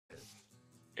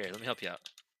Here, let me help you out.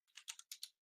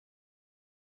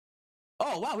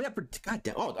 Oh wow, we have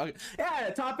goddamn. Oh okay. Yeah,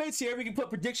 top 8's here. We can put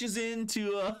predictions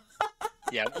into.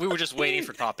 Yeah, we were just waiting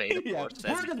for top 8. Of Yeah, course,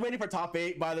 we're just waiting for top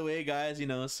 8. By the way, guys, you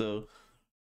know, so.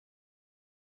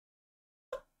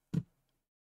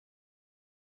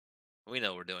 We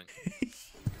know what we're doing.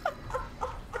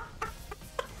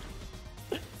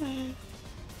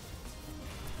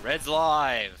 Red's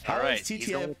live. How All right. is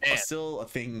TTF still a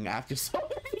thing after so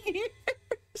many years?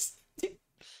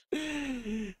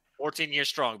 14 years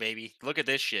strong, baby. Look at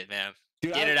this shit, man.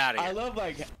 Dude, Get it out of here. I love,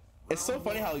 like, it's so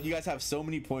funny how you guys have so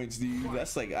many points, dude.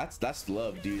 That's like that's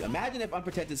love, dude. Imagine if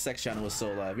Unprotected Sex Channel was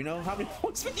so live. You know how many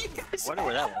points would you guys? Wonder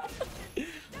where that was.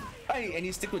 Hey, and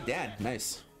you stick with Dan.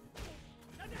 Nice.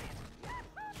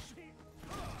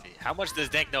 How much does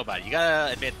Dank know about it? You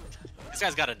gotta admit, this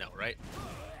guy's gotta know, right?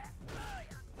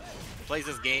 He plays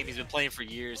this game. He's been playing for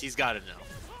years. He's gotta know.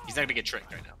 He's not gonna get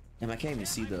tricked right now. Damn, I can't even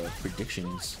see the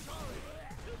predictions.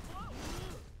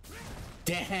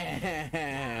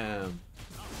 Damn.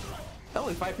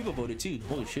 Only 5 people voted too.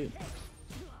 Holy shit.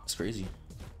 That's crazy.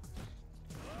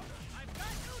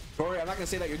 Cory, I'm not gonna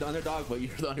say that you're the underdog, but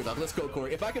you're the underdog. Let's go,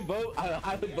 Cory. If I could vote,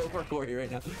 I would vote for Cory right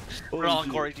now. We're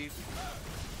on Cory, dude.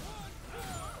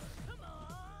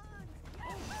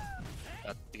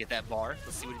 To get that bar.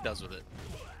 Let's see what he does with it.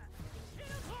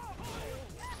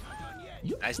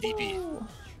 Nice DP.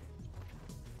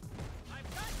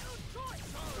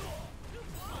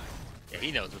 Yeah,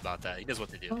 he knows about that. He knows what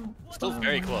to do. Still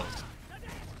very close.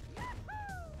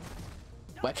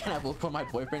 Why can't I vote for my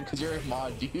boyfriend? Because you're a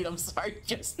mod, dude. I'm sorry,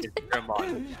 just you're a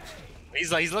mod.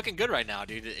 He's looking good right now,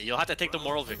 dude. You'll have to take the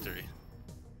moral victory.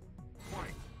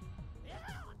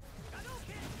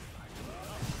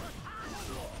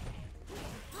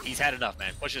 He's had enough,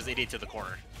 man. Pushes AD to the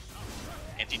corner.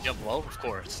 Empty jump low, of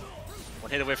course. One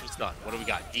hit away from stun. What do we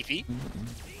got? DP?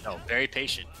 No, very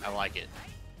patient. I like it.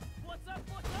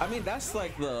 I mean, that's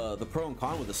like the pro and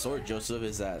con with the sword, Joseph,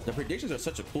 is that the predictions are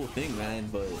such a cool thing, man,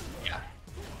 but... Yeah.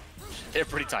 They're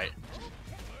pretty tight.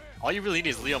 All you really need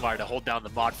is Leomar to hold down the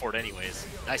mod fort anyways.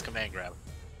 Nice command grab.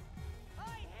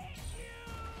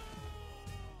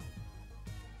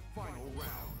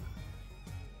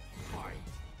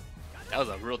 That was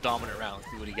a real dominant round.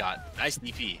 See what he got. Nice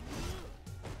DP.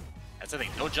 That's the thing.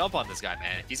 Don't jump on this guy,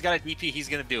 man. If he's got a DP, he's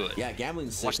gonna do it. Yeah,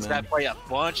 gambling's sick, Watch this guy play a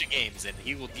bunch of games, and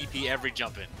he will DP every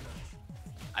jump in.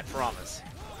 I promise.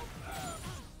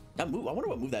 That move, I wonder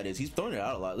what move that is. He's throwing it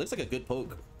out a lot. It looks like a good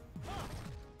poke.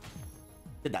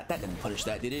 That didn't punish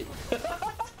that, did it?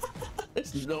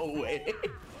 There's no way.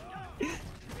 I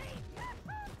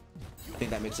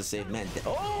think that makes a save, man.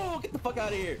 Oh, get the fuck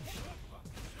out of here.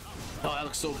 Oh, that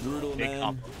looks so brutal,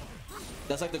 man.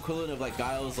 That's like the equivalent of like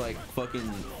Giles, like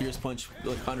fucking fierce punch,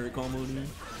 like counter combo, dude.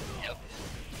 Yep.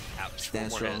 Ouch.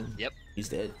 Stand strong. Yep. He's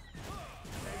dead.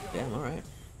 Damn, alright.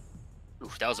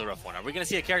 Oof, that was a rough one. Are we gonna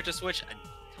see a character switch?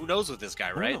 Who knows with this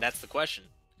guy, right? That's the question.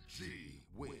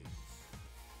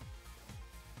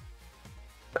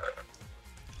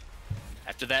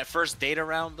 After that first data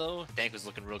round, though, Dank was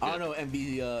looking real good. I don't know,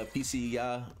 MB, PC,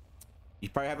 yeah. You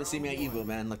probably haven't seen me at Evo,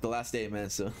 man, like the last day, man,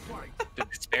 so. The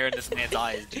despair in this man's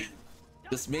eyes, dude.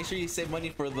 Just make sure you save money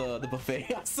for the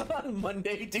buffet on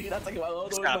Monday, dude. That's like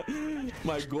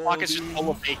my goal, Pocket's dude. just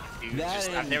full of bacon, dude. That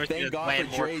I've never seen a plan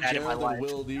more fat in my life.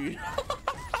 Will, dude.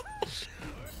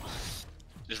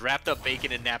 Just wrapped up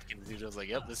bacon and napkins, dude. I was like,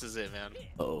 yep, this is it, man.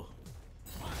 Oh.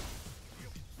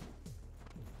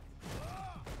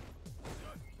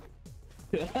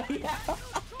 Yeah.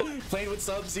 Playing with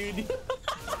subs, dude.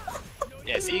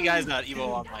 Yeah, see you guys at Evo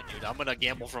Online, dude. I'm gonna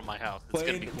gamble from my house. It's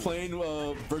gonna be cool.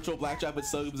 Playing virtual blackjack with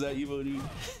subs at Evo, dude.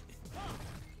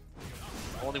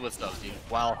 Only with subs, dude.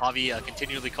 While Javi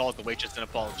continually calls the waitress and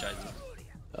apologizes.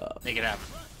 Make it happen.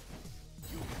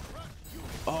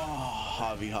 Oh,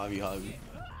 Javi.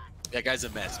 That guy's a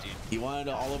mess, dude. He wanted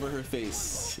it all over her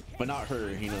face, but not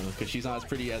her, you know, because she's not as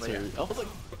pretty as her. I was like,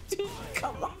 dude,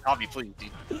 come on. Javi, please,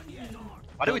 dude.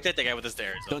 Why do we take that guy with the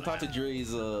stairs? Don't talk to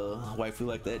Dre's waifu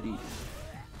like that, dude.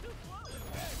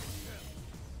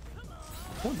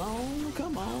 Come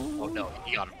on. Oh no,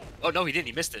 he got him. Oh no, he didn't.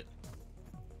 He missed it.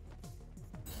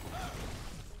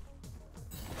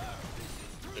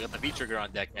 We got the V trigger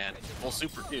on deck, man. Full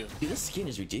super too. Dude, this skin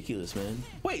is ridiculous, man.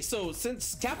 Wait, so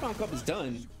since Capcom Cup is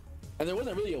done, and there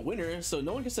wasn't really a winner, so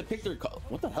no one gets to pick their call.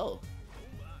 What the hell?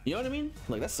 You know what I mean?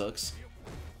 Like, that sucks.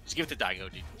 Just give it to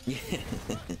Daigo, dude. Yeah.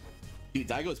 Dude,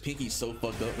 Daigo's pinky's so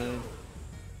fucked up, man.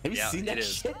 Have you seen that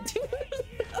shit, dude?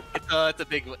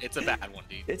 It's a bad one,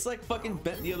 dude. It's like fucking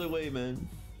bent the other way, man.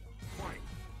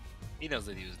 He knows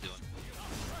what he was doing.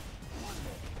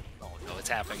 Oh no, it's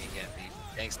happening again, dude.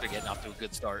 Thanks for getting off to a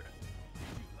good start.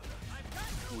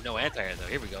 Ooh, no anti-air though.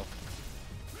 Here we go.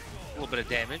 A little bit of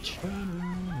damage.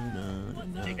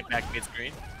 Take it back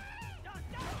mid-screen.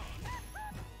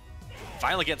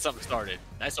 Finally getting something started.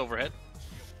 Nice overhead.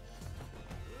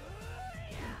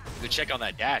 Good check on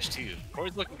that dash too.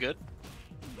 Cory's looking good.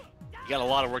 You got a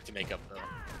lot of work to make up though.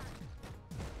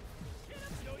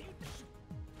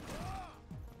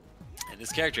 And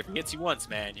this character, if he hits you once,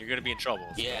 man, you're gonna be in trouble.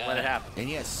 So Yeah, don't let it happen. And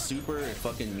he has super and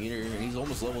fucking meter, and he's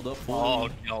almost leveled up. Oh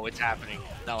no, it's happening.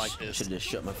 Not like this. Should just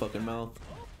shut my fucking mouth.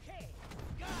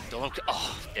 Don't.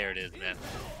 Oh, there it is, man.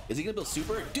 Is he gonna build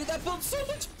super? Dude, that builds so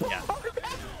much Yeah. power,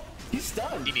 man. He's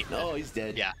stunned. No, he's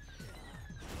dead. Yeah.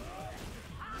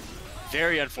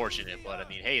 Very unfortunate, but I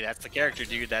mean, hey, that's the character,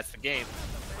 dude. That's the game.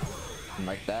 And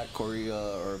like that, Cory,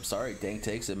 or sorry, Dank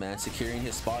takes it, man. Securing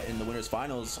his spot in the winners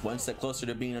finals, one step closer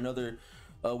to being another,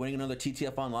 winning another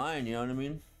TTF online. You know what I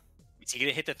mean? Is he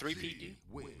gonna hit the 3P, dude?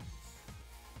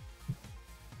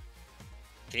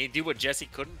 Can he do what Jesse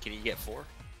couldn't? Can he get 4?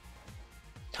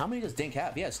 How many does Dank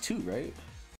have? He has 2, right?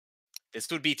 This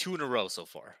would be 2 in a row so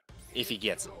far, if he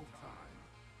gets it.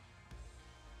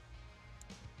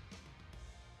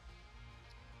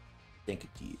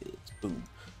 Dankadillas. Boom.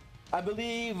 I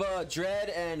believe Dread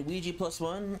and Ouija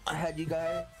 +1. I had you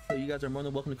guys, so you guys are more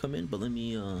than welcome to come in. But let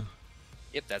me.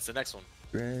 Yep, that's the next one.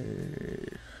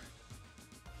 Dread.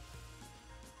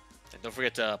 And don't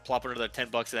forget to plop another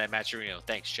 $10 in that Matcherino.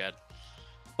 Thanks, Chad.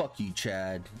 Fuck you,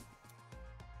 Chad.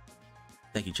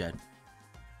 Thank you, Chad.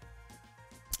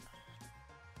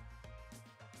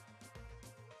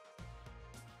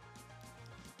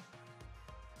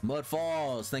 Mud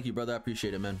Falls. Thank you, brother. I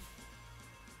appreciate it, man.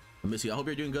 I miss you. I hope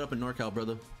you're doing good up in NorCal,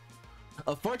 brother.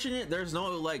 Unfortunate, there's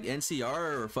no like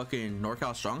NCR or fucking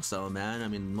NorCal strong style, man. I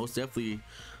mean, most definitely.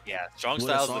 Yeah, strong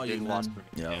style's a big loss for me.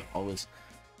 Yeah, always.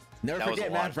 Never That forget, was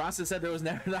a man. lot. Bronson said there was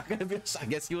never not gonna be. I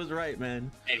guess he was right,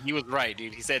 man. And he was right,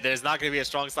 dude. He said there's not going to be a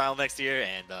strong style next year,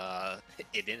 and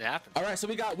it didn't happen. All right, so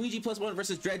we got Ouija +1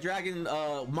 versus Dread Dragon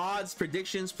mods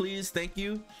predictions, please. Thank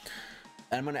you.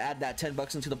 And I'm gonna add that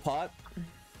 $10 into the pot.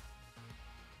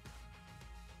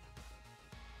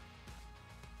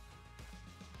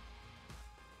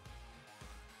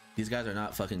 These guys are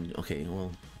not fucking okay.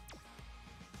 Well,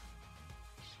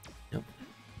 yep.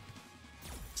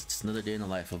 It's another day in the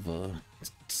life of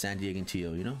San Diego and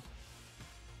Tio, you know.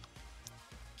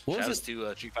 What Shout was out it?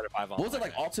 to Street Fighter 5 What was it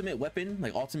like? Ultimate weapon,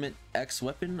 like ultimate X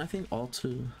weapon, I think.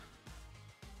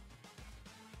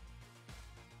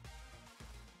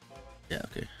 Yeah.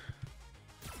 Okay.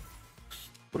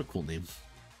 What a cool name.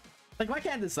 Like, why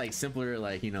can't this like simpler,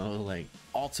 like, you know, like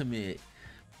ultimate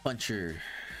puncher?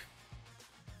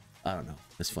 I don't know.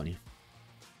 It's funny.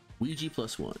 Ouija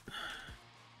 +1.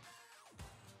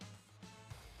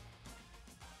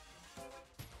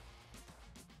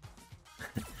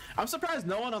 I'm surprised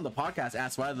no one on the podcast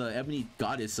asked why the Ebony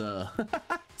Goddess. I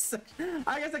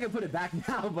guess I can put it back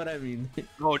now, but I mean.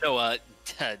 Oh no,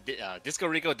 Disco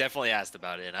Rico definitely asked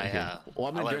about it, and Okay. Well,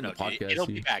 I'm gonna during the podcast. It'll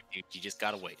be back, dude. You just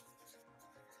gotta wait.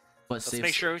 But Let's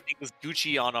make sure everything was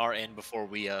Gucci on our end before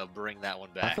we bring that one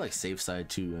back. I feel like safe side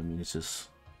too. I mean, it's just.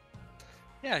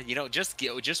 Yeah, you know, just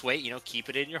wait. You know, keep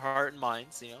it in your heart and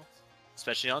minds. You know,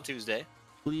 especially on Tuesday.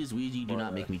 Please, Ouija, do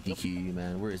not make me DQ you,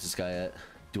 man. Where is this guy at?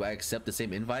 Do I accept the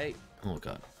same invite? Oh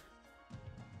god.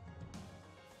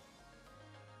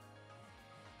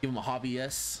 Give him a hobby,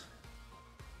 yes.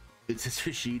 This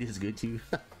Rashid is good too.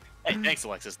 Hey, thanks,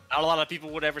 Alexis. Not a lot of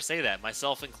people would ever say that,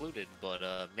 myself included.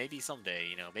 But maybe someday,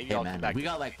 you know, maybe Hey, I'll man, come back. we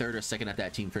got like 3rd or 2nd at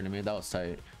that team tournament. That was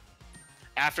tight.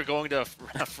 After going to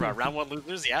round 1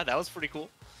 losers, yeah, that was pretty cool.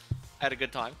 I had a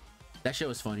good time. That shit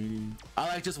was funny, dude. I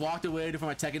like just walked away from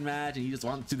my Tekken match and he just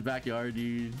walked to the backyard,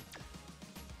 dude.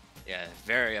 Yeah,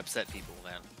 very upset people,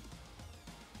 man.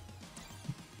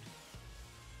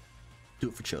 Do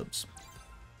it for Chubbs.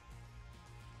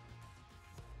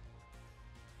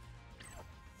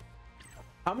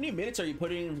 How many minutes are you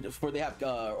putting before they have,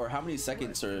 or how many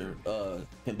seconds are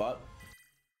Pinbot?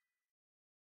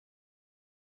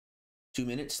 2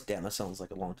 minutes? Damn, that sounds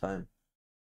like a long time.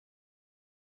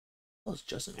 Oh, it's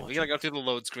Justin. We gotta go through the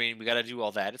load screen. We gotta do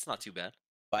all that. It's not too bad.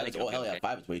 5 is, oh hell yeah,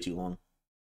 5 is way too long.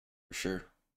 For sure.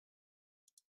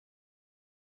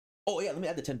 Oh yeah, let me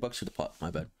add the $10 to the pot.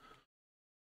 My bad.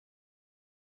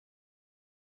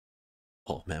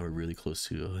 Oh man, we're really close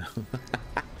to.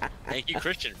 Thank you,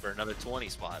 Christian, for another 20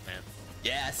 spot, man.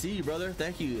 Yeah, I see you, brother.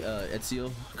 Thank you,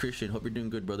 Ezio. Christian, hope you're doing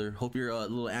good, brother. Hope your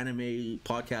little anime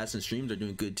podcasts and streams are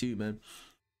doing good too, man.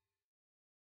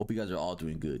 Hope you guys are all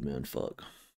doing good, man. Fuck.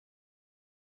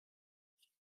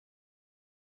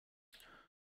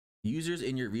 Users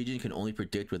in your region can only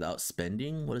predict without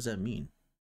spending? What does that mean?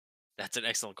 That's an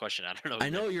excellent question. I don't know. I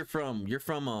know you're from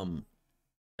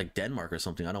like Denmark or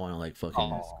something. I don't want to like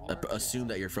fucking assume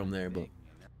that you're from there, but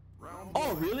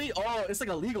oh really? Oh, it's like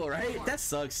illegal, right? That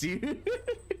sucks, dude.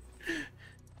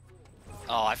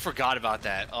 Oh, I forgot about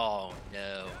that. Oh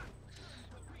no.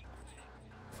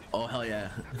 Oh hell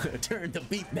yeah. Turn the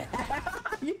beat back.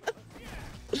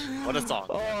 What a song.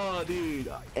 Oh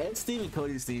dude, Ed's theme and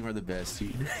Cody's theme are the best,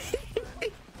 dude.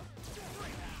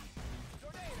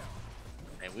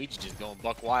 And Luigi just going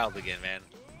buck wild again, man.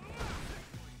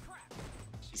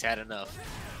 He's had enough.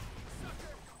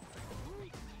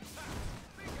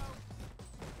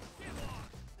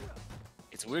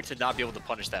 It's weird to not be able to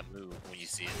punish that move when you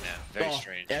see it, man. Very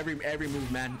strange. Every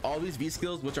move, man. All these V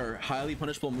skills, which are highly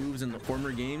punishable moves in the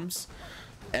former games.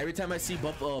 Every time I see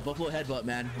Buffalo Headbutt,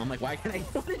 man, I'm like, why can't I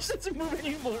punish this move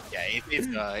anymore? Yeah,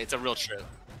 it's a real trip.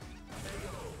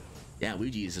 Yeah,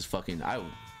 Luigi is just fucking.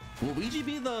 Will Luigi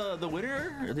be the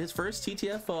winner of his first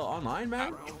TTF online,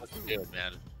 man? Good,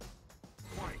 man.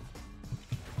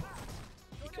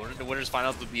 Going into winners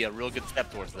finals would be a real good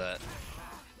step towards that.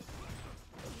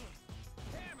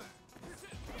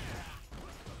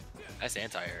 Nice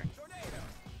anti-air.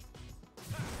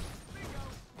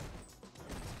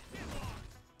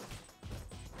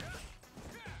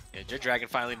 Yeah, Jet Dragon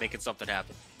finally making something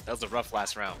happen. That was a rough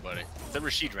last round, but it's a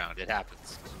Rashid round. It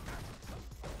happens.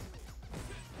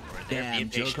 Damn,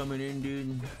 Gill coming in,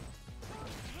 dude.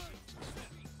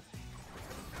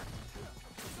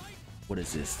 What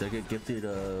is this? They get gifted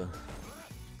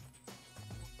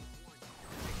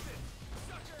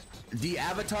the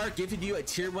avatar gifted you a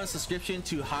tier 1 subscription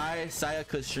to Hi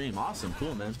Sayaka's stream. Awesome,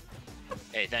 cool, man.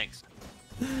 Hey, thanks.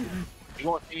 You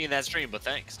won't see me in that stream, but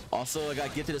thanks. Also, I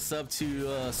got gifted a sub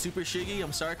to Super Shiggy.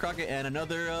 I'm sorry, Crockett, and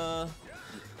another Aru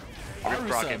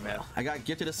Crockett, sub. man. I got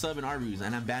gifted a sub in Aru's,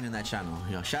 and I'm banning that channel.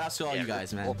 You know, shout out to all you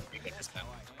guys, man.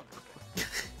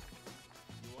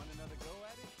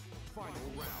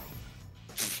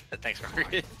 Thanks,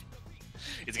 Rashid.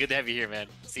 It's good to have you here, man.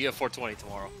 See you at 420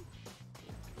 tomorrow.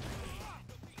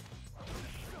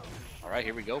 All right,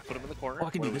 here we go. Put him in the corner. Oh, I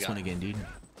can do this one again, dude.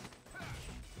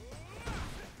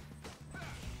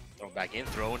 Throw him back in.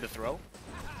 Throw into throw.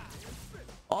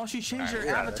 Oh, she changed her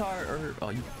avatar. Oh,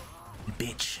 you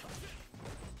bitch.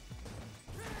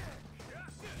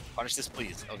 Punish this,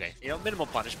 please. Okay. You know, minimal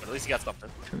punish, but at least you got something.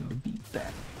 Turn the beat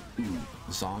back. Ooh,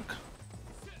 zonk.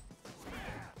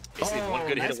 Basically, one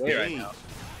good hit away right now.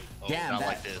 Oh, damn, not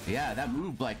like this. Yeah, that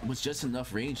move like was just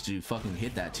enough range to fucking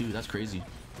hit that too. That's crazy.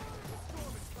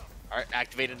 All right,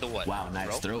 activate into what? Wow,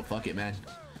 nice throw. Fuck it, man.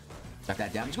 Got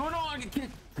that damage going on. Get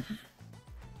kicked.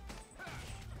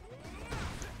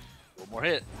 One more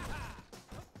hit.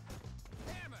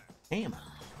 Damn.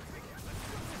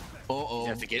 Oh. You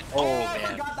have to get. Oh man. I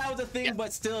forgot that was a thing,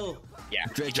 but still. Yeah.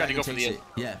 He tried to go for the.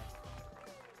 Yeah.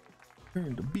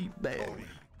 Turn the beat back.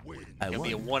 It'll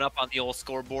be a 1-up on the old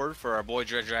scoreboard for our boy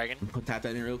Dread Dragon. Tap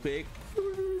that in real quick.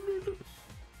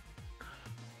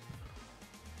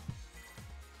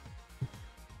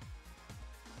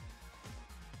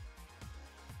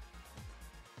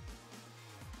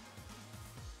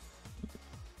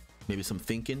 Maybe some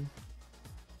thinking.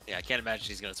 Yeah, I can't imagine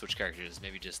he's gonna switch characters.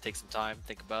 Maybe just take some time,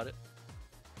 think about it.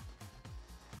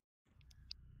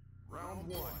 Round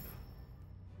 1.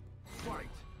 Fight.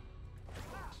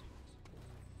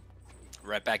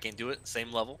 Right back into it,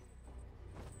 same level.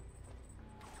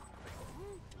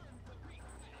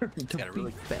 He's got to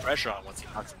really put pressure on once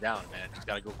he knocks him down, man. He's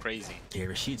got to go crazy. Yeah,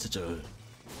 Rashid's such a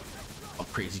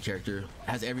crazy character.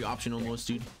 Has every option almost,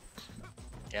 dude.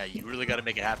 Yeah, you really got to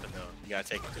make it happen, though. You got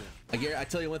to take it to him. I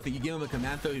tell you one thing, you give him a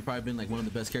command throw, he'd probably been like one of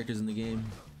the best characters in the game.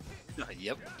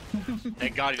 Yep.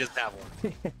 Thank God he doesn't have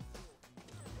one.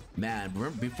 Man,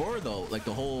 before though, like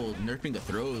the whole nerfing the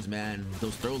throws, man,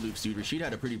 those throw loops, dude. Rashid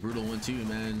had a pretty brutal one too,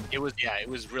 man. It was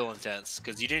real intense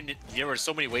because there were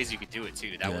so many ways you could do it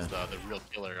too. That was the real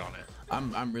killer on it.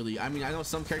 I mean, I know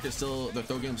some characters still their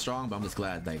throw game's strong, but I'm just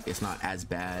glad like it's not as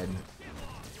bad.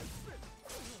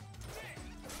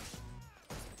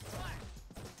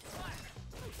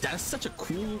 That's such a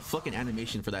cool fucking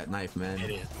animation for that knife, man.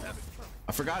 It is.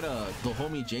 I forgot the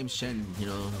homie James Chen, you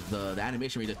know, the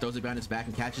animation where he just throws it behind his back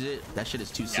and catches it. That shit is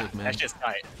too sick, man. That's just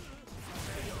tight.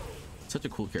 Such a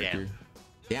cool character.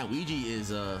 Yeah, Luigi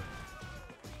is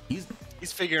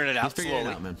he's figuring it out. He's figuring it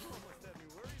out, man.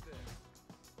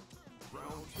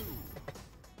 Round 2.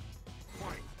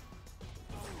 Fight.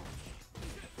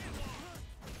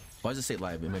 Why does it say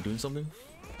live? Am I doing something?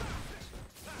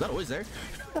 Is that always there?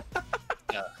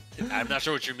 I'm not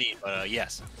sure what you mean, but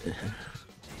yes.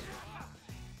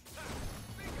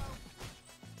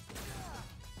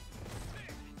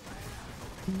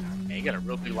 And you got a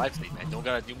real big life lead, man. Don't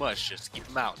gotta do much. Just keep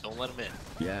him out. Don't let him in.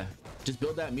 Yeah. Just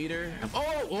build that meter.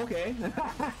 Oh, okay.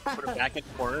 Put him back in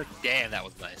the corner. Damn, that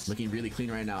was nice. Looking really clean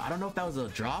right now. I don't know if that was a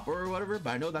drop or whatever,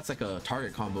 but I know that's like a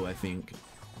target combo, I think.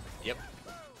 Yep.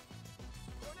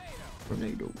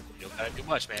 Tornado. You don't gotta do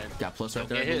much, man. Got plus right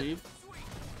Don't there, I get hit. believe.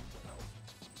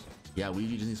 Yeah,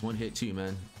 Ouija just needs one hit too,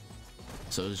 man.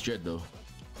 So does Dread though.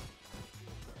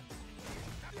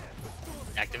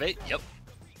 Activate. Yep.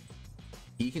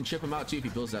 He can chip him out too if he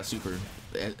builds that super.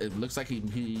 It looks like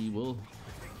he will.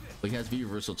 But he has V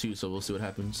reversal too, so we'll see what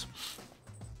happens.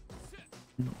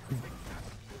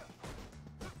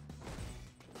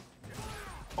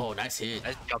 Oh, nice hit.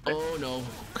 Nice jumping. Oh no,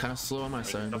 kind of slow on my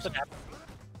side.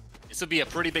 This would be a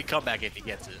pretty big comeback if he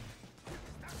gets it.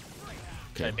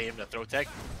 Okay. I made him to throw tech.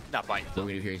 Not biting. What are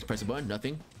we gonna do here? Press a button.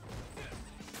 Nothing.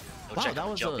 No Wow, check that on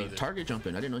the was jump a either. target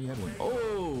jumping. I didn't know he had one.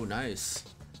 Oh, nice.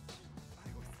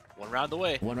 One round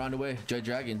away. One round away. Joy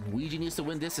Dragon. Ouija needs to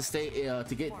win this to stay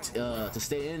to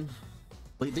stay in.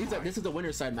 But this is the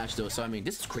winner's side match though, so I mean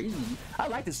this is crazy. I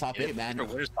like this top 8, man. For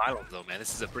winner's finals though, man.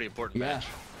 This is a pretty important Yeah. match.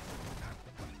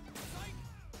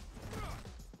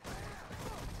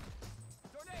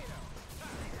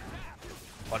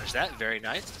 Punish that. Very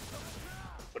nice.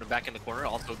 Put him back in the corner.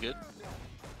 Also good.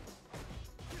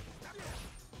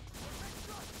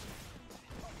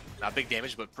 Not big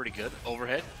damage, but pretty good.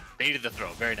 Overhead. Baited the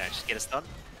throw. Very nice. Just get a stun.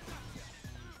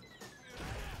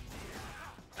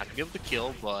 Not gonna be able to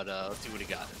kill, but let's see what he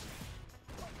got.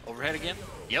 Overhead again?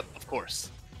 Yep, of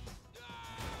course.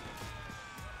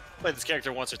 Played this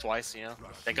character once or twice, you know.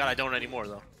 Thank God I don't anymore,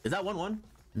 though. Is that 1-1?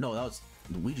 No, that was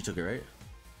Ouija took it, right?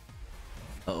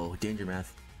 Uh-oh, danger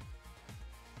math.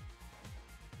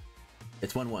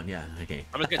 It's 1-1, yeah, okay.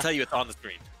 I'm just gonna tell you it's on the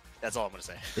screen. That's all I'm gonna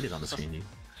say. It is on the screen, dude.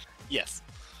 Yes.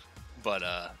 But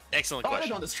excellent Oh, it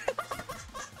is question. on the screen.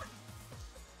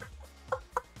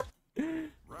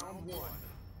 Round 1.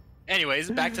 Anyways,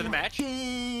 back to the match. Turn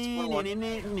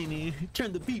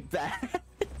the beat back.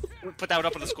 Put that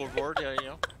up on the scoreboard, yeah, you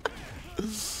know.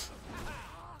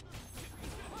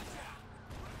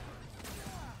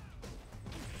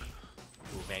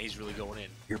 Ooh, man, he's really going in.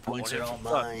 Your points Going are in all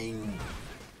from front. mine.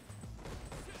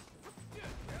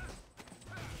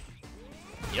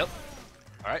 Yep.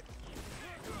 All right.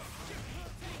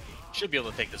 Should be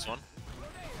able to take this one.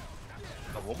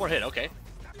 Oh, one more hit. Okay.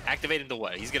 Activate into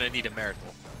what? He's gonna need a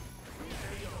miracle.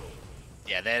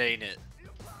 Yeah, that ain't it.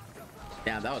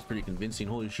 Damn, that was pretty convincing.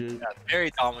 Holy shit. Yeah,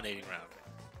 very dominating round.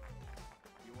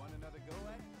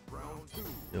 Round 2.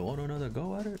 You want another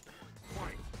go at it?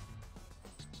 Fight.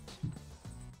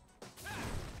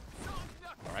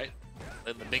 All right.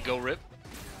 Letting the big go rip.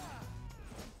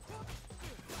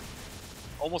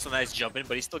 Almost a nice jump in,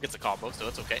 but he still gets a combo, so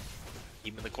that's okay.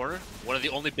 Keep him in the corner. One of the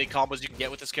only big combos you can get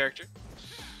with this character.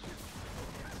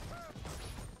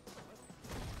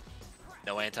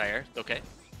 No anti-air. It's okay.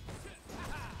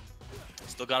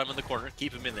 Still got him in the corner.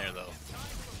 Keep him in there, though.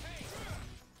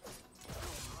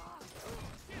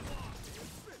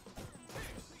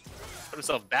 Put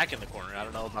himself back in the corner. I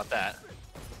don't know about that.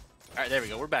 All right, there we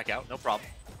go. We're back out. No problem.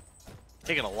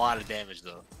 Taking a lot of damage,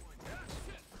 though.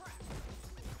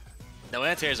 No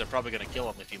anti-airs are probably going to kill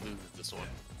him if he loses this one.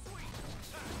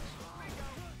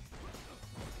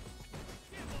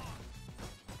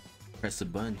 Press the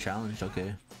button, challenge,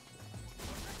 okay.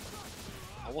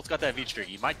 Almost got that V-trigger.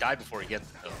 He might die before he gets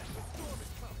it, though.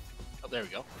 Oh, there we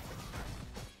go.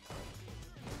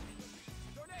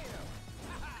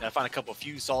 Gotta find a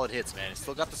few solid hits, man. He's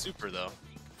still got the super, though.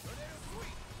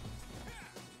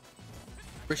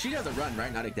 Rashid has a run,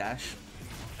 right? Not a dash?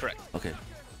 Correct. Okay.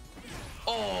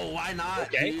 Oh, why not,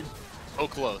 Okay. dude? Oh,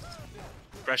 close.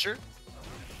 Pressure.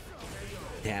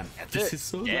 Damn. That's This it. is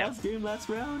so Damn. last game, last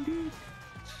round, dude.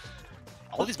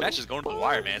 All these matches going to the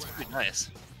wire, man. It's pretty nice.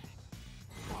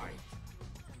 Fight.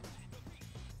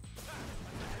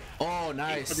 Oh, He's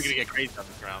nice. probably gonna get crazy on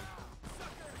this round.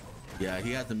 Yeah,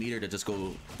 he has the meter to just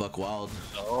go buck wild.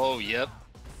 Oh, yep.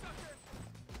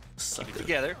 Keep Sucker. it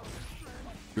together.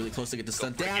 Really close to get the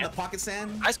stun. for it, Damn, yeah. the pocket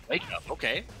sand. Nice wake up.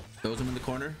 Okay. Throws him in the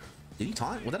corner. Did he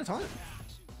taunt? Was that a taunt?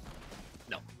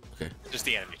 No, Okay. just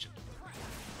the animation.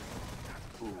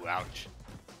 Ooh, ouch.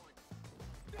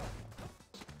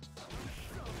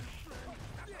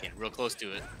 Getting real close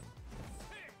to it.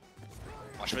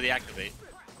 Watch for the activate.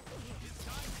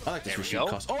 I like this There we Rashid go.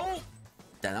 cost. Oh!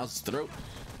 Damn, that was his throat.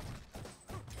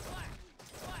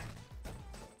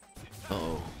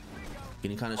 Uh-oh.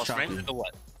 Getting kind of Lost frame choppy. into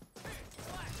what?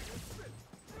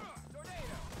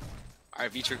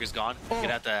 Alright, V-trigger's gone. Oh. Gonna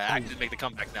have to act to make the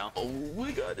comeback now. Oh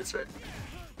my god, that's right.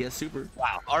 Yeah, super.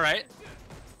 Wow, alright.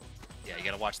 Yeah, you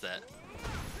gotta watch that.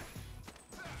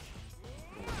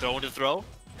 Throwing to throw.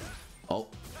 Oh.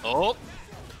 Oh.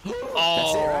 That's it,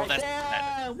 Oh, right that's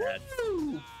there. bad.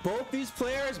 Woo! Both these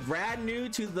players brand new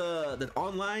to the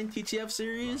online TTF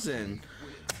series, and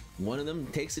one of them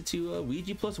takes it to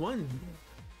Ouija +1.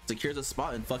 Secures a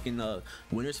spot in fucking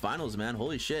winners finals, man.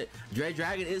 Holy shit. Dre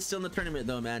Dragon is still in the tournament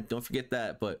though, man. Don't forget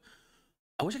that. But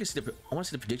I wish I could see I want to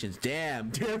see the predictions.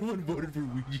 Damn, dude, everyone voted for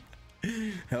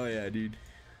Ouija. Hell yeah, dude.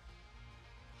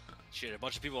 Shit, a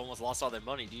bunch of people almost lost all their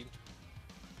money, dude.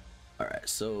 All right,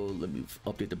 so let me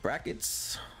update the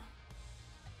brackets.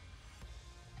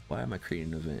 Why am I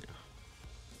creating an event?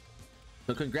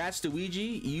 So congrats to Ouija.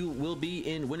 You will be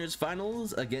in winners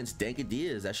finals against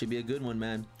Dankadillas. That should be a good one,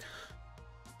 man.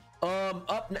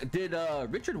 Did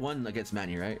Richard won against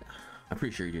Manny, right? I'm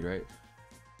pretty sure he did, right?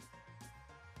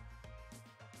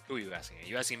 Who are you asking? Are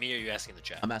you asking me or are you asking the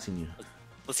chat? I'm asking you.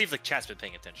 Let's see if the chat's been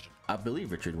paying attention. I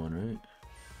believe Richard won, right?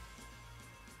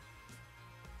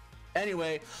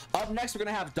 Anyway, up next we're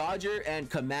gonna have Dodger and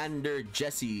Commander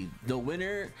Jesse. The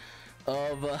winner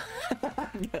of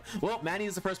well, Manny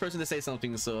is the first person to say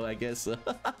something, so I guess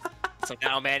So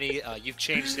now, Manny, you've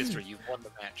changed history. You've won the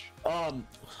match.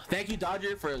 Thank you,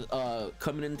 Dodger, for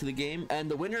coming into the game.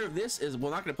 And the winner of this is, we're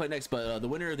not gonna play next, but the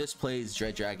winner of this plays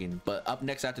Dread Dragon. But up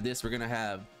next after this, we're gonna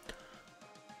have.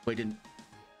 Wait, didn't?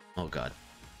 Oh God.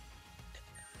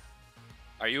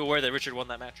 Are you aware that Richard won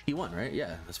that match? He won, right?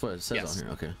 Yeah, that's what it says Yes. on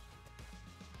here. Okay.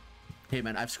 Hey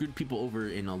man, I've screwed people over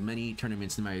in many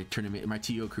tournaments in my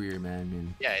TO career, man.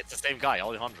 And Yeah, it's the same guy,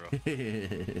 Alejandro.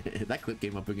 that clip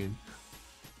came up again.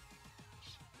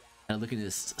 And look at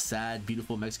this sad,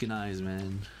 beautiful Mexican eyes,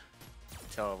 man.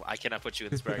 Tell him I cannot put you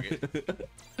in this bracket.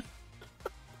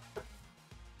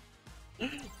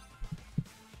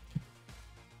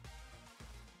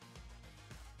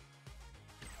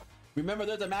 Remember,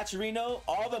 there's a matcherino.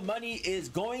 All the money is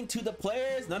going to the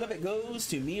players. None of it goes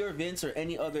to me or Vince or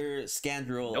any other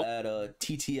scandal at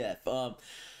TTF.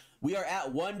 We are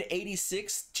at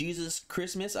 1-86. Jesus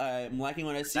Christmas. I'm liking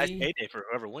what I see. Nice payday for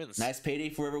whoever wins. Nice payday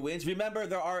for whoever wins. Remember,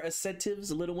 there are incentives,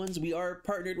 the little ones. We are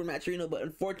partnered with Matcherino, but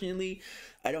unfortunately,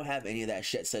 I don't have any of that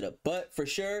shit set up. But for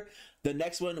sure, the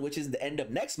next one, which is the end of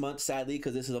next month, sadly,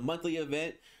 because this is a monthly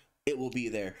event, it will be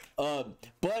there.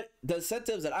 But the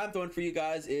incentives that I'm throwing for you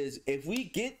guys is if we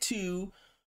get to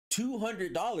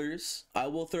 $200, I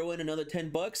will throw in another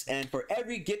 $10, and for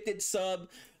every gifted sub,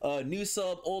 new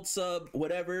sub, old sub,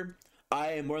 whatever, I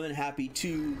am more than happy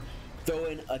to throw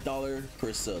in $1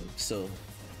 per sub. So,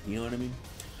 you know what I mean?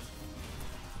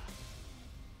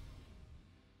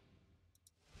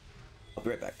 I'll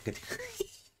be right back.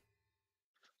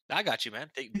 I got you, man.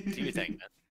 Do your thing, man.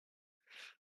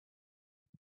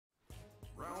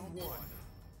 Round one.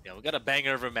 Yeah, we got a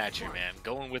banger of a match here, man.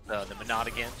 Going with the Menat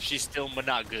again. She's still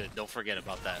Menat good. Don't forget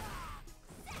about that.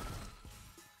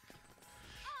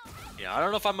 Yeah, I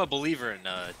don't know if I'm a believer in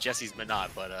Jesse's Menat,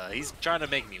 but he's trying to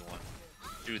make me one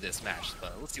through this match.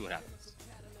 But let's see what happens.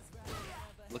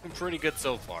 Looking pretty good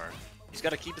so far. He's got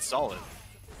to keep it solid.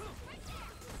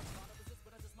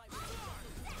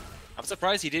 I'm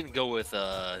surprised he didn't go with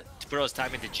to put his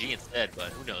time into G instead, but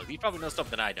who knows? He probably knows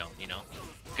something I don't, you know,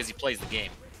 because he plays the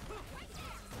game.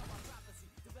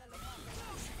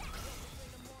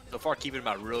 So far, keeping him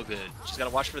out real good. Just gotta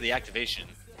watch for the activation.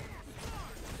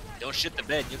 Don't shit the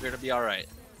bed, you're gonna be alright.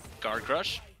 Guard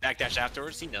crush, backdash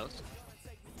afterwards, he knows.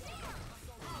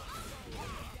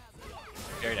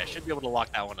 Very nice, should be able to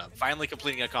lock that one up. Finally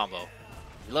completing a combo.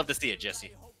 You love to see it,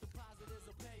 Jesse.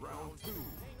 Round two.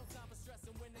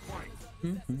 Fight.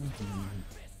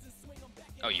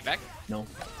 Oh, you back? No.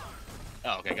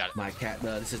 Oh, okay, got it. My cat,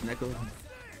 this is Neko.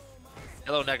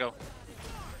 Hello, Neko.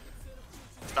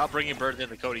 Stop bringing birds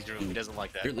into Cody's room, he doesn't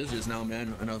like They're that. lizards now,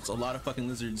 man. I know it's a lot of fucking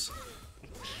lizards.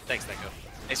 Thanks, Neko.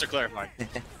 Thanks for clarifying.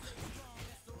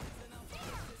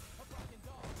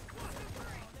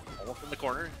 One from the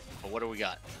corner, but what do we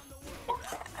got?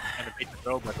 Kind of beat the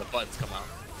throw, but the buttons come out.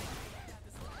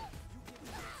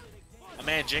 My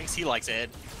man Jinx, he likes Ed.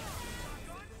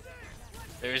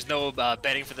 There is no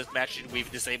betting for this match. We've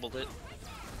disabled it.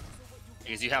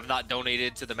 Because you have not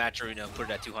donated to the match arena and put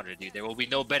it at 200, dude. There will be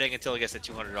no betting until it gets to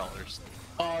 $200.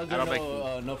 Oh, is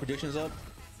there no predictions up?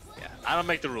 Yeah, I don't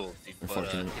make the rules, dude. But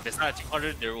Unfortunately. if it's not at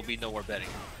 200, there will be no more betting.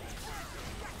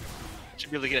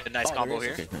 Should be able to get a nice combo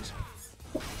here. Okay, nice.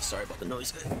 Sorry about the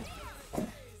noise.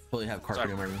 Probably have carpet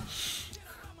in my room.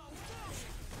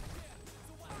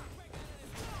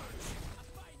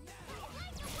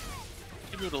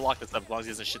 Should be able to lock this up as long as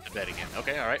he doesn't shit the bed again.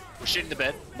 Okay, all right. We're shitting the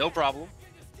bed. No problem.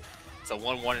 It's a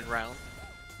 1-1 in round.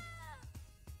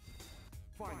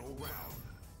 Final round.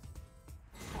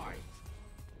 Fight.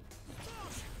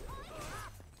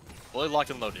 Fully locked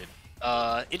and loaded.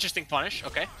 Interesting punish.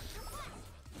 Okay.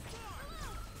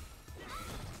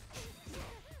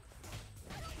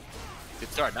 Good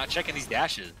start. Not checking these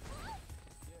dashes.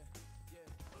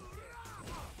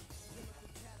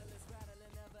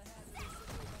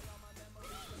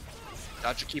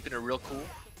 Dodger keeping it real cool.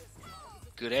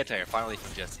 Good anti-air finally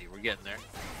from Jesse. We're getting there.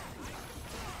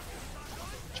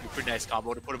 Should be a pretty nice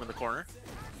combo to put him in the corner.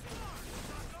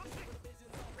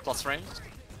 Plus frames.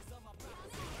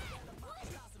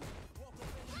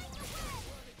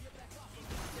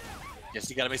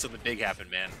 Jesse gotta make something big happen,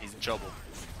 man. He's in trouble.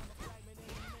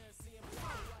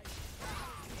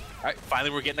 Alright,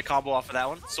 finally we're getting a combo off of that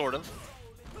one. Sort of.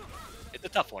 It's a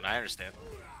tough one, I understand.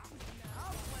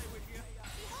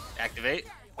 Activate.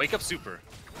 Wake up super.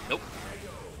 Nope.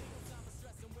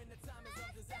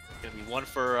 Gonna be one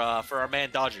for our man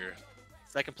Dodger.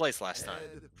 Second place last time.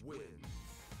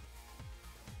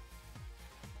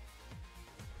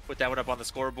 Put that one up on the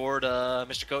scoreboard,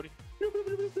 Mr. Cody.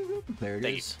 There it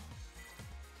is.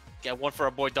 Got one for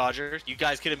our boy Dodger. You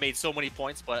guys could have made so many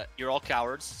points, but you're all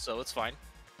cowards, so it's fine.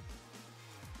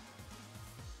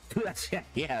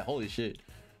 Yeah, holy shit.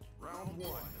 Round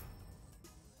one.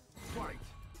 Fight.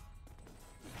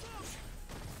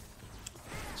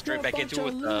 Straight back into it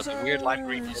with the weird line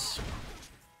green hit.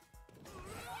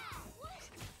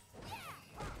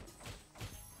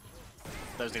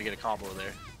 I was gonna get a combo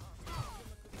there.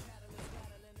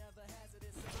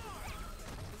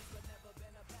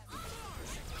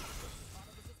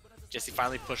 Jesse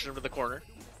finally pushing him to the corner.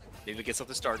 Maybe to get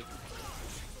something started.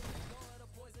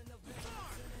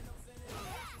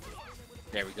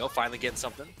 There we go. Finally getting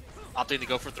something. Opting to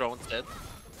go for throw instead.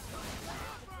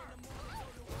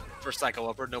 First cycle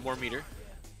upper, no more meter.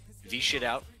 V shit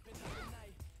out.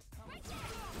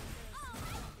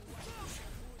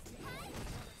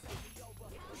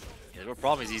 Yeah, the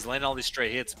problem is he's landing all these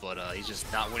straight hits, but he's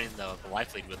just not winning the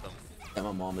life lead with them. Yeah,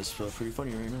 my mom is pretty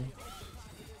funny right now.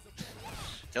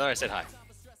 Tell her I said hi.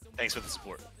 Thanks for the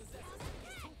support.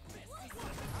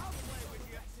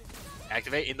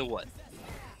 Activate in the what?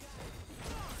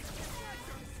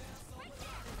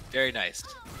 Very nice.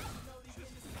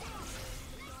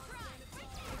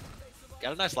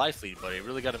 Got a nice life lead, but he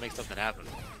really got to make something happen.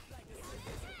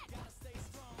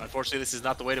 Unfortunately, this is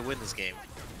not the way to win this game.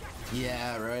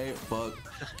 Yeah, right? Fuck.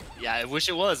 Yeah, I wish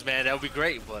it was, man. That would be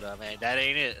great, but man, that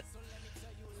ain't it.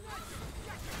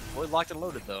 Boy, locked and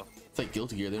loaded, though. It's like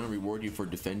Guilty Gear. They don't reward you for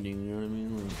defending, you know what I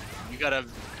mean? Like... You gotta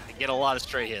get a lot of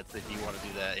straight hits if you want to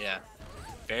do that, yeah.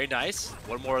 Very nice.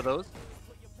 One more of those.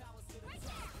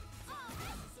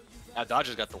 Now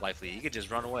Dodger's got the life lead. He could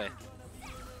just run away.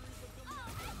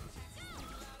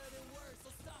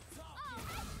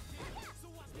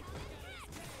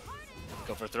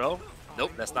 Go for a throw.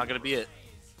 Nope, that's not going to be it.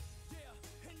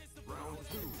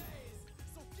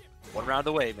 One round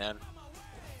away, man.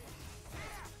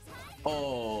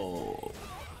 Oh.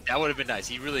 That would have been nice.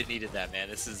 He really needed that, man.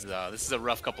 This is a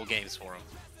rough couple games for him.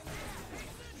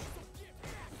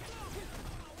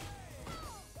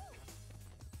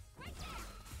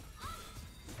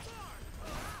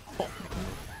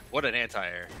 What an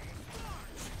anti-air.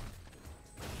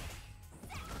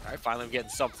 Alright, finally I'm getting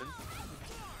something.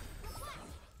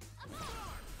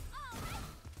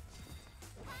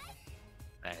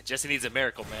 Man, Jesse needs a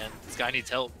miracle, man. This guy needs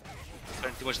help.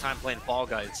 Spending too much time playing Fall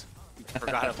Guys.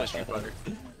 Forgot how to play Street Fighter.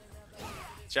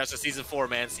 Shouts to Season 4,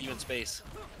 man. See you in space.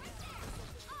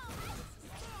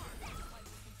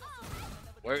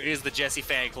 Where is the Jesse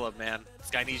fan club, man? This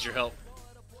guy needs your help.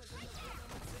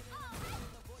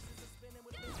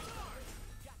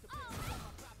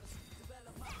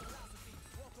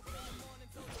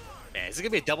 Man, is it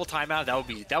gonna be a double timeout? That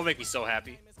would make me so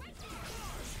happy.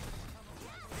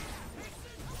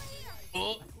 Oh,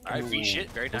 all right, V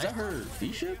shit, very nice. Was that her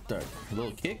V shit? Or a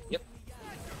little kick? Yep.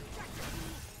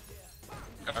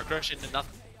 Car crush into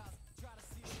nothing.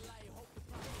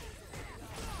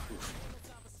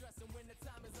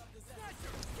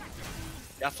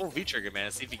 Got full V trigger, man.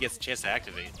 Let's see if he gets a chance to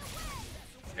activate.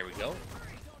 There we go.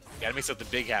 Gotta make something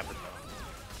big happen,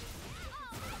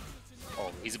 though.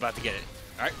 Oh, he's about to get it.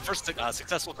 All right, first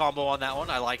successful combo on that one.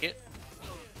 I like it.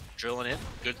 Drilling in.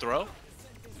 Good throw.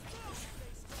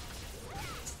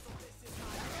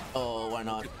 Oh, why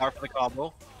not? Good par for the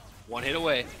combo. One hit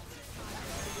away.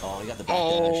 Oh, he got the back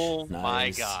Oh dash. my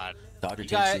Nice. god. Dodger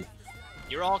takes it.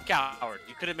 You're all coward.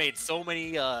 You could have made so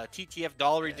many TTF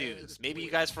dollary dues. Maybe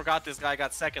you guys forgot this guy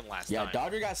got second last time. Yeah,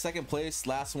 Dodger got second place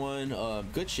last one.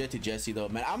 Good shit to Jesse though,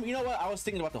 man. You know what? I was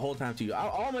thinking about the whole time too.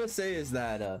 All I'm gonna say is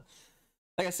that,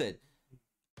 like I said,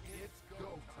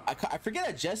 I forget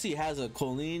that Jesse has a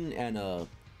Colleen and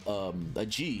a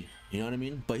G. You know what I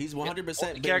mean? But he's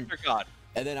 100% character god.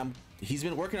 And then he's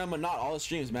been working on Menat all his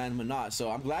streams, man. Menat. So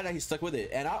I'm glad that he stuck with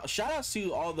it. And shout outs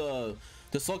to all the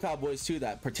SoCal boys too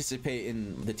that participate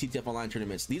in the TTF online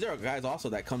tournaments. These are guys also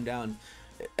that come down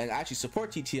and actually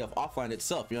support TTF offline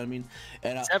itself. You know what I mean?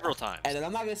 And several times. And then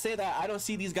I'm not gonna say that I don't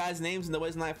see these guys' names in the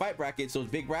Wednesday night fight brackets, those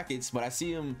big brackets, but I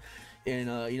see them in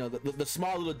you know, the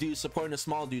small little dudes supporting the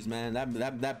small dudes, man.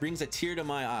 That brings a tear to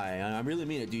my eye. I really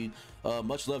mean it, dude.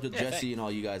 Much love to Jesse thanks. and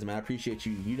all you guys, man. I appreciate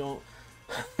you. You don't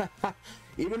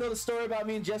even though the story about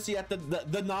me and Jesse at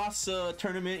the NOS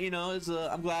tournament, you know, is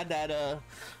I'm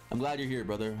glad you're here,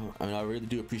 brother. I mean, I really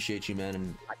do appreciate you, man.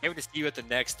 And I can't wait to see you at the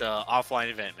next offline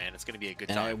event, man. It's gonna be a good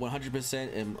time. And I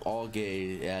 100% am all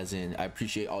gay, as in I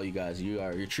appreciate all you guys.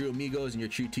 You're true amigos and you're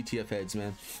true TTF heads,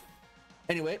 man.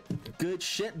 Anyway, good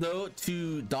shit though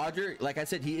to Dodger. Like I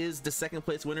said, he is the second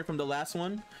place winner from the last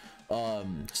one.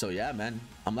 So yeah, man,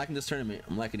 I'm liking this tournament.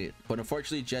 I'm liking it. But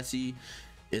unfortunately, Jesse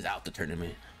is out the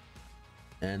tournament.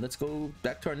 And let's go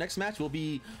back to our next match. Will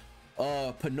be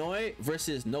PNOY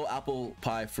versus No Apple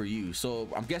Pie for You. So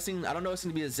I'm guessing, I don't know if it's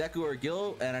gonna be a Zeku or a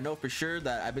Gill, and I know for sure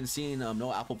that I've been seeing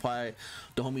No Apple Pie,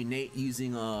 the homie Nate,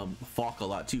 using Falke a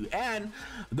lot too. And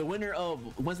the winner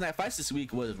of Wednesday Night Fights this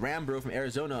week was Rambro from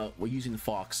Arizona. We're using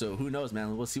Falke, so who knows,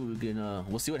 man. We'll see what we can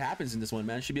we'll see what happens in this one,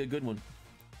 man. It should be a good one.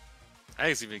 I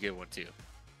think it's gonna be a good one too.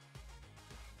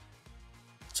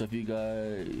 So if you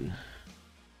guys,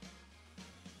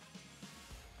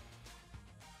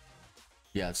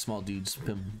 yeah, small dudes.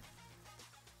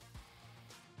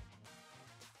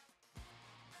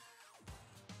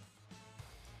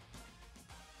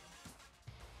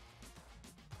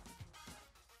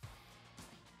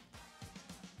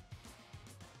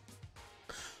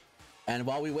 And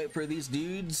while we wait for these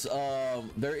dudes,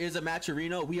 there is a match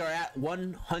arena. We are at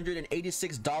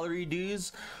 $186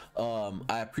 dues.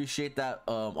 I appreciate that.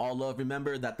 All love.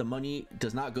 Remember that the money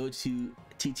does not go to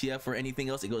TTF or anything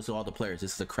else. It goes to all the players.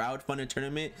 This is a crowd-funded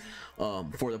tournament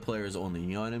for the players only.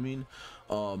 You know what I mean?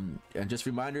 And just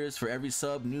reminders, for every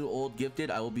sub, new, old, gifted,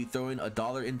 I will be throwing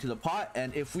 $1 into the pot.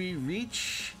 And if we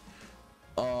reach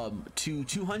to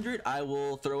 200, I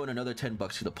will throw in another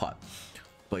 $10 to the pot.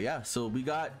 But yeah, so we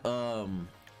got I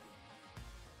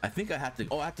think I have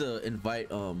to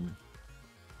invite a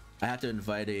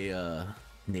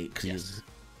Nate, cause Yes.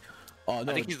 Oh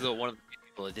no, I think he's the one of the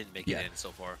people that didn't make it in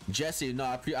so far. Jesse. No,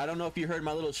 I don't know if you heard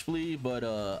my little splee, but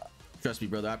trust me,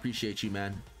 brother, I appreciate you,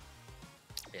 man.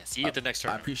 Yeah, see you at the next I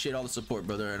tournament. appreciate all the support,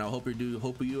 brother, and I hope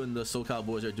you and the SoCal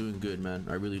boys are doing good, man.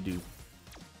 I really do.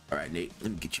 All right, Nate,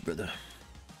 let me get you, brother.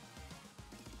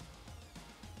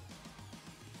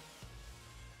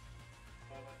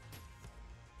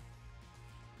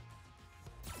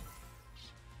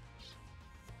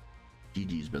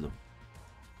 GG's, brother.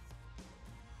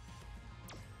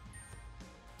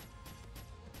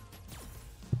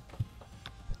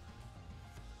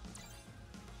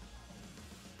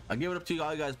 I give it up to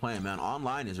all you guys playing, man.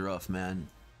 Online is rough, man,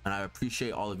 and I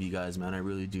appreciate all of you guys, man. I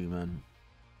really do, man.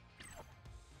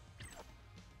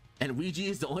 And Ouija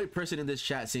is the only person in this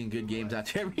chat seeing good games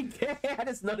after every game. I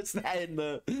just noticed that in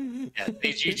the Yeah,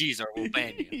 these GGs or we'll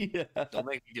ban you. Yeah. Don't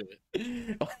make me do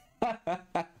it.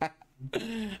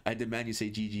 I demand you say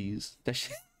GG's. That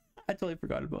shit, I totally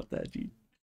forgot about that, G.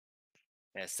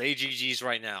 Yeah, say GG's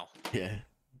right now. Yeah.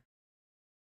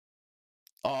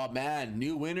 Oh man,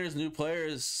 new winners, new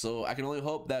players. So I can only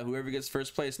hope that whoever gets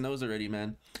first place knows already,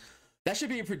 man. That should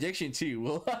be a prediction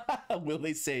too. Will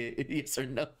they say it? Yes or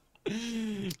no?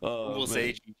 Who will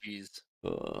say GG's?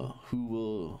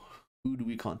 Who do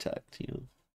we contact? You know.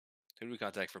 Who do we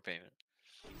contact for payment?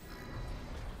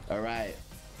 All right,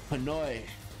 PNOY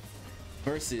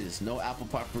versus No Apple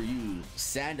Pie for You.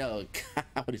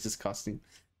 What is this costume?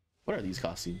 What are these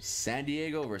costumes? San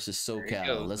Diego versus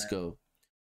SoCal. Let's go.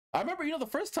 I remember, you know, the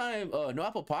first time No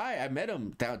Apple Pie, I met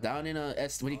him down in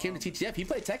when he came to TTF. He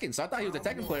played Tekken, so I thought he was a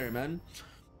Tekken player, man.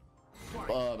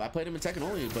 I played him in Tekken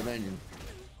only, but then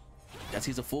guess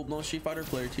he's a full-blown Street Fighter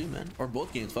player too, man. Or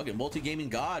both games. Fucking multi-gaming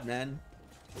god, man.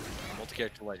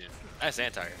 Multi-character legend. That's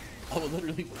Antire. I will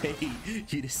literally pay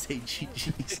you to say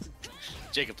GG's.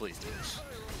 Jacob, please do.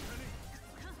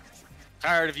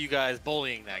 Tired of you guys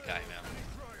bullying that guy, man.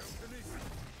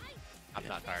 I'm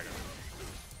not tired of it.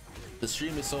 The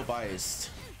stream is so biased.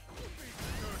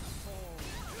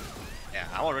 Yeah,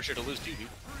 I want Richard to lose too, dude.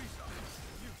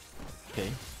 Okay.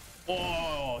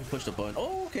 Oh, he pushed a button.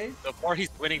 Oh, okay. So far, he's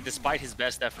winning despite his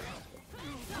best effort.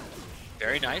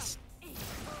 Very nice.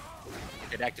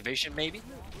 Good activation, maybe.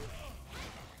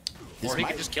 This or he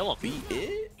can just kill him. Be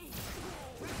it?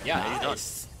 Yeah, nice. he's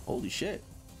done. Holy shit.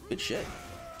 Good shit.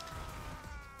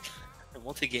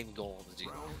 multi-game gold, dude.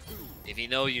 If you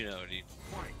know, you know, dude.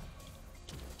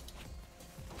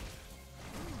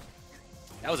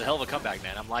 That was a hell of a comeback,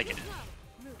 man. I'm liking it.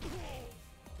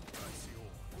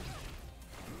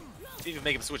 See if we can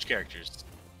make him switch characters.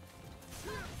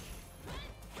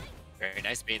 Very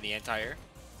nice, being the anti-air.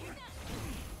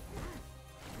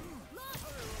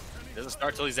 Doesn't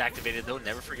start till he's activated, though.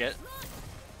 Never forget.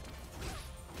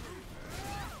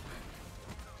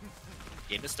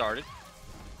 Game has started.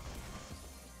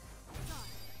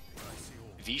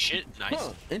 V shit, nice.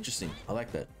 Huh, interesting. I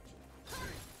like that.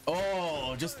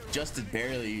 Oh, just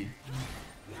barely.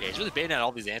 Yeah, he's really baiting out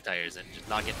all these anti-airs and just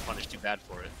not getting punished too bad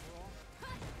for it.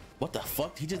 What the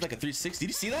fuck? He did like a 360. Did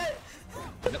you see that?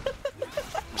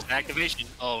 Activation.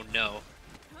 Oh no.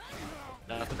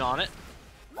 Nothing on it.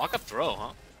 Walk up throw,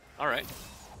 huh? All right.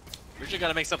 We're just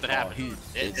gotta make something happen.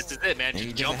 This is it, man.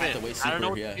 Just jump in. I don't know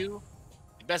what to do.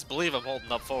 You best believe I'm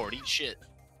holding up forward. Eat shit.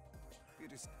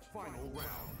 It is final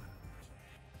round.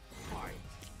 Fight.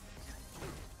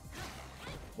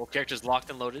 Both characters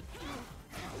locked and loaded.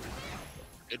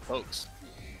 Good pokes.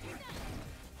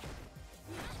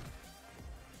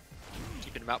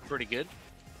 Keeping him out pretty good.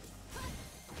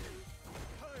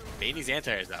 Baiting these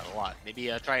anti-airs out a lot.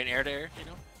 Maybe try an air to air, you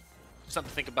know? Something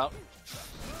to think about.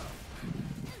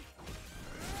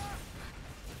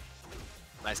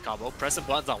 Nice combo. Press some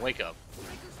buttons on wake up.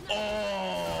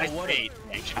 Oh, Nice what bait.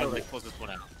 Yeah, you should be able to close this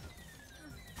one out.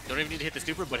 Don't even need to hit the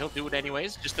super, but he'll do it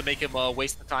anyways, just to make him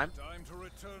waste the time. Time to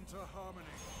return to harmony.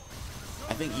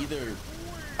 I think either.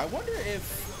 I wonder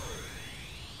if.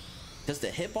 Does the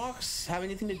hitbox have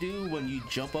anything to do when you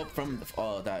jump up from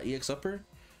that EX upper?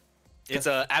 It's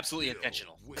absolutely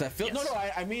intentional. Cause I feel Yes. no.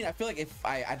 I mean, I feel like if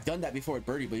I've done that before with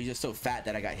Birdie, but he's just so fat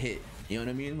that I got hit. You know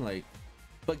what I mean? Like,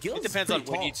 but Gill's It depends on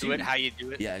pretty when tall, you do too. it, how you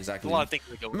do it. Yeah, exactly. A lot of things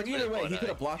that go I mean, into either it, way, but, he could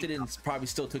have blocked it and probably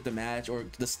still took the match or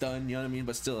the stun. You know what I mean?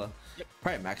 But still,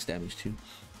 probably max damage too.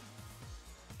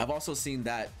 I've also seen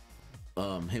that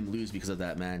him lose because of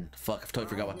that, man. Fuck, I totally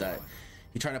forgot about that.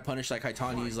 He tried to punish like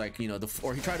Haitani's, like, you know,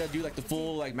 or he tried to do like the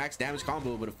full like max damage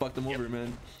combo, but it fucked him over,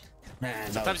 man.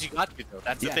 Man, sometimes you got to though.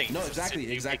 That's the thing. No,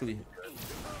 exactly.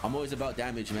 I'm always about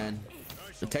damage, man.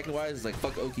 The Tekken wise, like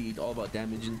fuck Oki, all about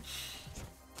damage and.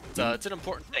 It's an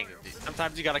important thing.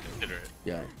 Sometimes you gotta consider it.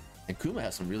 Yeah, and Kuma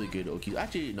has some really good Oki.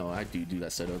 Actually, no, I do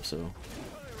that setup, so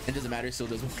it doesn't matter. It still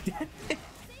does more damage.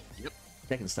 Yep.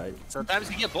 Tekken's tight. Sometimes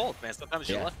you get both, man. Sometimes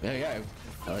you're lucky. Yeah.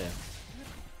 Oh yeah.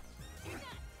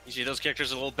 Usually those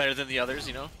characters are a little better than the others,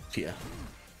 you know? Yeah.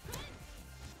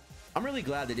 I'm really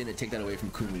glad they didn't take that away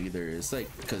from Kuma either. It's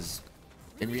like, because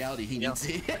in reality, he needs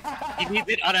it. He needs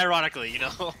it unironically, you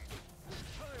know?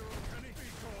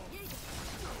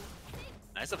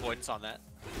 Nice avoidance on that.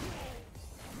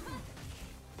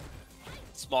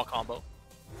 Small combo.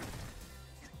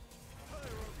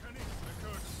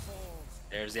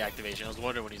 There's the activation. I was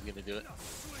wondering when he's going to do it.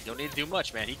 You don't need to do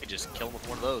much, man. He could just kill him with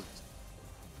one of those.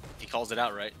 He calls it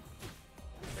out, right?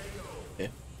 Yeah.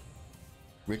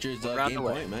 Richard's game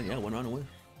point, man. Yeah, 1 round away.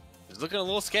 He's looking a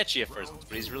little sketchy at first,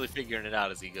 but he's really figuring it out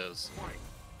as he goes.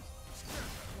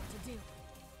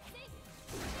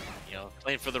 You know,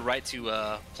 playing for the right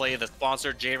to play the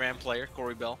sponsored JRAM player,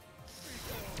 Cory Bell.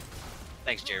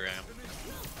 Thanks, JRAM.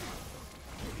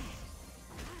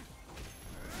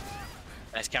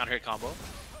 Nice counter hit combo.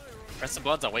 Press some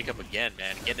buttons on wake up again,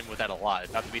 man. Getting him with that a lot.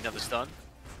 About to be another stun.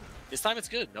 This time it's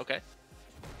good. Okay.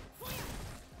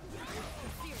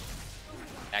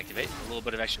 Activate. A little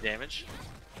bit of extra damage.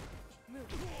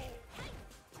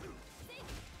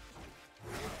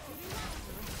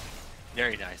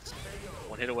 Very nice.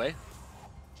 One hit away.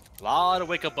 A lot of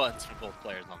wake up buttons for both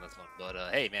players on this one.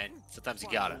 But hey, man, sometimes you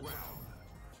gotta.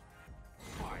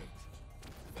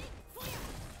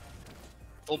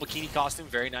 Full bikini costume.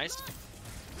 Very nice.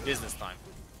 Business time.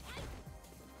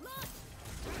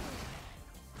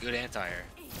 Good anti-air.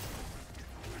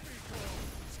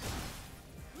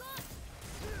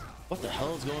 What the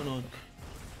hell is going on?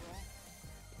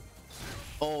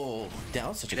 Oh, that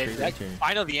was such a crazy turn.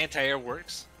 I know the anti-air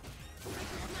works.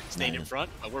 Staying in front,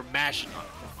 but we're mashing on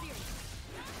it.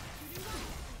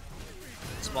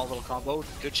 Small little combo.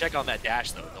 Good check on that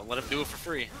dash, though. Don't let him do it for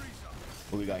free.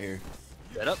 What we got here?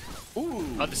 Set up. Ooh.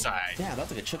 Other side. Yeah,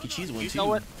 that's like a Chuck E. Cheese one, you too. You know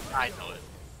what? I know it.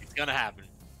 It's gonna happen.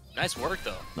 Nice work,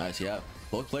 though. Nice, yeah.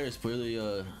 Both players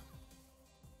clearly,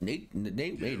 Nate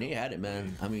had it,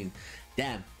 man. I mean,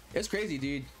 damn. It's crazy,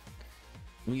 dude.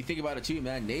 When you think about it too,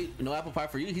 man, Nate, no apple pie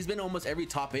for you. He's been almost every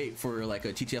top 8 for like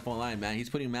a TTF online, man. He's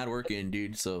putting mad work in,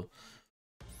 dude. So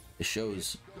it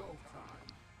shows.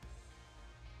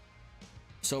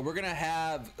 So we're gonna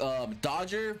have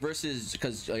Dodger versus,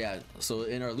 because yeah, so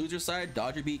in our loser side,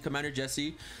 Dodger beat Commander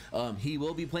Jesse. He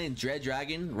will be playing Dread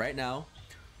Dragon right now.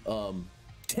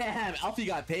 Damn, Alfie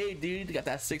got paid, dude. Got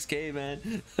that 6K,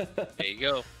 man. There you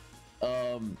go.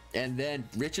 And then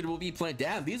Richard will be playing.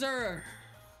 Damn, these are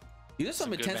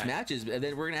some intense matches. And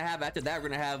then we're gonna have, after that, we're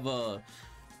gonna have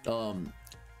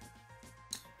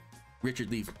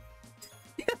Richard leave.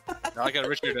 Now I got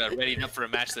Richard ready up for a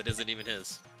match that isn't even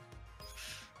his.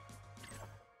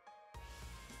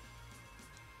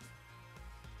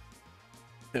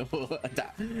 Damn,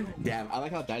 I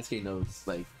like how Daisuke knows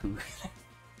like who.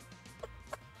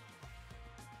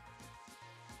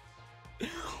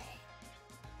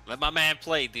 Let my man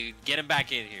play, dude. Get him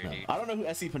back in here, dude. I don't know who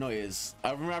SC PNOY is.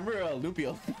 I remember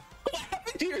Lupio. What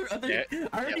happened to your other? Yeah,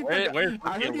 I heard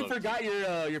you forgot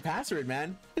your password,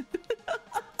 man.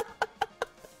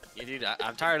 Yeah, dude,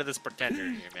 I'm tired of this pretender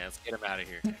here, man. Let's get him out of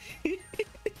here.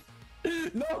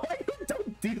 No,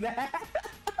 don't do that.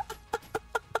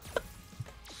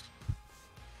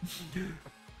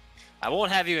 I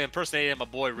won't have you impersonating my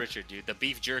boy Richard, dude. The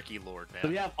beef jerky lord, man. So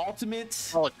we have Ultimate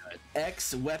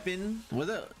X Weapon. What's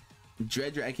it?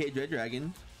 Dread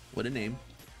Dragon. What a name.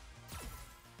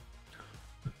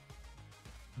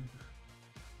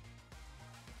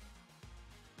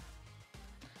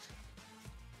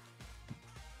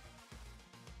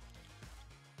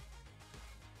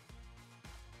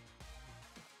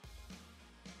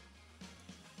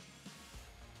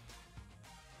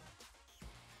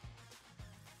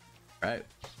 All right,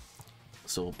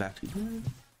 so back to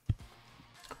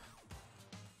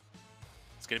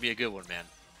It's gonna be a good one, man.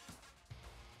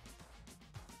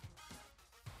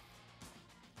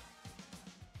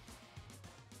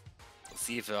 Let's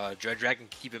see if Dread Dragon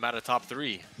can keep him out of top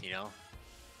 3. You know,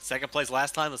 second place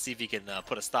last time. Let's see if he can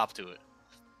put a stop to it.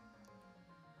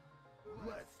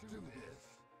 Let's do this.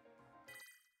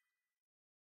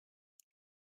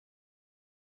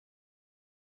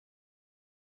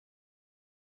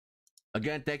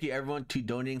 Again, thank you everyone to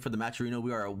donating for the match arena.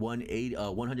 We are at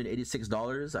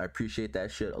 $186. I appreciate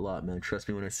that shit a lot, man. Trust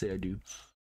me when I say I do.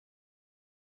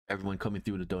 Everyone coming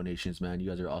through with the donations, man. You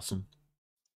guys are awesome.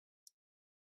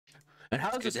 And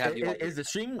how is the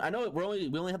stream? I know we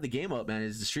only have the game up, man.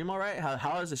 Is the stream all right?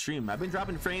 How is the stream? I've been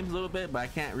dropping frames a little bit, but I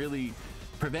can't really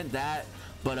prevent that.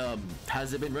 But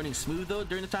has it been running smooth though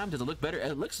during the time? Does it look better?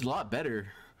 It looks a lot better.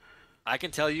 I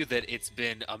can tell you that it's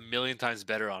been a million times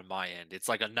better on my end. It's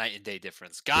like a night and day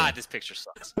difference. God, this picture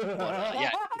sucks. But,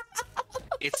 yeah,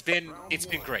 it's been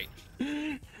great.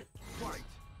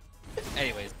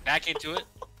 Anyways, back into it.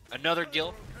 Another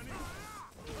Gill.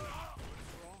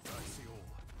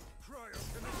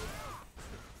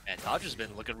 And Dodger's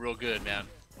been looking real good, man.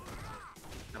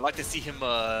 I'd like to see him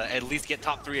at least get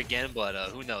top 3 again, but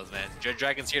who knows, man. Dread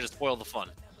Dragon's here to spoil the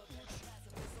fun.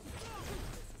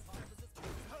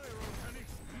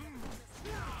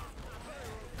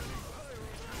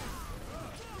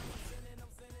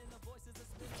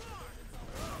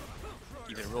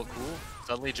 Keeping it real cool.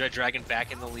 Suddenly Dread Dragon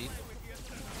back in the lead.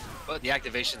 But the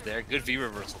activation's there. Good V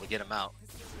reversal to get him out.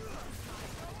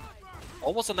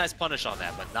 Almost a nice punish on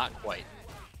that, but not quite.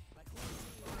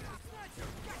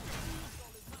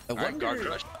 Alright, guard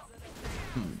crush.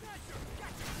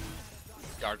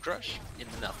 Guard crush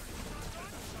into nothing.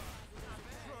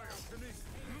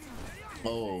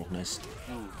 Oh, nice.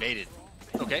 Ooh, baited.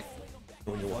 Okay.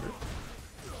 Go in the water.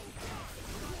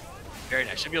 Very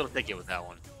nice. Should be able to take it with that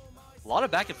one. A lot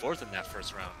of back and forth in that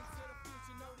first round.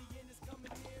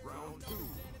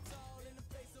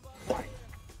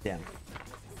 Damn.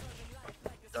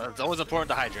 It's always important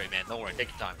to hydrate, man. Don't worry. Take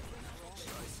your time.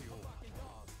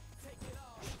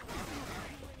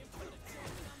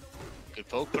 Good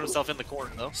poke. Put himself in the corner,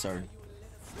 though. Sorry.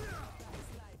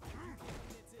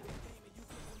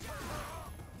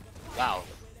 Wow.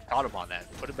 Caught him on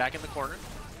that. Put him back in the corner.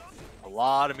 A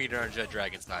lot of meter on Dread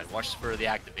Dragon's side. Watch for the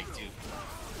activate, too.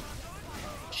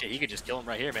 Shit, he could just kill him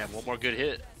right here, man. One more good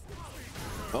hit.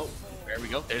 Oh. There we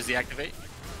go. There's the activate.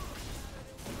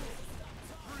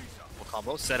 Full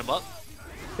combo. Set him up.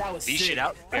 That was These sick. shit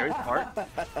out. Very smart.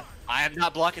 I am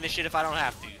not blocking this shit if I don't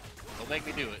have to. Don't make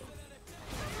me do it.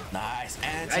 Nice.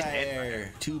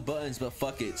 Anti-air. 2 buttons, but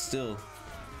fuck it. Still.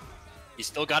 You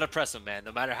still gotta press him, man.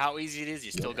 No matter how easy it is,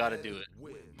 you still gotta do it.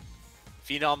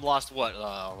 Phenom lost what?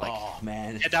 Like oh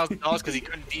man, $10,000 because he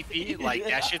couldn't DP. Like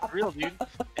that shit's real, dude.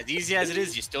 As easy as it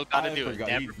is, you still gotta do it.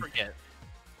 Never forget.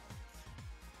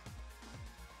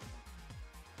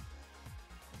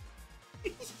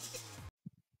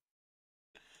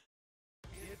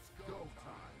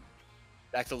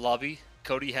 Back to the lobby.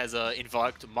 Cody has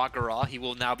invoked Makara. He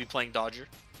will now be playing Dodger.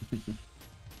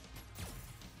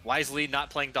 Wisely not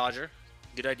playing Dodger.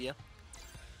 Good idea.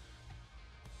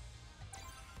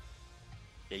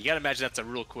 Yeah, you gotta imagine that's a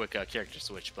real quick character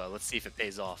switch, but let's see if it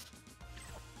pays off.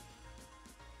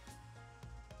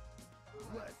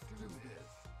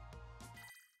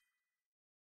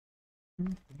 Let's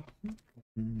do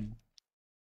this.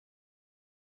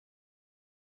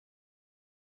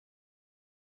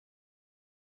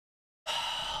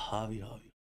 Javi.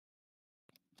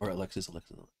 Or Alexis.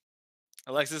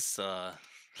 Alexis,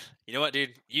 you know what,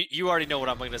 dude? You already know what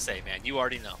I'm gonna say, man. You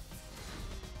already know.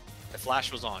 The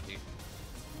flash was on, dude.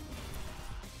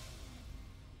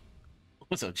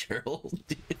 What's up, Gerald?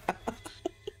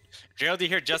 Gerald, you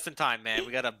here just in time, man.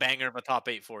 We got a banger of a top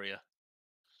 8 for you.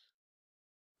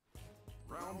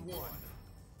 Round one.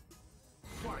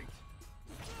 Fight.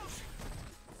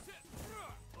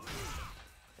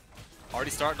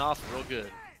 Already starting off real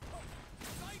good.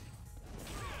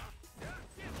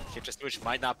 Character switch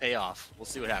might not pay off. We'll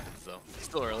see what happens, though.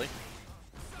 Still early.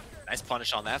 Nice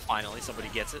punish on that. Finally, somebody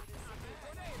gets it.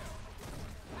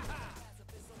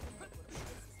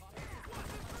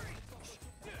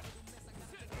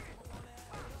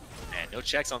 Man, no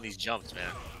checks on these jumps,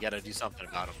 man. You gotta do something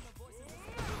about them.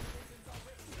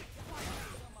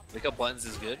 Wake up buttons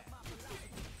is good.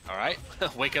 All right,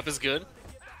 wake up is good.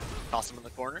 Toss him in the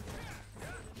corner.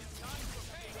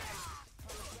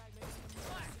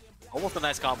 Almost a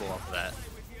nice combo off of that.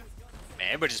 Man,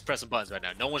 everybody's just pressing buttons right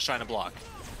now. No one's trying to block.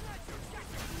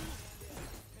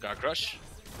 Guard crush.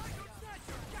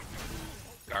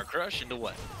 Guard crush into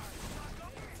what?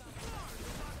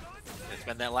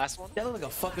 Spend that last one. That looked like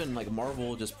a fucking like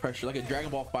Marvel just pressure, like a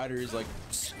Dragon Ball Fighter's like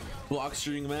block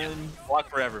string, man. Yeah, block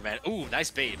forever, man. Ooh,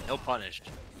 nice bait. No punish.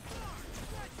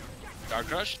 Guard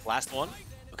crush. Last one.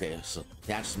 Okay, so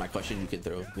the answer to my question you can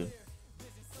throw. Good.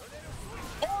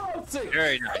 Oh, sick.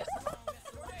 Very nice.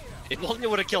 If only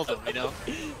would have killed him, you know.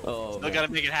 Oh, Still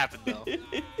gotta make it happen though.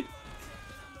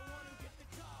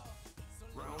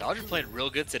 Dodger playing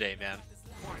real good today, man.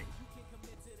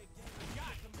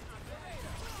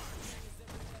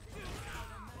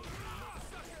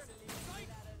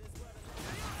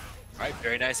 Alright,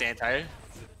 very nice anti.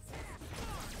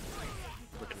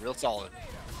 Looking real solid.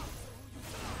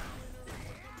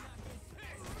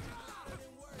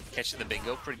 Catching the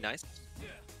bingo, pretty nice.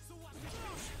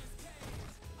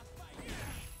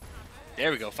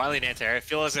 There we go, finally an anti-air. I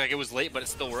feel like it was late, but it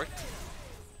still worked.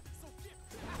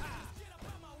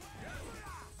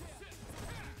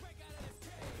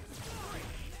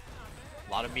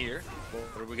 A lot of meter.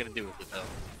 What are we gonna do with it though?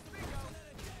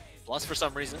 Plus for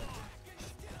some reason.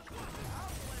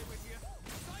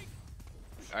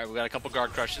 Alright, we got a couple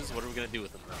guard crushes. What are we gonna do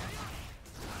with them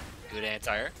though? Good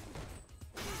anti-air.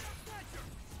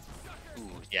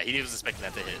 Ooh, yeah, he was expecting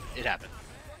that to hit. It happened.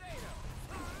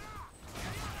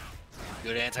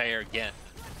 Good anti-air again.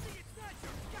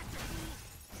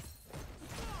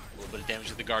 A little bit of damage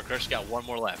with the guard crush. Got one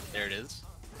more left. There it is.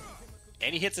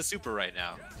 And he hits a super right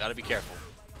now. Gotta be careful.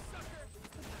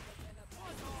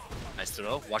 Nice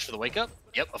throw. Watch for the wake up.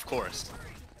 Yep, of course.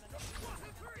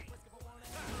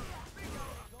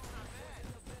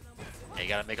 Yeah, you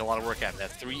gotta make a lot of work happen.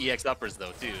 That's 3 EX uppers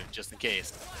though, too, just in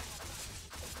case.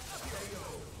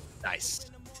 Nice.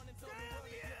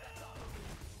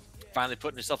 Finally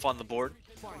putting yourself on the board.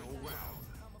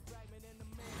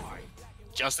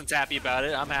 Justin's happy about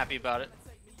it. I'm happy about it.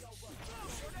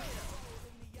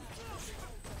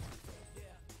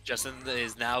 Justin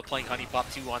is now playing Honey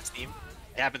Pop 2 on Steam.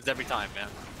 It happens every time, man.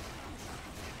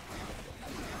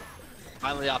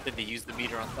 Finally opted to use the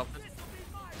meter on something.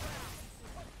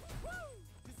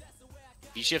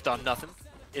 V-shift on nothing.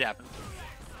 It happened.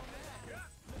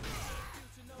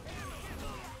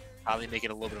 Finally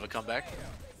making a little bit of a comeback.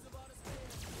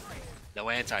 No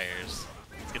anti-airs.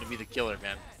 It's gonna be the killer,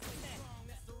 man.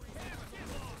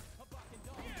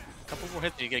 A couple more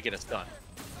hits and you're gonna get a stun.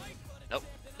 Nope,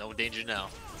 no danger now.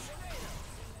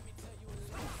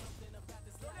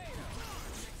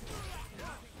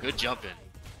 Good jumping.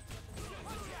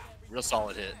 Real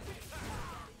solid hit.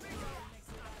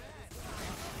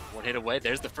 One hit away.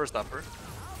 There's the first upper.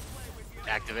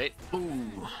 Activate.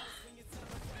 Ooh.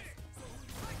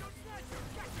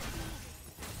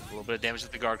 A little bit of damage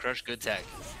with the guard crush. Good tag.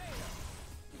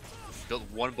 Built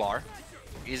one bar.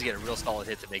 You need to get a real solid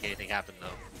hit to make anything happen, though.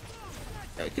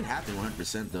 Yeah, it can happen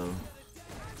 100% though.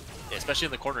 Yeah, especially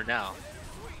in the corner now.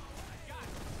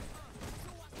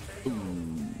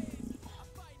 Ooh.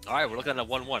 All right, we're looking at a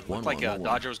 1-1. Looked like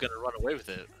Dodger was going to run away with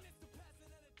it.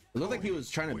 It looked like he was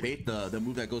trying to bait the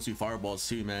move that goes through fireballs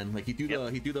too, man. Like he threw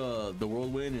the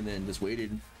whirlwind and then just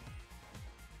waited.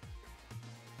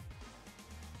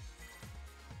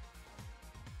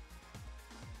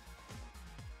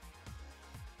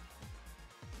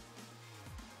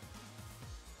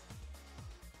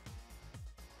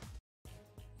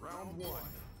 Round one.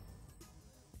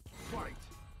 Fight.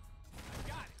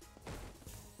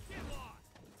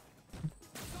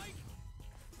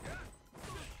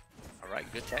 All right,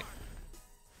 good tech.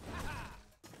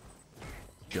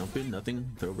 Jumping, nothing.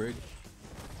 Throw break.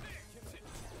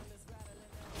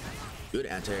 Good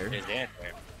anti-air. There's the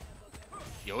anti-air.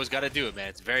 You always got to do it, man.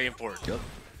 It's very important. Yep.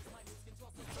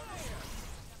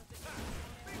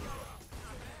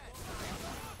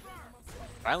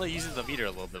 Finally using the meter a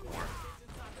little bit more.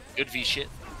 Good V shit.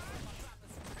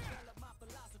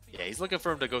 Yeah, he's looking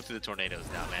for him to go through the tornadoes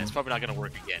now, man. It's probably not going to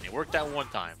work again. It worked that one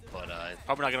time, but it's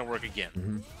probably not going to work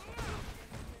again.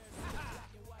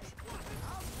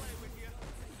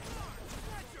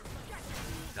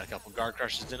 Got a couple guard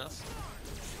crushes in us.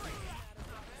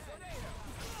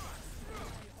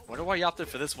 Wonder why you opted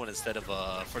for this one instead of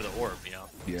for the orb, you know?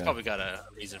 Yeah. He's probably got a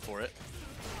reason for it.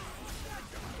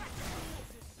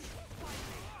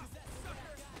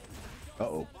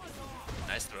 Uh-oh.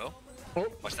 Nice throw.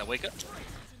 Oh. Watch that wake up.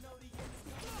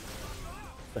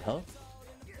 The hell?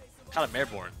 Kind of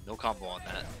Mareborn. No combo on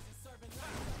that.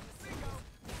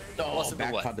 Oh, The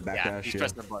back what? caught the backdash. Yeah, he's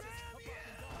pressing the button.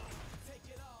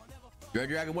 Red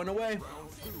Dragon went away.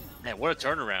 Man, what a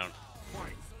turnaround.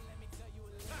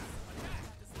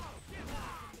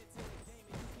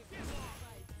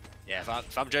 Yeah,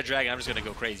 if I'm Dread Dragon, I'm just gonna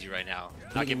go crazy right now.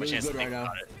 Not give him a really chance to good think right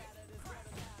about now. it.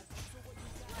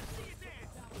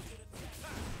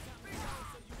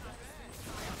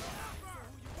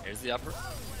 There's the upper.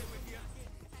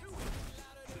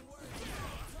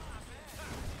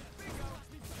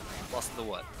 Plus the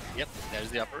what? Yep, there's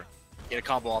the upper. Get a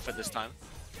combo off it this time.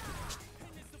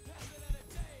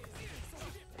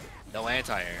 No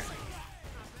anti-air.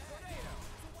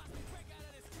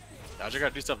 Dodger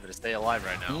gotta do something to stay alive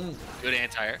right now. Good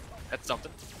anti-air. That's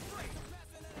something.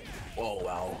 Oh,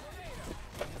 wow.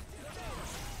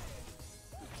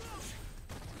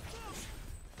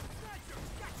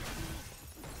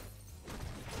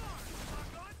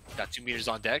 Got 2 meters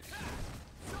on deck.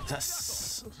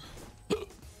 Yes.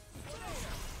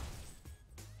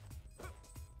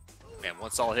 Man,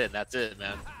 one solid hit and that's it,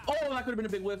 man. Oh, that could have been a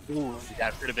big whip. Ooh,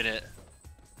 that could have been it.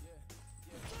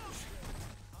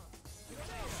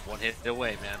 One hit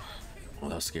away, man. Oh,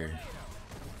 that was scary.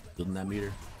 Building that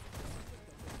meter.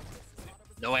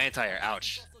 No anti-air.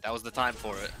 Ouch. That was the time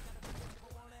for it.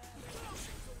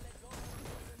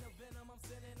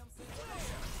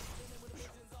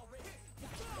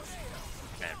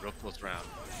 Man, real close round.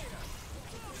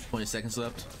 20 seconds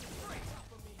left.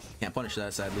 Can't punish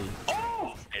that, sadly.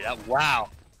 Oh! Hey, that, wow.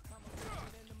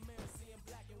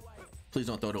 Please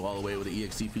don't throw it all the way with the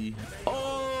EXCP.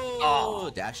 Oh! Oh.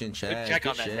 Dash in check. check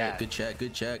on that dash. Good check.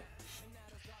 Good check.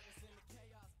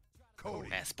 Cody.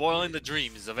 Man, spoiling the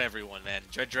dreams of everyone, man.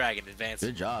 Dread Dragon advancing.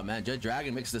 Good job, man. Dread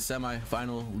Dragon makes the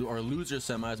semi-final or loser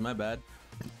semis. My bad.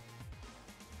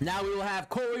 Now we will have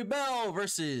Cory Bell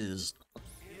versus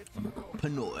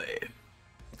PNOY.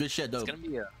 Good shit, though.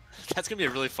 That's gonna be a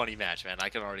really funny match, man. I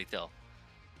can already tell.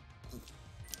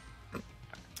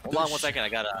 Hold on one second. I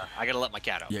gotta let my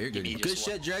cat out. Yeah, you're Give good. me Good just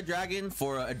shit, Dread Dragon,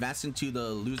 for advancing to the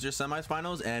loser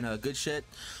semifinals, and good shit,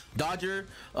 Dodger.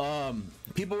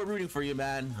 People were rooting for you,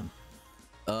 man.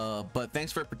 But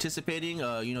thanks for participating.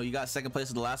 You know, you got second place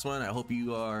in the last one. I hope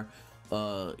you are,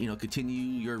 you know,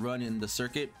 continue your run in the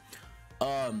circuit.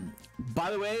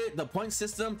 By the way, the point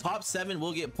system, top 7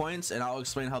 will get points, and I'll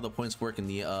explain how the points work in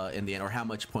the end, or how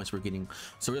much points we're getting.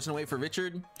 So we're just gonna wait for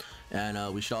Richard,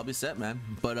 and we should all be set, man.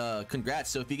 But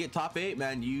congrats. So if you get top 8,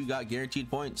 man, you got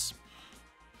guaranteed points.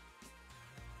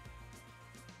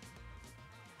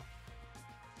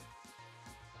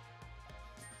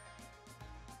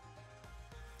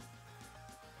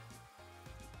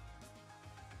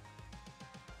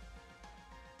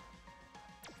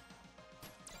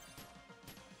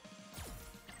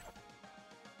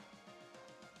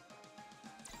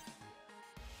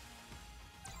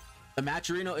 The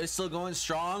Matcherino is still going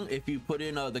strong. If you put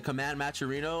in the command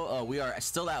Matcherino, we are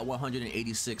still at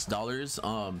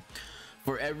 $186.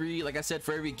 For every, like I said,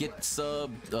 for every get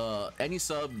sub, any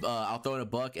sub, I'll throw in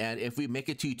 $1, and if we make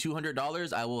it to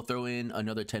 $200, I will throw in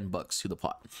another $10 to the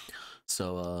pot.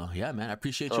 So yeah, man, I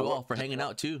appreciate you all for hanging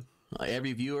out too.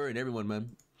 Every viewer and everyone,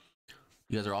 man,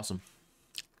 you guys are awesome.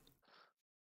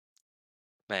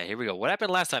 Man, here we go. What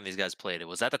happened last time these guys played? It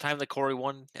was that the time that Cory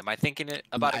won? Am I thinking it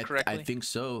about it correctly? I think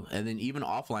so. And then even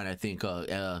offline, I think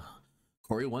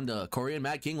Cory and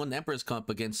Mad King won the Emperor's Cup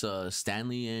against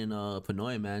Stanley and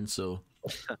PNOY, man. So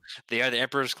they are the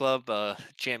Emperor's Club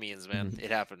champions, man.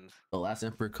 It happened. The last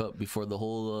Emperor Cup before the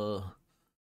whole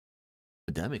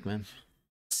pandemic, man.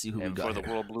 Let's see who we got before the here.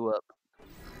 world blew up.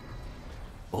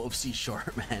 OFC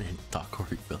short man and talk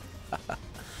Cory Phil. A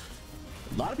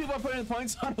lot of people are putting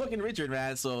points on fucking Richard,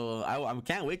 man. So I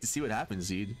can't wait to see what happens,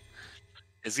 dude.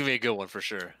 It's gonna be a good one for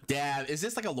sure. Damn, is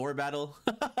this like a lore battle?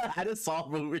 I just saw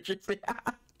Richard.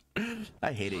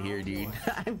 I hate it here, dude.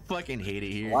 I fucking hate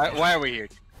it here. Why are we here?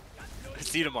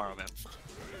 See you tomorrow, man.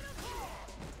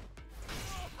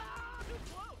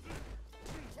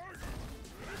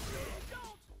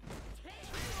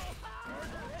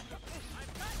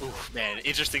 Oof, man,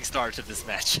 interesting start to this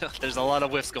match. There's a lot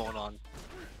of whiffs going on.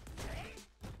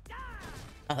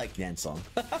 I like dance song.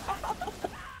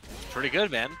 Pretty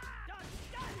good, man.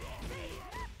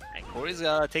 And Cory's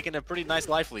taking a pretty nice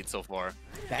life lead so far.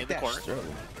 Back in the corner.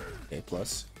 A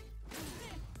plus.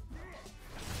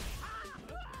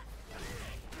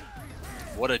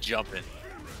 What a jump in.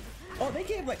 Oh, they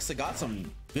gave like Sagat some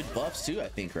good buffs too, I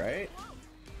think, right?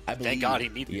 I believe. Thank God he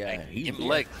needed yeah, he give him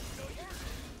leg.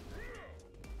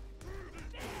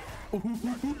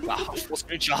 Wow, full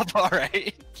screen chop,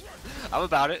 alright. I'm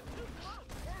about it.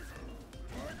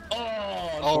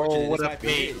 Oh, what a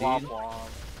bait. Womp womp.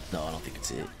 No, I don't think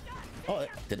it's it. Oh,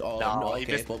 did all no, no, he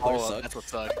okay, missed both all suck. That's what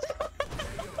sucks.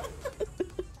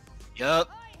 Yup.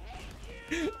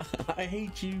 I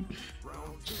hate you.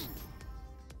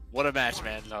 What a match,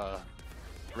 man.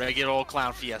 Regular old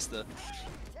clown fiesta.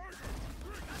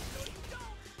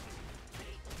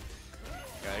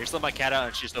 Yeah, you just let my cat out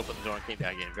and she just opened the door and came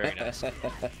back in. Very nice. Shout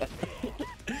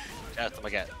out to my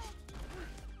cat.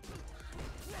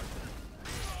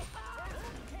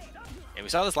 And we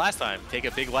saw this last time. Take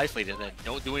a big life lead and then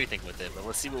don't do anything with it. But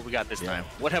let's see what we got this time.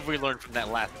 What have we learned from that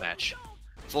last match?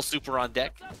 Full super on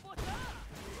deck.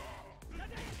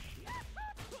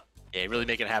 Yeah, really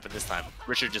making it happen this time.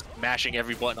 Richard just mashing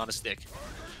every button on a stick.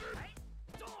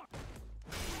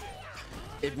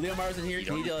 If Leomar's in here,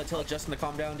 can you tell Justin to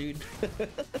calm down, dude?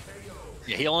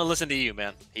 Yeah, he only listened to you,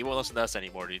 man. He won't listen to us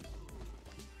anymore, dude.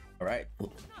 All right,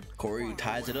 Cory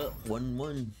ties it up,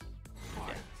 1-1.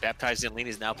 Yeah. Baptized in Lean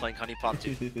is now playing Honey Pop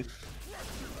too.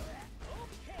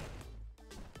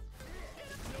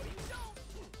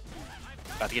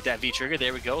 About to get that V trigger.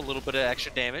 There we go. A little bit of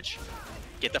extra damage.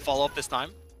 Get the follow up this time.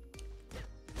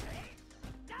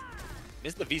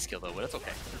 Missed the V skill though, but that's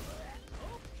okay.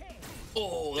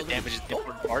 Oh, the damage is the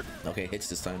important part. Okay, hits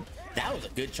this time. That was a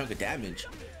good chunk of damage.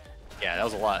 Yeah, that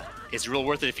was a lot. It's real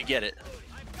worth it if you get it.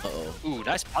 Uh-oh. Ooh,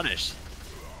 nice punish.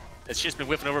 It's just been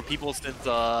whipping over people since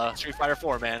Street Fighter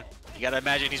 4, man. You gotta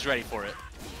imagine he's ready for it.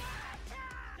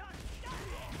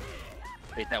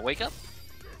 Wait, that wake up?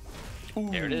 Ooh.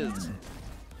 There it is.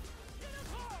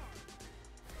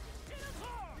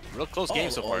 Real close game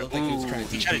so far. Looked like he was trying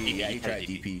to DP. Yeah, he tried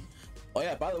DP. Oh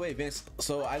yeah, by the way, Vince.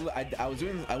 So I was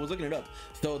looking it up.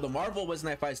 So the Marvel Wednesday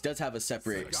Night Fights does have a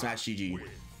separate Smash GG.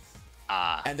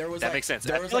 And there was that like, makes sense.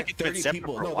 There was like 30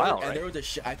 people. No, while, and there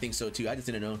was a I think so too. I just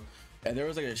didn't know. And there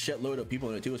was like a shitload of people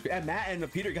in it too. It was great. And Matt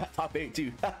and Peter got top 8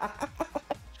 too.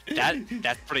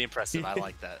 That's pretty impressive. I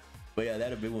like that. But yeah,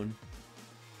 that a big one.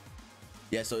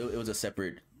 Yeah, so it was a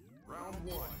separate. Round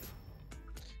 1.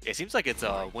 It seems like it's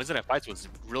Wednesday Night Fights was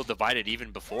real divided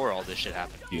even before all this shit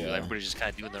happened. Yeah, everybody's just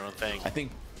kind of doing their own thing. I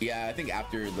think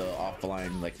after the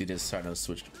offline, like they just kind of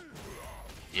switched.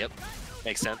 Yep,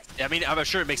 makes sense. I mean, I'm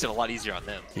sure it makes it a lot easier on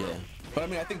them. Yeah, but I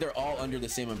mean, I think they're all under the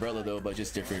same umbrella though, but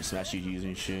just different Smash GGs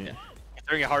and shit. Yeah.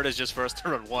 Considering how hard it is just for us to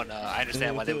run one, I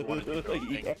understand why they would want to do their own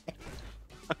thing.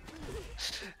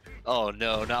 Oh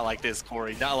no, not like this,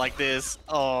 Cory. Not like this.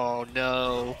 Oh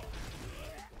no.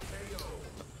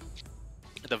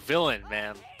 The villain,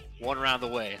 man. One round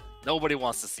away. Nobody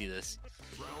wants to see this.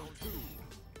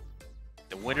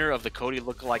 The winner of the Cody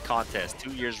lookalike contest,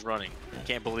 2 years running.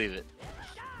 Can't believe it.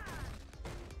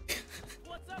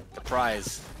 The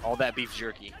prize, all that beef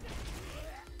jerky.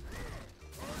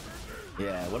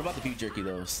 Yeah, what about the beef jerky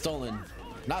though? Stolen.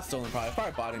 Not stolen,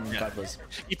 probably bought him. Yeah. Bless.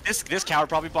 This coward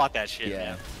probably bought that shit, Yeah.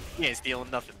 man. He ain't stealing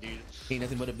nothing, dude. He ain't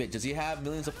nothing but a bitch. Does he have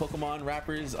millions of Pokemon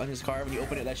wrappers on his car? When you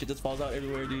open it, that shit just falls out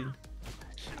everywhere, dude.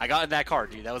 I got in that car,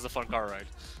 dude. That was a fun car ride.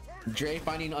 Dre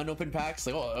finding unopened packs.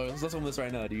 Like, oh, let's open this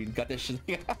right now, dude. Got this shit.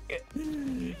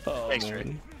 Oh, Thanks, man.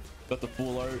 Dre. Got the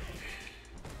full art.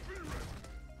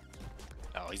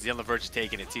 Oh, he's on the verge of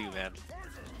taking it too, man.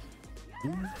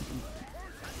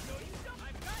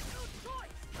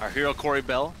 Our hero Cory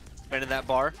Bell spinning that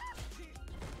bar.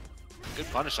 Good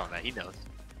punish on that. He knows.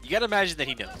 You gotta imagine that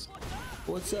he knows.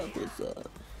 What's up? What's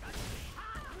up?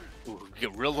 Ooh, we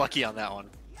get real lucky on that one.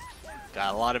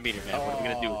 Got a lot of meter, man. What are we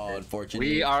gonna do with it? Unfortunately.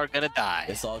 We are gonna die.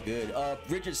 It's all good.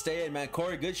 Richard, stay in, man.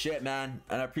 Cory, good shit, man.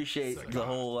 And I appreciate the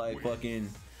whole like fucking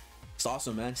It's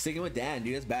awesome, man. Sticking with Dan,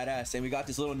 dude. That's badass. And we got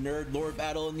this little nerd lore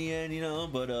battle in the end, you know.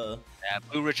 But Yeah,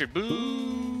 boo, Richard, boo.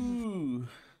 Ooh.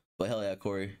 But hell yeah,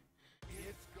 Cory.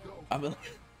 No,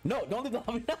 don't leave the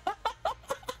lobby.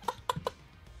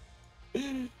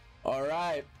 All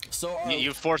right. So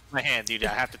You forced my hand, dude.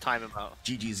 I have to time him out.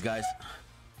 GG's, guys.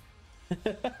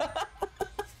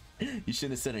 You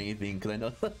shouldn't have said anything because I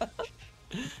know.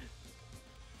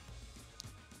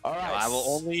 All right. No,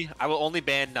 I will only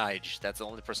ban Nige. That's the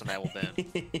only person I will ban.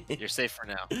 You're safe for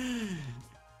now.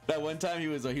 That one time he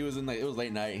was in like, it was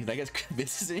late night. He's like, I guess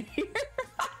this is in here.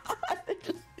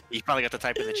 You probably got to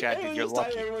type in the chat, dude. You're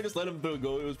lucky. Everyone just let him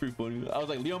go. It was pretty funny. I was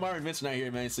like, Leomar and Vince not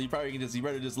here, man. So you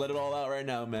better just let it all out right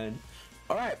now, man.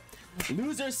 All right.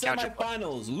 Losers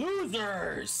semifinals.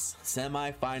 Losers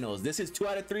semifinals. This is 2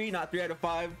 out of 3, not 3 out of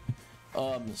 5.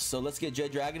 So let's get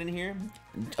Dread Dragon in here.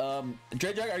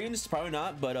 Dread Dragon, are you in this? Probably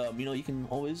not, but you know, you can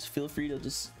always feel free to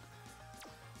just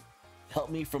help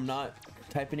me from not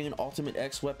typing in an Ultimate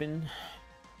X weapon.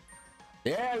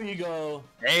 There we go.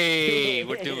 Hey,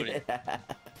 we're doing it.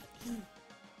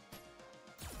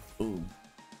 Ooh.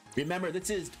 Remember, this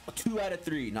is 2 out of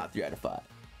 3, not 3 out of 5.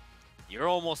 You're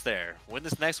almost there. Win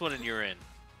this next one and you're in.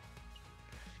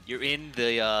 You're in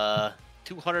the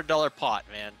 $200 pot,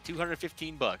 man.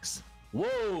 215 bucks.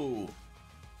 Whoa.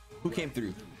 Who came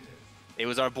through? It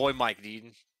was our boy Mike,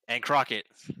 dude, and Crockett.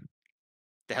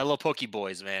 The Hello Poke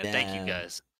Boys, man. Damn. Thank you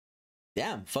guys.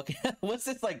 Damn, fucking what's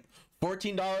this, like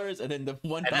 $14 and then the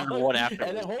 $1 And then the one after.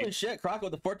 and then holy shit, Crockett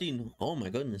with the 14. Oh my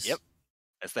goodness. Yep.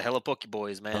 That's the Hello Poke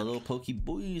Boys, man. Hello Poke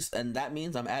Boys, and that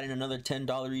means I'm adding another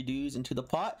 $10 reduce into the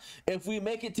pot. If we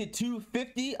make it to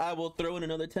 250, I will throw in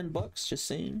another 10 bucks. Just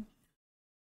saying.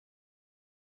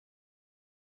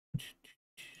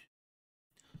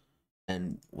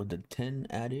 And with the 10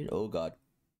 added, oh god,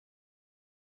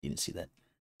 you didn't see that.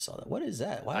 Saw that. What is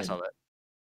that? Why? I saw that.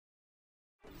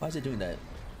 Why is it doing that?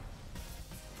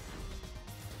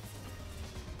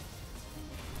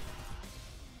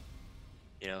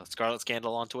 You know, Scarlet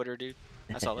Scandal on Twitter, dude.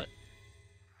 I saw that.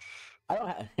 I don't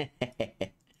have.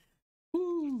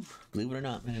 Woo. Believe it or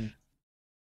not, man.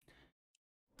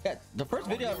 Yeah, the first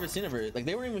video I've ever seen of her, like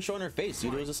they weren't even showing her face,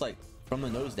 dude. It was just like from the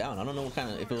nose down. I don't know what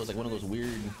kind of, if it was like one of those weird.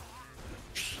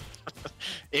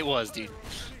 It was, dude.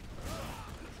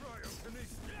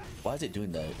 Why is it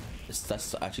doing that?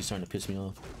 That's actually starting to piss me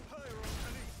off.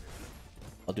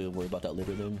 I'll worry about that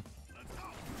later then.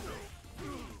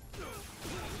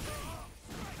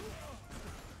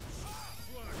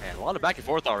 Man, a lot of back and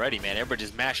forth already, man. Everybody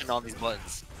just mashing on these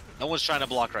buttons. No one's trying to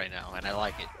block right now, and I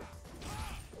like it.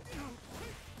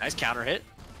 Nice counter hit.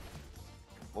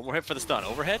 One more hit for the stun.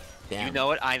 Overhead? Damn. You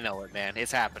know it, I know it, man.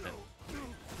 It's happening.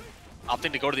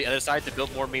 Opting to go to the other side to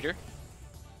build more meter.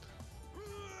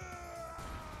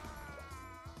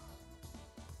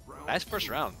 Nice first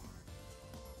round.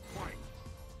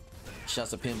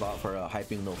 Shouts to Pinbot for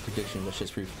hyping the prediction. That's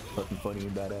just pretty fucking funny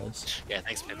and badass. Yeah,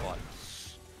 thanks, Pinbot.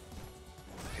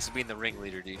 Thanks for being the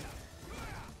ringleader, dude.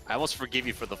 I almost forgive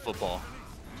you for the football.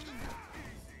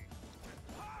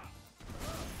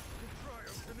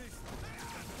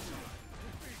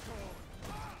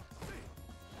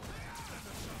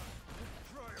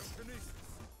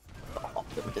 Oh,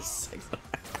 there is 6.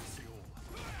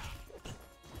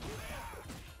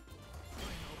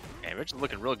 Man, Richard's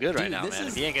looking real good right now, man.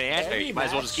 If he ain't gonna answer, you might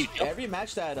as well just keep jumping. Every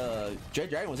match that Dread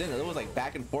Dragon was in, it was like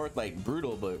back and forth, like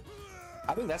brutal, but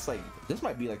I think that's like, this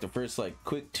might be like the first like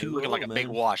quick 2-0, looking like a big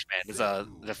wash, man. It's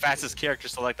the fastest character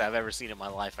select I've ever seen in my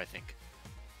life, I think.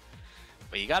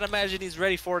 But you gotta imagine he's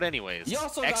ready for it anyways. You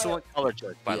also excellent color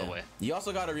choice, by the way. You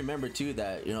also gotta remember too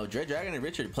that, you know, Dread Dragon and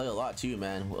Richard play a lot too,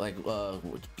 man. Like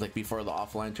before the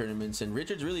offline tournaments, and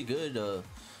Richard's really good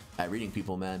at reading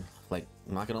people, man. Like,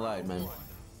 I'm not gonna lie, man.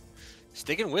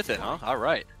 Sticking with it, huh? All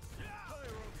right.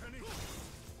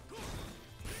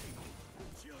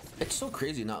 It's so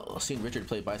crazy not seeing Richard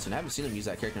play Bison. I haven't seen him use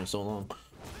that character in so long.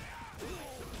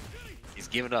 He's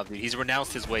given up, dude. He's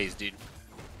renounced his ways, dude.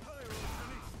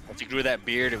 Once he grew that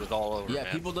beard, it was all over, Yeah,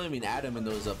 man. people don't even add him in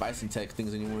those Bison tech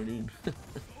things anymore, dude.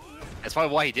 That's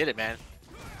probably why he did it, man.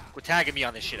 Quit tagging me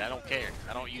on this shit. I don't care.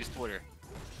 I don't use Twitter.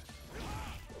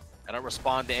 I don't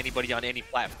respond to anybody on any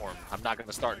platform. I'm not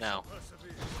gonna start now.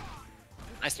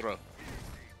 Nice throw.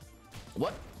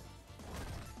 What?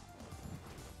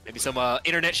 Maybe some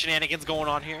internet shenanigans going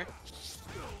on here.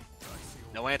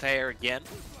 No anti-air again.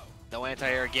 No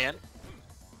anti-air again.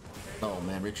 Oh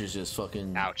man, Richard's just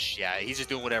fucking. Ouch. Yeah, he's just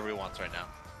doing whatever he wants right now.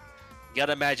 You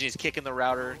gotta imagine he's kicking the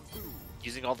router,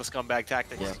 using all the scumbag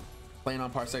tactics. Yeah. Playing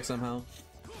on Parsec somehow.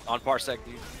 On Parsec,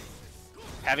 dude.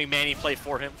 Having Manny play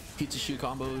for him. Pizza shoe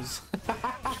combos.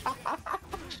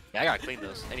 Yeah, I gotta clean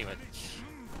those. Anyway.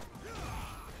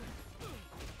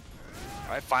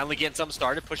 Alright, finally getting something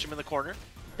started. Push him in the corner.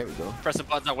 There we go. Pressing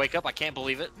buttons on wake up. I can't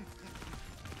believe it.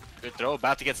 Good throw.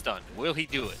 About to get stunned. Will he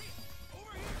do it?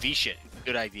 V shit.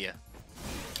 Good idea.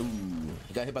 Ooh,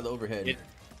 he got hit by the overhead.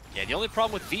 Yeah, the only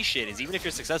problem with V shit is even if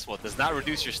you're successful, it does not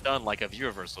reduce your stun like a V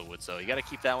reversal would. So you gotta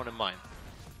keep that one in mind.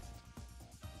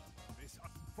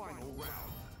 Final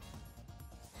round.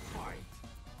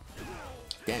 Fight.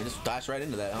 Damn, just dash right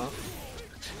into that,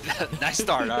 huh? Nice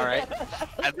start, alright.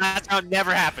 That's how it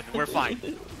never happened. We're fine.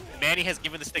 Manny has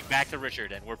given the stick back to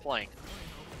Richard, and we're playing.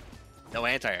 No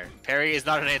anti-air. Parry is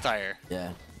not an anti-air.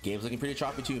 Yeah, game's looking pretty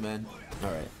choppy too, man.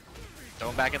 Alright. Throw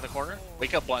him back in the corner.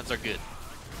 Wake up buttons are good.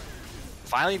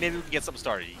 Finally, maybe we can get something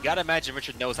started. You gotta imagine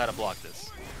Richard knows how to block this.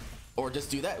 Or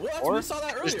just do that. Well, Or we saw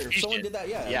that earlier. Someone did that,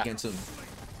 yeah, against him.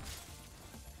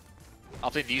 I'll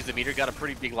think to use the meter. Got a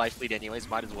pretty big life lead anyways.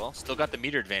 Might as well. Still got the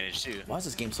meter advantage too. Why is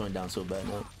this game slowing down so bad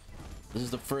now? This is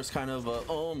the first kind of,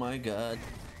 oh my god.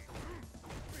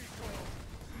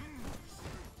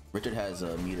 Richard has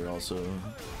a meter also.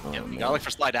 Oh, Yep, you gotta look for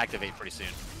slide activate pretty soon.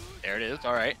 There it is.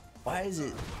 Alright. Why is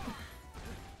it?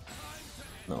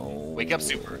 No. Wake up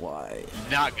super. Why?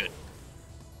 Not good.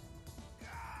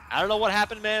 I don't know what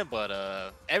happened, man,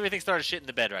 but everything started shit in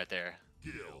the bed right there.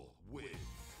 Gill wins.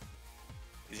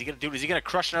 Is he gonna do? Is he gonna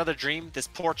crush another dream? This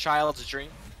poor child's dream.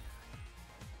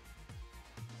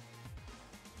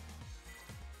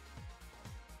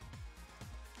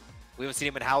 We haven't seen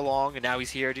him in how long, and now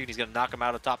he's here, dude. He's gonna knock him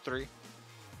out of top 3.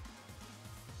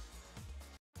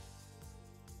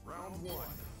 Round 1.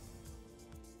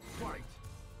 Fight.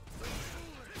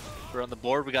 We're on the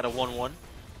board. We got a 1-1.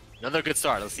 Another good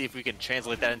start. Let's see if we can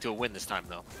translate that into a win this time,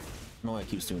 though. No, I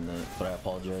keeps doing that, but I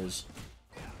apologize.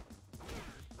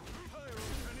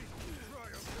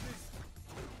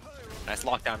 Nice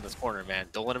lockdown in this corner, man.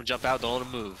 Don't let him jump out. Don't let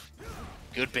him move.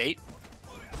 Good bait.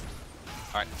 All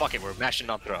right, fuck it. We're mashing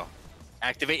on throw.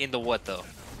 Activate into what, though?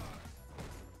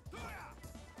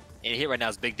 Any hit right now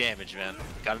is big damage, man.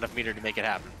 Got enough meter to make it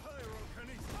happen.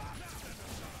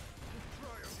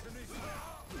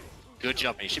 Good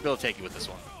jumping. You should be able to take it with this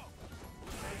one.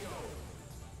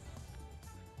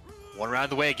 One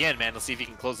round away again, man. Let's see if he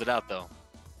can close it out, though.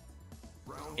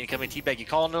 Incoming teabag. You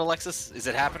calling it, Alexis? Is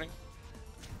it happening?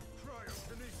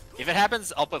 If it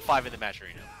happens, I'll put 5 in the match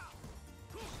arena.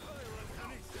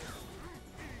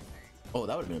 Oh,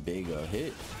 that would have been a big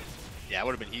hit. Yeah, it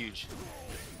would have been huge.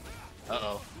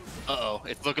 Uh-oh. Uh-oh.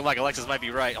 It's looking like Alexis might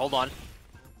be right. Hold on.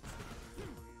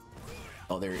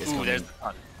 Oh, there it is. Ooh, there's the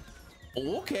stun.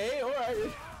 Okay, alright.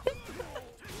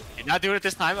 He's not doing it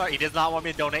this time. He does not want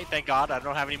me to donate, thank God. I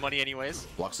don't have any money anyways.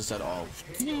 Blocks us at all.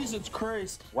 Jesus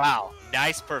Christ. Wow.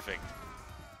 Nice, perfect.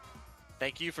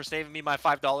 Thank you for saving me my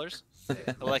 $5.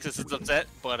 Alexis is upset,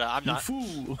 but I'm not.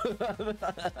 You fool.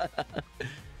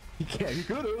 Yeah, you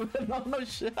could have. No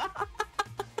shit.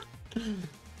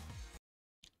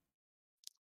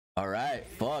 Alright,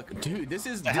 fuck. Dude, this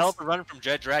is a hell of a run from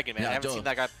Jed Dragon, man. Yeah, I haven't dope. seen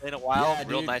that guy play in a while. Yeah,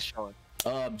 Real dude. nice showing.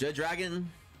 Jed Dragon,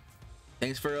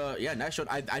 thanks for yeah, nice show.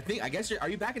 I guess are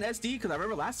you back in SD? Because I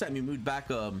remember last time you moved back.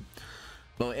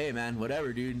 But hey, man,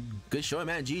 whatever, dude. Good showing,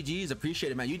 man. GG's,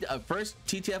 appreciate it, man. You first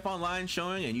TTF online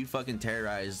showing, and you fucking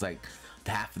terrorized like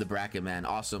half of the bracket, man.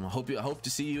 Awesome. I hope to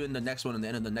see you in the next one at the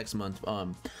end of the next month.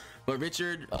 But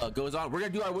Richard goes on. We're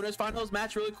gonna do our winners finals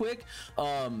match really quick.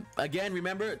 Again,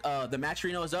 remember the match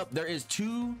arena is up. There is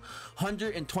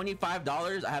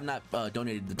 $225. I have not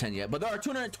donated the 10 yet, but there are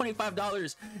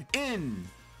 $225 in.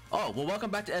 Oh well, welcome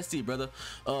back to SD, brother.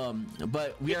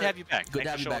 But we Good to have you back. Good to Thanks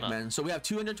have for you back, showing up. man. So we have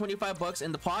 $225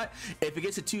 in the pot. If it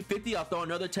gets to 250, I'll throw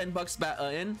another $10 back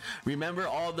in. Remember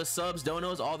all the subs,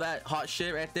 donos, all that hot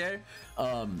shit right there.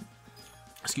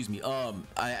 Excuse me.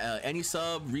 Any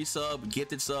sub, resub,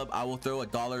 gifted sub, I will throw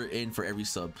 $1 in for every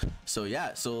sub. So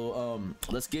yeah. So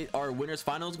let's get our winners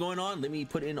finals going on. Let me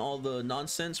put in all the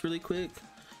nonsense really quick.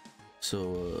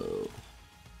 So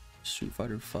Street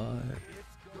Fighter 5.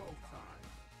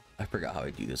 I forgot how I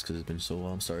do this because it's been so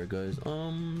long. I'm sorry, guys.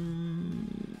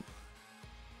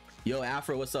 Yo,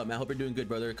 Afro, what's up, man? Hope you're doing good,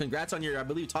 brother. Congrats on your, I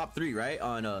believe, top 3, right?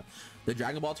 On the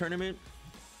Dragon Ball tournament.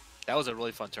 That was a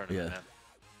really fun tournament, Yeah. man.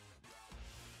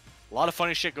 A lot of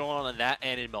funny shit going on in that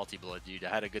and in Multi Blood, dude. I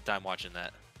had a good time watching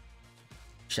that.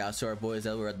 Shouts to our boys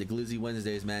that were at the Glizzy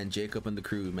Wednesdays, man. Jacob and the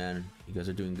crew, man. You guys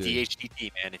are doing good.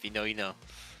 DHDT, man. If you know, you know.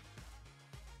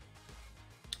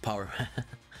 Power.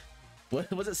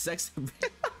 What was it? Sex.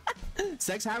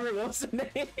 Sex Hammer. What was the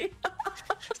name?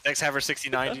 Sex Haver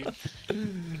 69,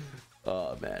 dude.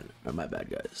 Oh man, my bad,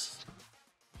 guys.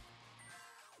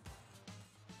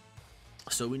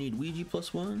 so we need Ouija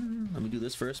 +1. Let me do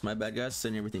this first. My bad, guys.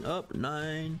 Setting everything up.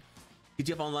 9.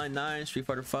 TTF Online 9. Street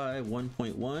Fighter 5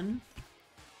 1.1.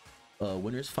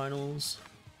 Winners finals.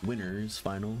 Winners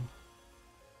final.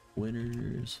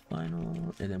 Winners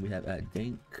final. And then we have at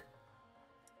Dank.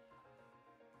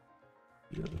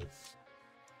 Yes.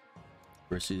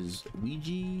 Versus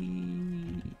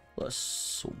Ouija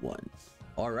 +1.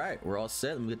 All right, we're all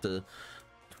set. Let me get the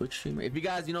Twitch streamer. If you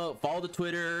guys, you know, follow the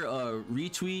Twitter,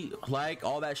 retweet, like,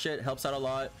 all that shit helps out a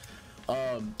lot.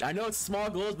 I know it's small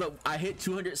goals, but I hit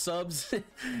 200 subs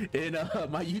in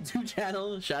my YouTube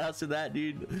channel. Shout outs to that,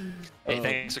 dude. Hey,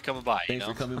 thanks for coming by. Thanks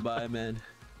for coming by, man.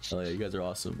 Oh yeah, you guys are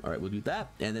awesome. All right, we'll do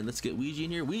that, and then let's get Ouija in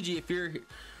here. Ouija, if you're,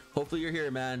 hopefully you're here,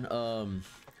 man.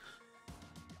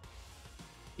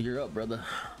 You're up, brother.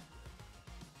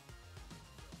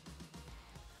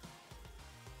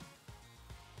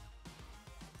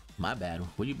 My bad.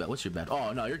 What you? What's your bad?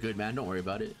 Oh no, you're good, man. Don't worry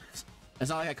about it.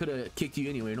 It's not like I could have kicked you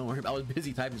anyway. Don't worry. I was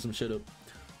busy typing some shit up.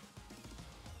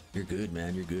 You're good,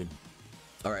 man. You're good.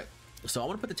 All right. So I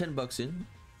want to put the $10 in.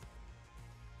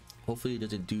 Hopefully it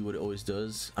doesn't do what it always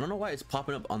does. I don't know why it's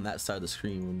popping up on that side of the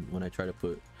screen when I try to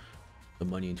put the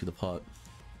money into the pot.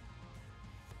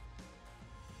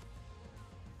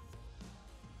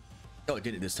 Oh, it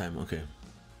did it this time. Okay.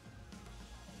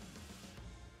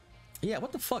 Yeah,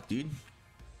 what the fuck, dude?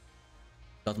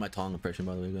 That was my tongue impression,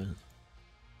 by the way, guys.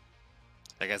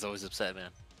 That guy's always upset,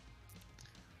 man.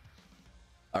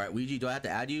 All right, Ouija, do I have to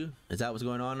add you? Is that what's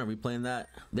going on? Are we playing that?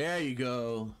 There you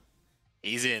go.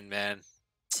 He's in, man.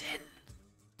 It's in.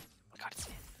 Oh my God, it's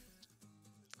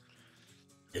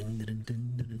in. Dun, dun, dun,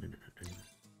 dun, dun, dun, dun, dun.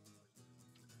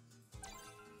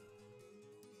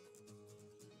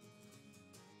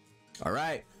 All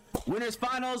right, winners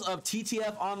finals of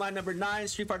TTF Online number 9,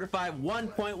 Street Fighter 5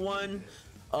 1.1.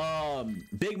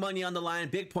 Big money on the line,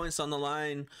 big points on the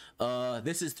line.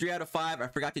 This is 3 out of 5. I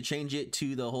forgot to change it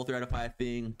to the whole 3 out of 5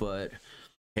 thing, but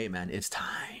hey, man, it's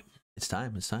time. It's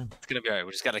time. It's time. It's gonna be all right.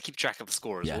 We just gotta keep track of the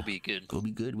scores. Yeah. We'll be good. We'll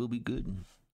be good. We'll be good.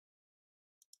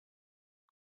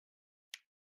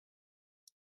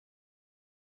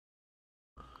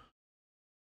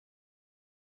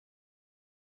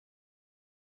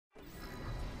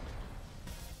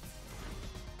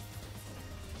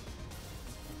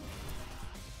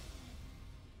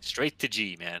 Straight to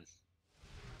G, man.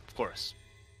 Of course.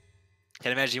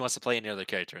 Can't imagine he wants to play any other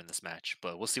character in this match,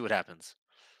 but we'll see what happens.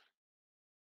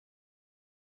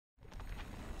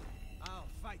 I'll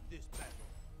fight this battle.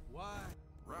 Why?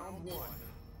 Round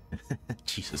 1.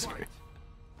 Jesus Christ.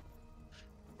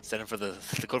 Send him for the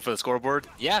code for the scoreboard.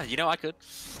 Yeah, you know I could.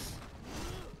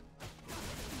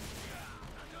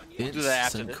 We'll do that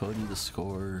after Send this. Cody the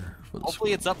score. For the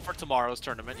Hopefully it's up for tomorrow's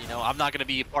tournament. You know, I'm not going to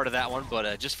be a part of that one,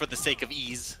 but just for the sake of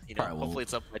ease, you know, Probably won't. hopefully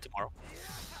it's up by tomorrow.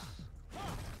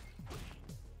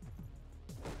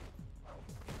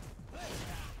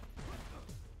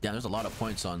 Yeah, there's a lot of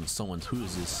points on someone's. Who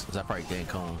is this? Is that probably Dan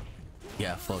Kong?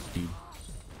 Yeah, fuck, dude.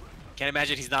 Can't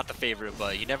imagine he's not the favorite,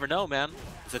 but you never know, man.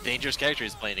 It's a dangerous character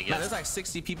he's playing Man, against. there's like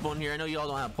 60 people in here. I know you all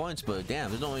don't have points, but damn,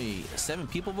 there's only 7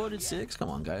 people voted. 6? Come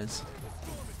on, guys.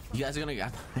 You guys are gonna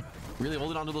really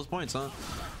holding on to those points, huh?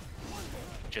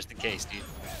 Just in case, dude.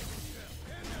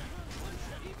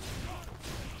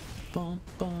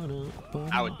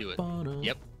 I would do it.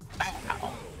 Yep.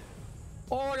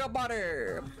 Oh, your body.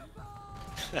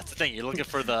 That's the thing. You're looking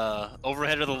for the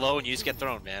overhead or the low, and you just get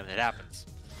thrown, man. It happens.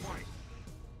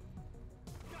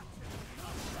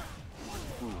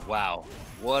 Ooh, wow.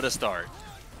 What a start.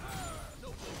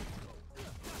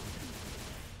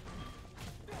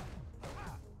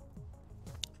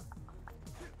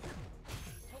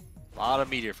 A lot of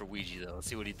meteor for Ouija, though. Let's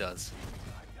see what he does.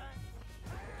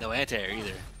 No anti-air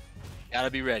either. Gotta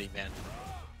be ready, man.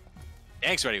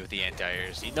 Dank's ready with the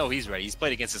anti-airs. You know he's ready. He's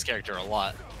played against this character a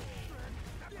lot.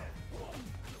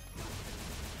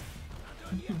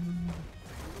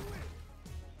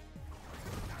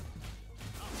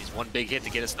 He's one big hit to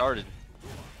get it started.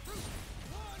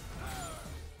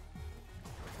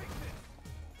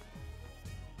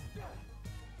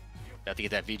 Got to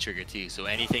get that V trigger too, so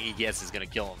anything he gets is gonna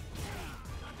kill him.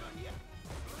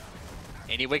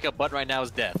 Any wake up button right now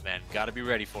is death, man. Gotta be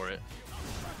ready for it.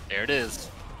 There it is.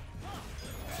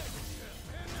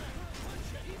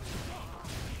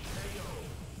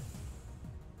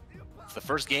 It's the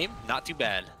first game, not too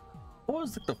bad. What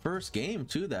was like the first game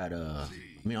too that I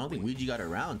mean, I don't think Ouija got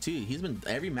around too. He's been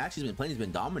every match he's been playing, he's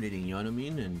been dominating, you know what I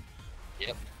mean? And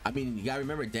Yep. I mean, you gotta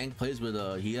remember Dank plays with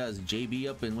he has JB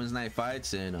up in Wednesday Night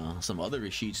Fights and some other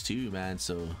Rashids too, man.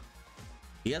 So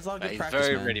he has a lot of good He's practice,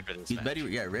 very man. ready for this He's match.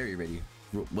 very, yeah, very ready.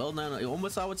 Well known,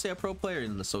 almost I would say a pro player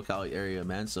in the SoCal area,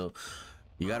 man. So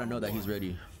You gotta know that he's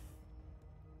ready.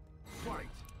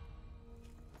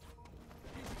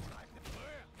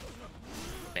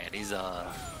 Man, he's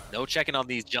no checking on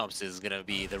these jumps is gonna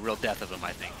be the real death of him,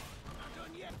 I think.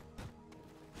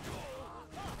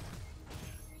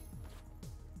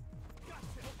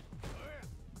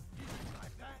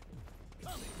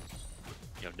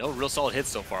 You know, no real solid hits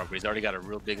so far, but he's already got a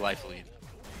real big life lead.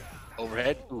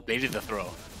 Overhead, ooh, baited the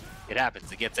throw. It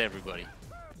happens, it gets everybody.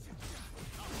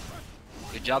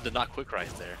 Good job to not quick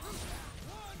rise there.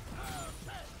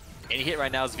 Any hit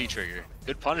right now is V-trigger.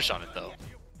 Good punish on it though.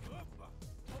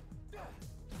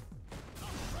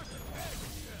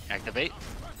 Activate.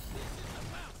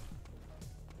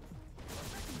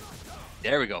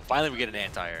 There we go. Finally we get an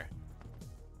anti-air.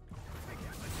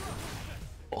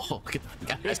 Oh,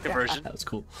 nice conversion. That was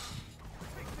cool.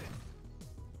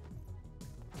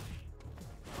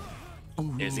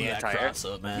 There's the anti-air.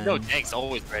 You know Dank's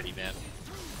always ready, man.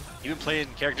 You've been playing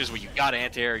characters where you got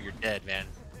anti-air, you're dead, man.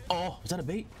 Oh, was that a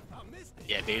bait?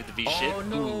 Yeah, baited the V shit. Oh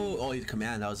no! Ooh. Oh, he's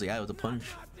command. That was the guy with the punch.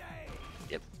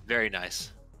 Yep, very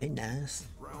nice. Hey, nice.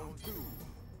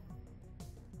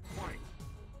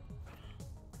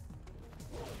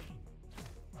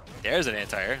 There's an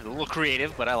anti-air. A little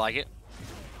creative, but I like it.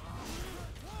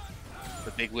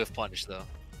 The big whiff punish, though.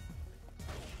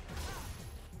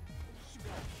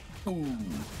 Ooh.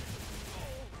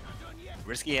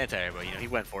 Risky anti-air, but you know he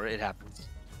went for it. It happens.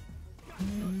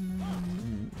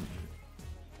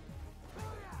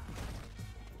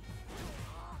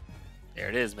 There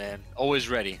it is, man. Always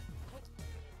ready.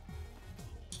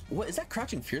 What is that?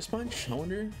 Crouching fierce punch? I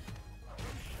wonder.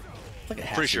 Like it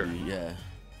has Pretty to sure. be, yeah.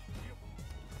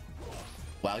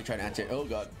 Wow, he tried to anti. Oh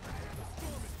god.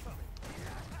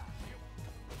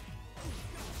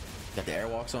 Got the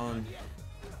airwalks on.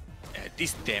 Yeah,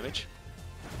 decent damage.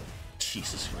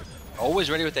 Jesus Christ. Always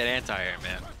ready with that anti-air,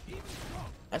 man.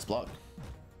 Nice block.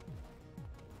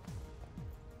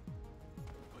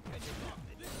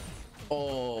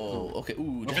 Oh, okay.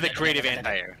 Ooh. Go for the creative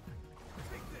anti-air.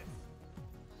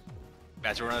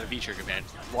 That's a run out of V-trigger, man.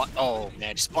 Oh,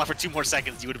 man. Just block for 2 more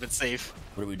seconds. You would have been safe.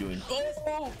 What are we doing?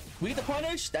 Oh, we get the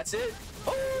punish. That's it.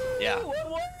 Oh, yeah.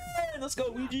 1-1. Let's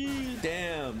go, Ouija.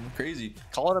 Damn, crazy.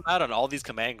 Calling him out on all these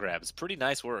command grabs. Pretty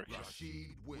nice work.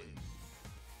 Rashid wins.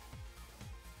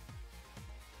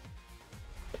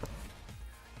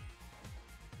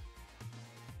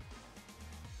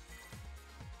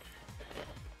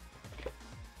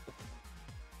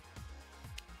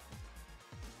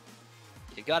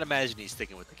 You gotta imagine he's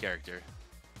sticking with the character.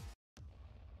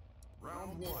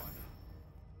 Round 1.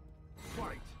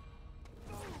 Fight.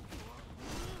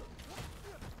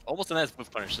 Almost a nice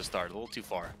whiff punish to start. A little too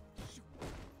far.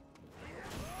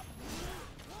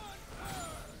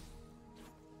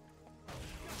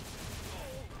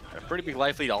 A pretty big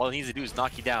life lead. All he needs to do is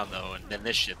knock you down, though, and then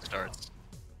this shit starts.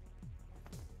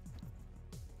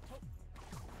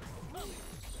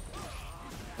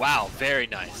 Wow, very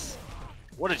nice.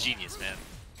 What a genius, man.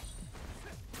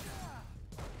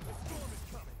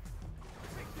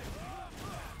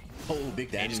 Oh, big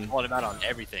He damage. just calling him out on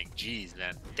everything. Jeez,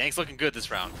 man. Dank's looking good this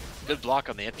round. Good block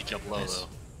on the empty jump low, Nice. though.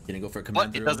 Didn't go for a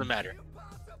command. But it doesn't matter.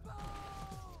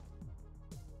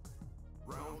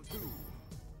 Round 2.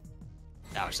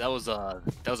 Ouch, that was a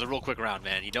real quick round,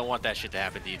 man. You don't want that shit to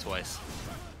happen to you twice.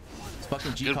 It's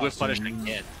fucking G Good whip costume. punishment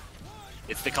again.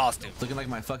 It's the costume. It's looking like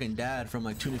my fucking dad from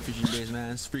like tuna fishing days,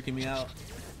 man. It's freaking me out.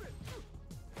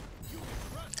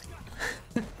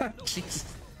 Jeez.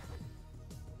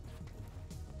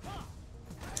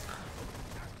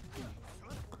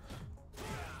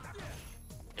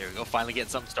 There we go. Finally getting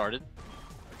something started.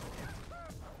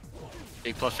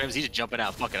 Big plus frames. He's just jumping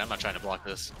out. Fuck it. I'm not trying to block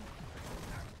this.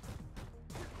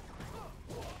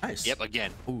 Nice. Yep,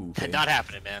 again. Ooh, okay. Not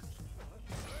happening, man.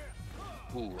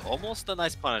 Ooh, almost a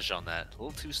nice punish on that. A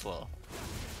little too slow.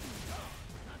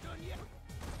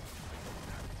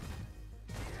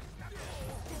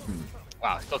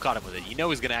 Wow, still caught him with it. You know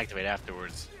he's going to activate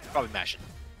afterwards. Probably mashing.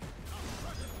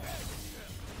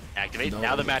 Activate. No.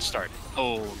 Now the match starts.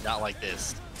 Oh, not like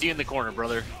this. See you in the corner,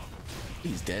 brother.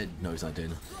 He's dead. No, he's not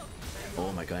dead.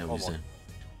 Oh my god, he's dead.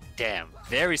 Damn.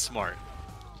 Very smart.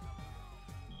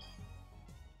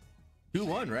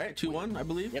 2-1, right? 2-1, I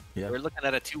believe. Yep. Yeah. We're looking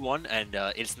at a 2-1, and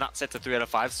it's not set to 3 out of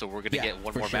 5, so we're going to Yeah, get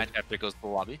one for more sure. match after it goes to the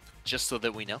lobby, just so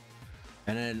that we know.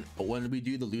 And then when we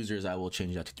do the losers, I will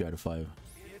change that to 3 out of 5.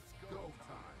 It's go time.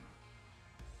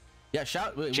 Yeah,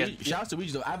 shouts to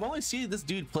Ouija though. I've only seen this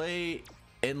dude play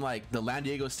in like the San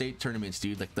Diego State tournaments,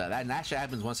 dude. Like that shit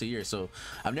happens once a year. So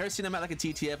I've never seen him at like a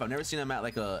TTF. I've never seen him at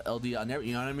like a LD. I never,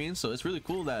 you know what I mean? So it's really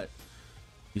cool that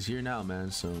he's here now,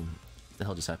 man. So what the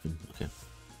hell just happened? Okay.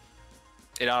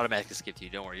 It automatically skipped you.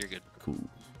 Don't worry, you're good. Cool.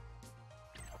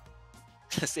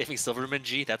 Saving Silverman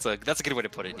G. That's a good way to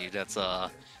put it, dude. That's a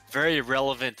very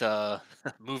relevant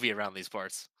movie around these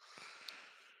parts.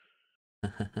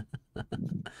 It's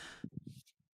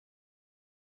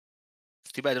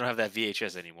too bad I don't have that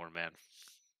VHS anymore, man.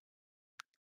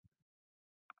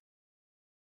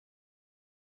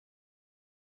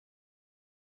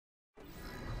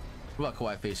 What about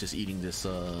Kawaii Face just eating this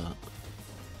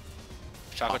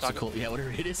Chocolate taco? popsicle? Yeah,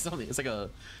 whatever it is, something. It's like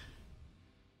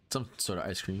some sort of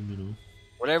ice cream, you know.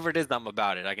 Whatever it is, I'm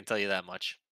about it. I can tell you that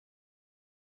much.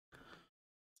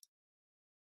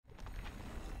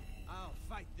 I'll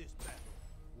fight this battle.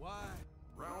 Why?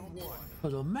 Round one.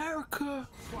 But America.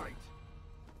 Fight.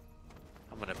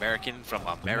 I'm an American from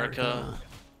America.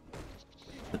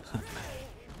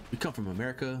 We come from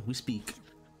America. We speak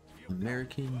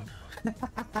American.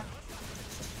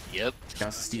 Yep.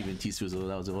 That's Steven T. Swizzle.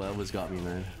 That was got me,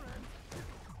 man.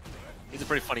 He's a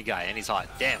pretty funny guy, and he's hot.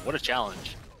 Damn, what a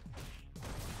challenge.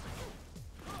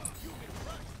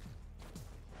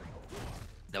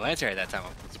 No anti-air that time.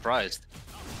 I'm surprised.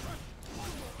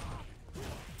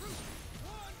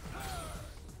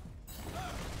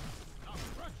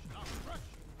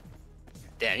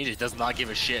 Damn, he just does not give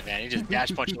a shit, man. He just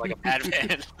dash punches like a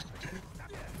madman.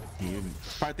 He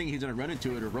probably think he's gonna run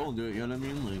into it or roll into it. You know what I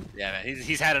mean? Like, Yeah, man.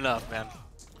 He's had enough, man.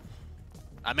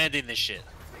 I'm ending this shit.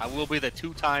 I will be the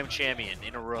 2-time champion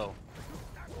in a row.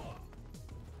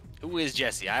 Who is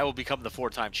Jesse? I will become the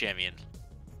 4-time champion.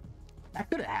 that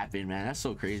could have happened, man. That's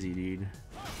so crazy, dude.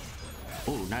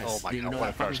 Oh, nice. Oh my Didn't God, know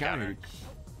what that a first fucking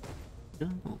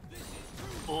counter.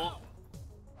 Oh.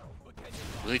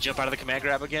 Will he jump out of the command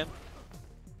grab again?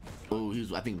 Oh,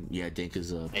 I think, yeah, Dank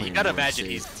is Yeah, playing you gotta more imagine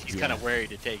safe. he's kind of wary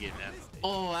to take it, man.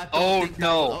 Oh, I Oh, think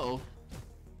no. Uh-oh.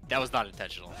 That was not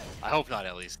intentional. I hope not,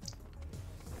 at least.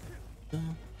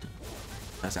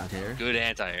 That's out here. Good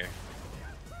anti-air.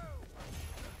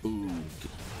 Ooh.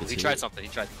 He tried something. He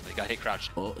tried something. He got hit crouch.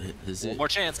 Oh, is One it? more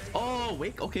chance. Oh,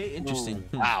 wait. Okay, interesting.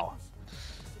 Ooh, wow.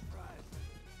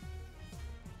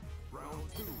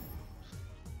 Round two.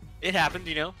 It happened,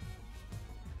 you know.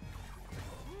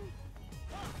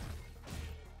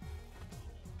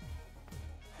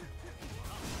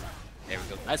 There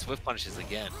we go. Nice whiff punishes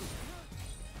again.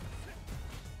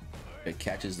 It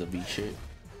catches the V shit.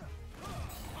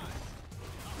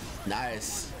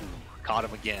 Nice. Caught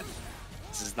him again.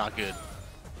 This is not good.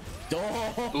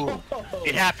 Oh, Ooh.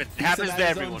 It happened. It happens to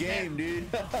everyone, game, man. dude.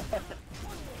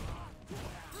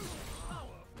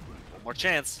 One more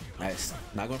chance. Nice.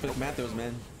 Not going for the command throws,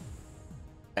 man.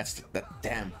 That.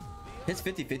 Damn. His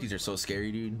 50-50s are so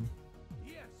scary, dude.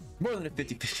 More than a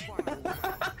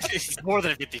 50-50. It's more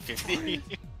than a 50-50.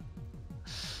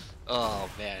 Oh,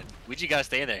 man. Ouija gotta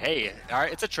stay in there. Hey,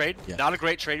 alright, it's a trade. Yeah. Not a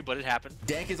great trade, but it happened.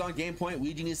 Dank is on game point.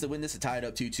 Ouija needs to win this to tie it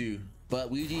up 2-2. But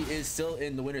Ouija is still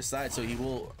in the winner's side, so he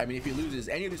will. I mean, if he loses,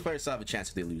 any of these players still have a chance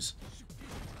if they lose.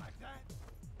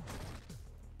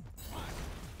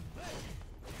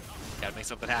 Gotta make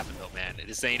something happen, though, man.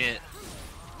 This ain't it.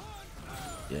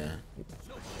 Yeah.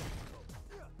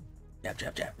 Jab,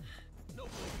 jab, jab.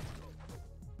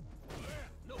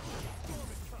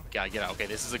 Gotta get out. Okay,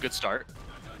 this is a good start.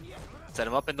 Set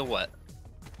him up in the what?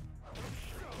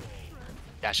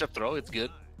 Dash up throw, it's good.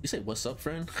 You say, what's up,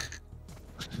 friend?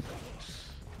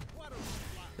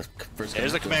 First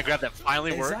There's a command grab that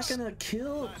finally works. Is that gonna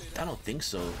kill? I don't think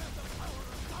so.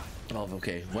 Oh,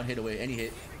 okay. One hit away. Any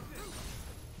hit.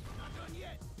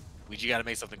 Ouija gotta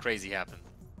make something crazy happen.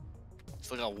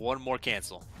 Still got one more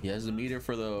cancel. He has the meter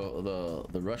for the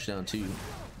rush down too.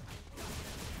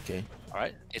 Okay.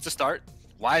 Alright, it's a start.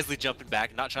 Wisely jumping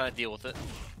back, not trying to deal with it.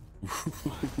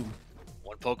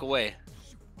 One poke away.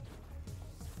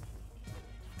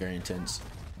 Very intense.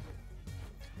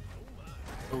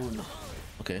 Oh no.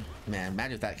 Okay. Man,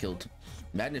 imagine if that killed.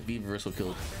 Imagine if V reversal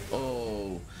killed.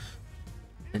 Oh.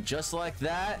 And just like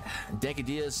that,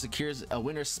 Dankadillas secures a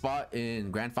winner's spot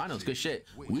in grand finals. Good shit.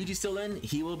 Ouija's still in.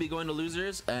 He will be going to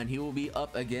losers, and he will be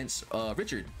up against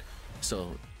Richard.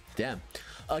 So, damn.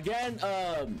 Again,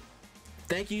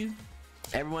 thank you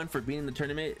everyone for being in the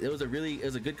tournament. It was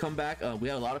a good comeback. We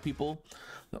had a lot of people.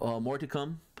 More to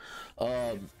come.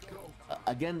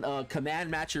 Again,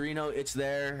 command Matcherino, it's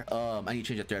there. I need to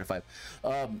change that 3 out of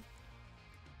 5.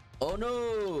 Oh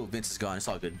no, Vince is gone. It's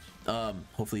all good.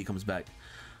 Hopefully he comes back.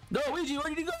 No, Ouija,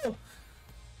 where did he go?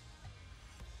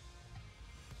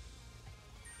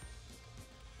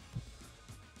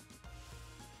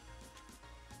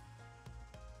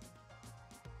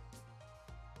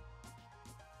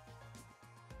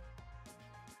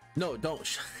 No, don't.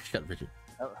 Shut up, Richard.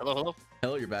 Hello, hello.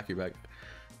 Hello, you're back. You're back.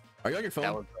 Are you on your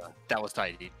phone? That was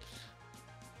tight, dude.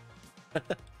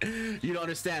 You don't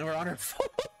understand. We're on our phone.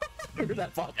 Remember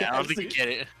that podcast? Yeah, I don't think you get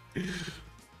it.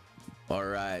 All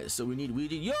right, so we need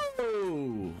Ouija. Yo,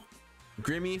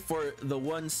 Grimmy for the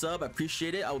 1 sub. I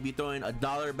appreciate it. I will be throwing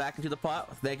 $1 back into the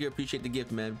pot. Thank you. Appreciate the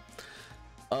gift, man.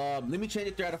 Let me change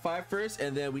it 3 out of 5 first,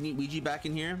 and then we need Ouija back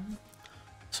in here.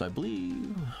 So I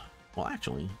believe. Well,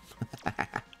 actually,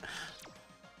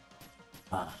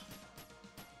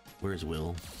 where's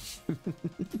Will?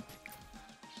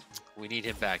 We need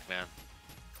him back, man.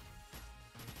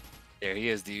 There he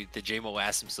is, dude. The JMO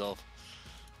ass himself.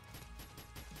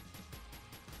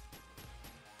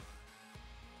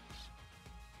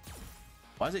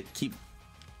 Why does it keep?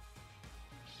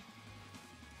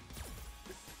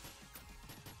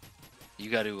 You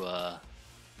got to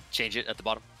change it at the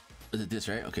bottom. Is it this,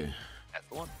 right? Okay. That's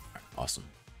the one. Awesome.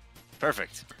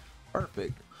 Perfect.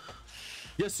 Perfect.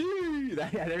 Yes, sir. Yeah,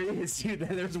 there he is, dude.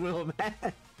 There's Will, man.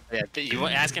 Yeah, you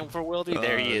want asking for Will, dude?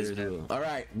 There he is, man. All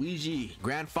right, Ouija,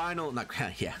 grand final. Not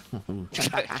grand, yeah.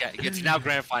 Yeah, it's now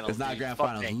grand finals. It's not dude. grand Fuck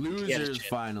finals. Tank. Losers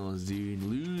finals, dude.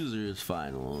 Losers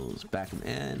finals. Back in the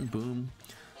end. Boom.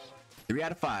 3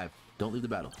 out of 5. Don't leave the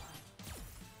battle.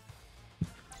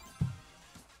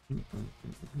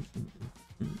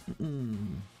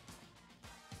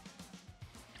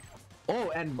 Oh,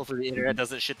 and Hopefully the internet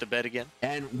doesn't shit the bed again.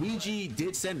 and Ouija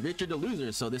did send Richard the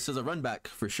loser, so this is a run back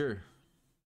for sure.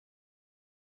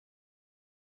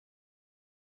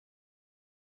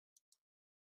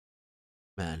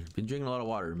 Man, been drinking a lot of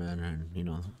water, man, and you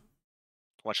know,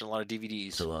 Watching a lot of DVDs.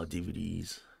 it's a lot of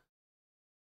DVDs.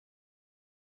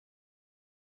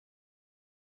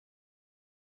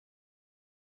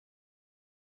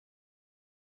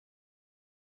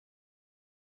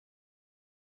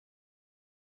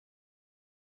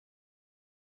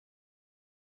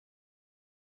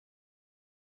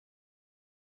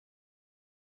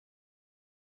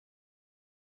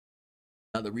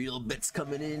 Now the real bits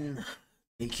coming in.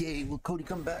 AKA, will Cody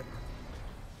come back?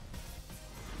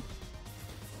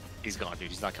 He's gone, dude.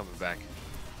 He's not coming back.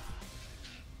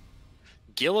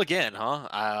 Gill again,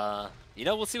 huh? You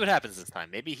know, we'll see what happens this time.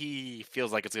 Maybe he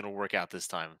feels like it's gonna work out this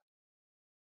time.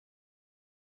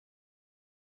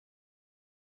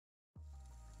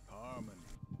 Harmony.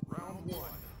 Round 1.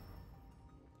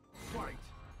 Fight.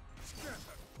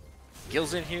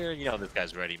 Gill's in here. You know this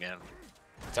guy's ready, man.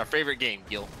 It's our favorite game,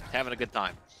 Gill. Having a good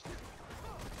time.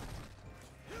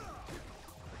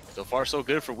 So far, so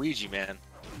good for Ouija, man.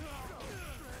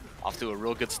 Off to a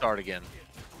real good start again.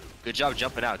 Good job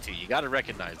jumping out, too. You got to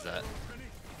recognize that.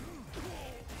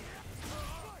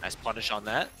 Nice punish on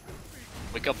that.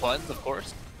 Wake up buttons, of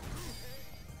course.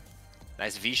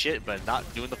 Nice V shit, but not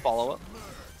doing the follow-up.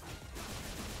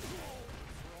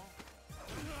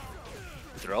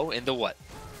 Throw into what?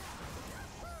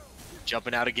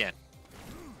 Jumping out again.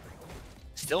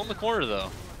 Still in the corner, though.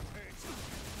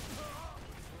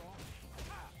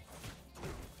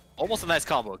 Almost a nice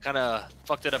combo. Kind of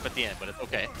fucked it up at the end, but it's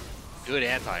okay. Good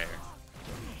anti-air.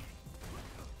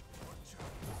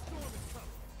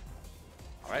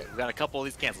 All right, we got a couple of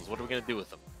these cancels. What are we going to do with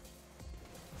them?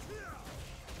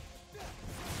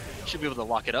 Should be able to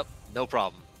lock it up. No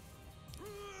problem.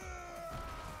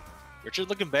 Richard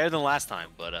looking better than last time,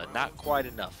 but not quite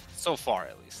enough. So far,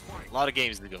 at least. A lot of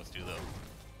games to go through, though.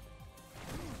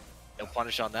 No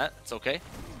punish on that. It's okay.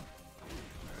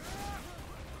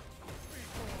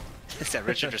 It's that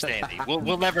Richard or Sandy.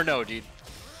 We'll never know, dude.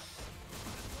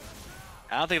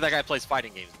 I don't think that guy plays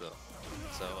fighting games, though.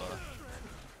 So,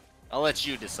 I'll let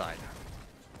you decide.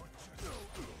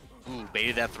 Ooh,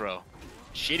 baited that throw.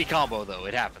 Shitty combo, though.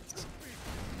 It happens.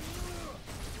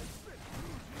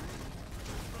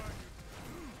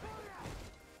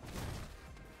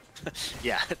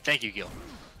 Yeah, thank you, Gill.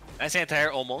 Nice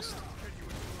anti-air, almost.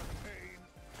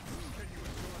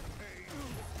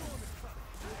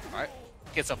 Alright,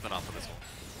 get something off of this one.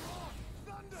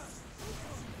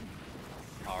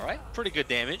 Alright, pretty good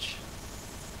damage.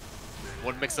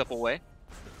 One mix-up away.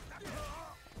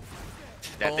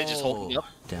 That bitch is holding up.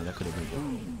 Damn, that could have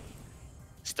been.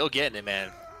 Still getting it, man.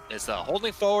 It's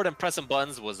holding forward and pressing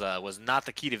buttons was not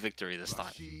the key to victory this time.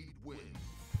 Rashid wins.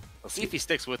 Let's see if he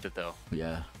sticks with it, though.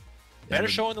 Yeah. Better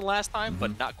showing than last time,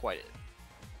 but not quite it.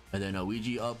 And then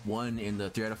Ouija up 1 in the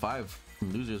 3 out of 5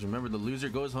 losers. Remember, the loser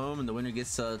goes home and the winner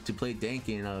gets to play Dank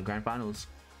in grand finals.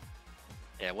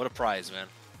 Yeah, what a prize, man.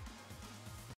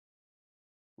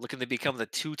 Looking to become the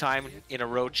 2-time in a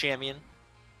row champion.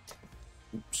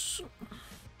 Oops.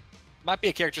 Might be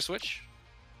a character switch.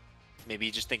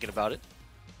 Maybe just thinking about it.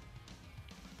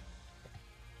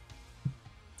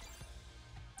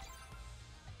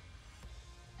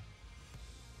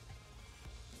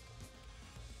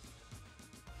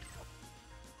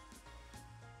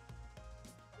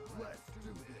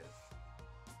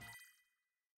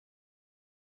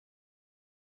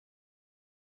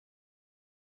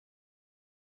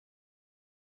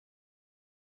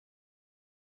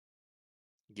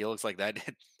 Gill looks like that.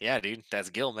 Yeah, dude, that's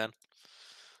Gill, man.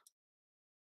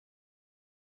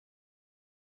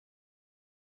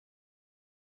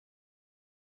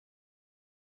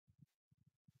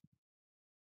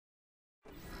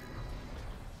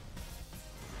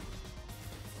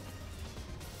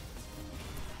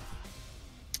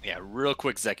 Yeah, real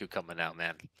quick Zeku coming out,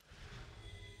 man.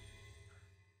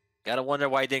 Gotta wonder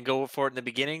why he didn't go for it in the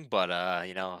beginning, but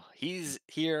you know, he's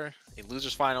here in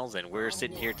losers finals and we're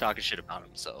sitting here talking shit about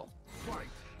him, so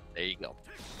there you go.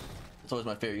 It's always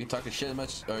my favorite. You can talk as shit as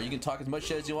much, or you can talk as much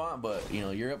shit as you want, but you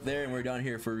know, you're up there and we're down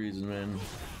here for a reason, man.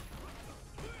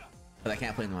 But I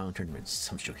can't play in my own tournaments.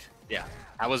 I'm sure. Yeah,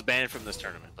 I was banned from this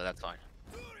tournament, but that's fine.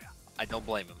 I don't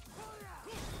blame him.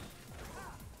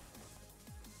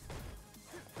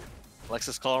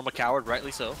 Alexis called him a coward,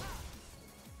 rightly so.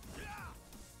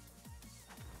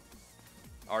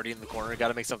 Already in the corner,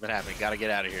 gotta make something happen, gotta get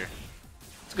out of here.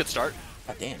 It's a good start.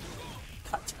 God damn.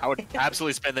 I would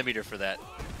absolutely spend the meter for that.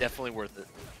 Definitely worth it.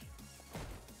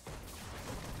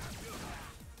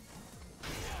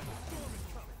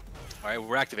 Alright,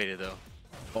 we're activated though.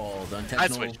 Oh, the I'd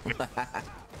intentional. switch.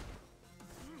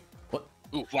 What?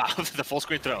 Ooh, wow, the full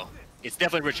screen throw. It's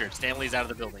definitely Richard. Stanley's out of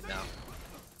the building now.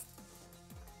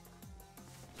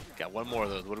 Got one more of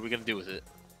those. What are we gonna do with it?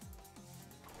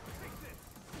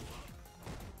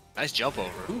 Nice jump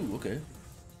over. Ooh, okay.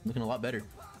 Looking a lot better.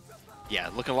 Yeah,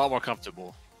 looking a lot more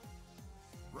comfortable.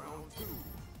 Round 2.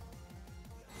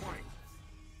 Fight.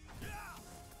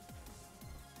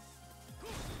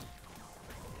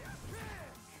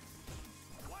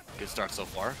 Good start so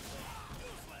far.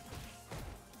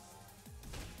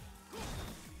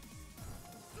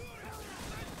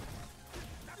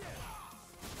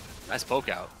 Nice poke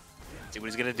out. See what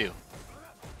he's gonna do.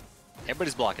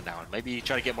 Everybody's blocking that one. Maybe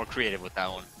try to get more creative with that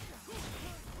one.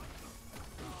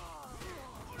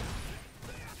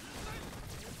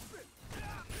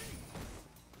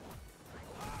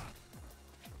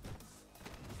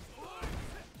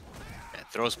 Yeah,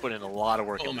 Throw's put in a lot of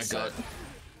work. Oh on my this god. set.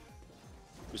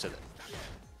 Who said that?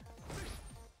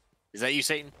 Is that you,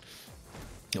 Satan?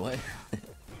 What?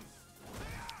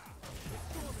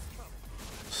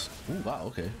 Ooh, wow,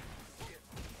 okay.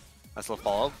 Nice little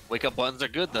follow-up. Wake up buttons are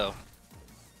good though.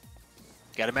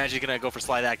 Gotta imagine you're gonna go for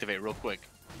slide activate real quick.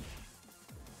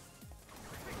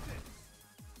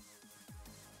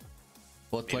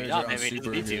 Both Maybe players not, are on maybe he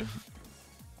super. doesn't need Here.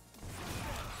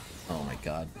 Oh my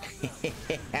god.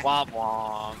 Womp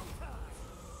womp.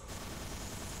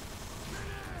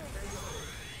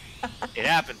 It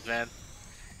happens, man.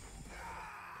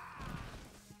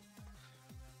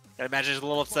 Gotta imagine he's a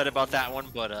little upset about that one,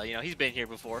 but you know, he's been here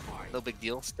before. No big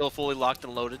deal. Still fully locked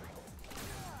and loaded.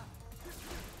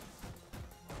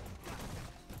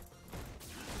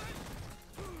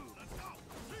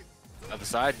 Other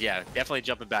side, yeah, definitely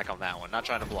jumping back on that one. Not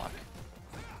trying to block.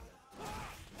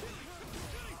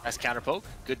 Nice counter poke.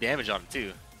 Good damage on it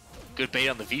too. Good bait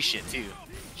on the V shit too.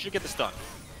 Should get the stun.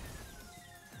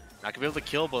 Not gonna be able to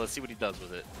kill, but let's see what he does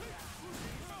with it.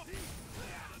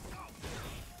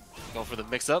 Going for the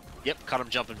mix up. Yep, caught him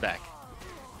jumping back.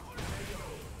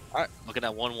 Alright, looking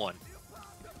at 1-1.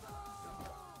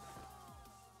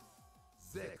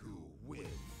 Zeku wins.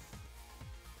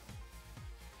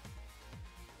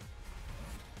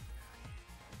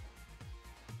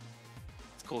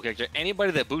 It's a cool character.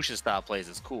 Anybody that Bushin style plays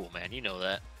is cool, man. You know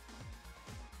that.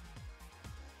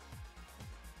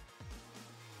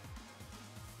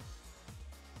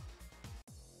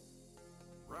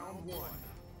 Round 1.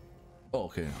 Oh,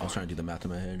 okay. I was trying to do the math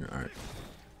in my head. All right.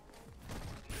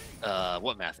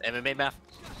 What math? MMA math?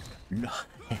 No.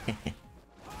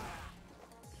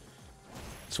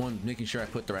 This one, making sure I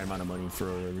put the right amount of money for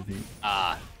everything.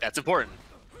 Ah, that's important.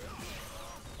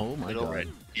 Oh my Get over god. it.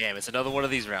 Damn, it's another one of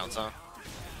these rounds, huh?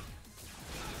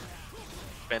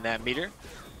 Spend that meter.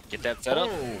 Get that set up.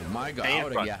 Oh my god. Stay in I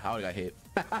would've- front. yeah, I would have got hit.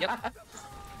 Yep.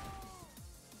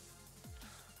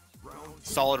 Round 2.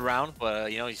 Solid round, but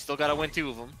you know, you still gotta win 2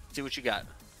 of them. See what you got.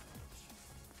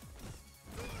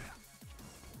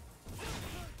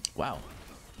 Wow.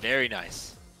 Very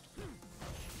nice.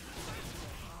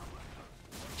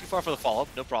 Too far for the follow-up.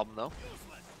 No problem, though.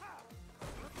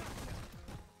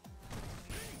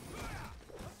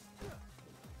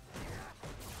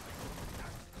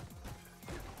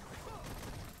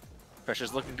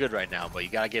 Pressure's looking good right now, but you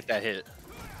gotta get that hit.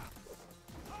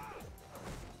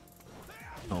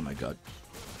 Oh my god.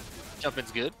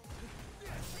 Jumping's good.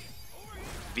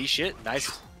 V shit,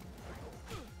 nice.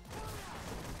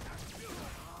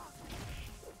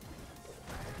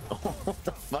 What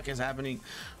the fuck is happening?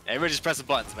 Everybody just pressing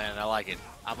buttons, man. I like it.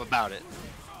 I'm about it.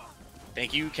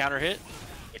 Thank you, counter hit.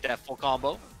 Get that full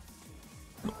combo.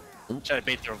 Try to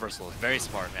bait the reversal. Very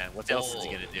smart, man. What else is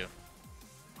he gonna do?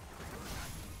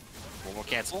 One more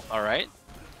cancel. All right.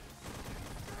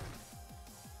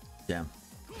 Damn.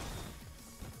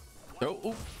 Oh,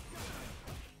 ooh.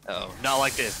 Uh-oh. Not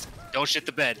like this. Don't shit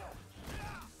the bed.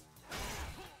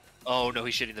 Oh no,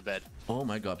 he's shitting the bed. Oh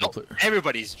my god. Oh,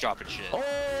 everybody's dropping shit.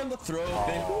 Oh, the throw.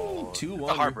 Oh, 2-1.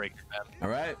 the heartbreaker, man. All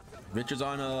right. Richard's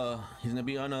on he's gonna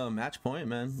be on a match point,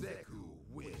 man.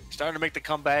 Starting to make the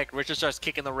comeback. Richard starts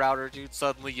kicking the router, dude.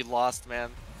 Suddenly you lost, man.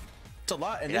 It's a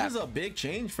lot, and this is a big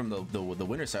change from the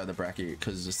winner side of the bracket,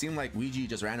 because it seemed like Ouija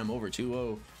just ran him over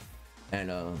 2-0,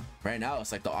 and right now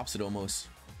it's like the opposite almost.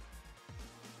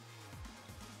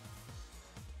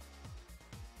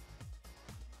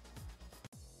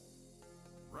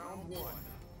 Round 1.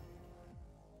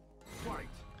 Fight.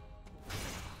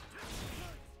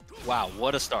 Wow,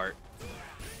 what a start.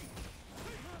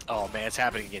 Oh man, it's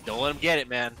happening again. Don't let him get it,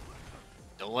 man.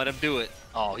 Don't let him do it.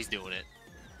 Oh, he's doing it.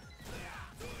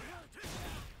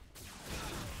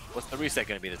 What's the reset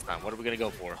gonna be this time? What are we gonna go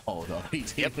for? Oh no,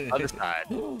 yep, other side.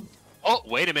 Oh,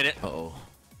 wait a minute. Uh-oh.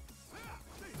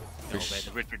 No man,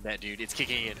 the Richard net, dude. It's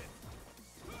kicking in.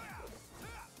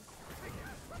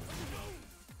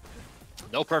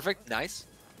 No, perfect. Nice.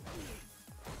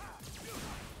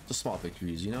 The small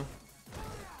victories, you know?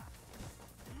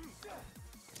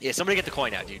 Yeah, somebody get the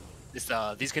coin out, dude. This,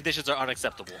 these conditions are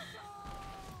unacceptable.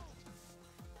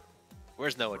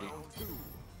 Where's Noah, dude?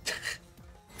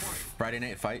 Friday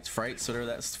night fights, whatever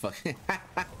that's fucking.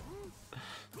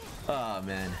 Oh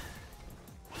man.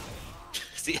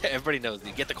 See, everybody knows,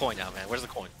 dude. Get the coin out, man. Where's the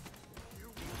coin?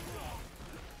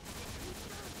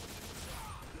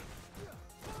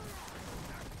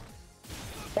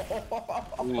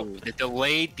 Ooh, the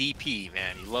delayed DP,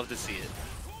 man. You love to see it.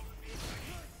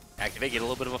 Activate, get a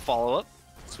little bit of a follow-up.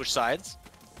 Switch sides.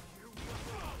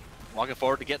 Walking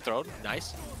forward to get thrown.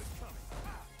 Nice.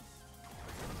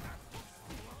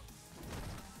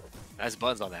 Nice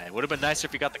buttons on that. It would have been nicer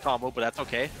if you got the combo, but that's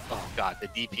okay. Oh god, the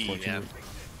DP, man.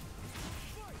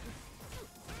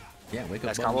 Yeah, wake up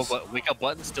nice buttons. combo, but wake up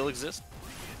buttons still exist.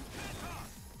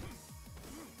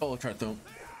 Oh, try to throw.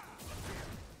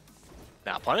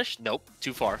 Now punish? Nope,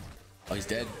 too far. Oh, he's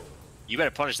dead. You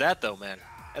better punish that though, man.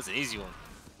 That's an easy one.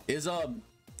 Is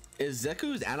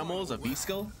Zeku's animals a V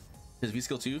skill? His V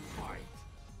skill too?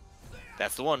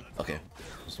 That's the one. Okay,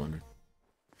 just wondering.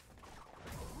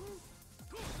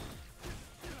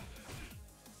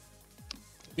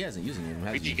 He hasn't used it,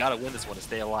 has You he? gotta win this one to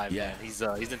stay alive, Yeah.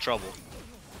 man. He's in trouble.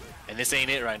 And this ain't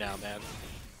it right now, man.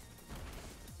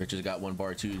 Richard's got one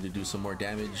bar too to do some more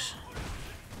damage.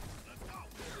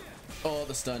 Oh,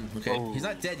 the stun. Okay, he's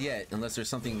not dead yet unless there's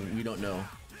something we don't know.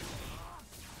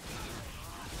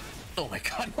 Oh my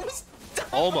god.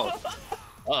 Almost.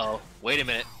 Uh-oh. Wait a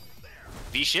minute.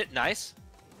 V shit, nice.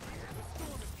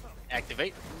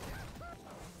 Activate.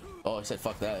 Oh, I said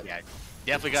fuck that. Yeah,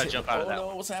 definitely gotta jump out of that no,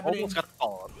 one. what's happening? Almost got the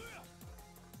follow-up.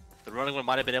 The running one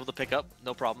might have been able to pick up.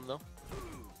 No problem, though.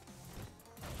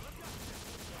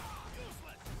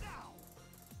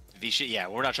 V shit, yeah,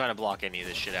 we're not trying to block any of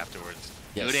this shit afterwards.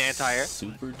 Yes. Good anti-air.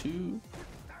 Super 2.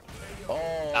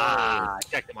 Oh. Ah,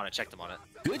 checked him on it, checked him on it.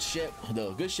 Good shit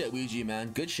though. Good shit, Ouija,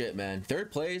 man. Good shit, man.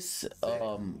 Third place.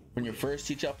 When you're first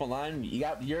teach up online,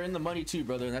 you're in the money too,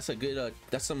 brother. And that's a good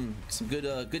that's some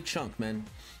good chunk, man.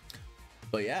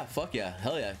 But yeah, fuck yeah,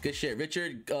 hell yeah, good shit.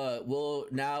 Richard will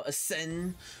now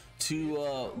ascend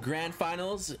to grand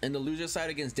finals in the loser side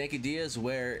against Dankadillas,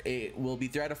 where it will be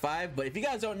 3 out of 5. But if you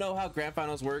guys don't know how grand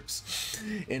finals works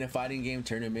in a fighting game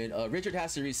tournament, Richard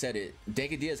has to reset it.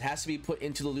 Dankadillas has to be put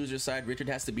into the loser side, Richard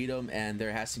has to beat him, and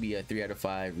there has to be a 3 out of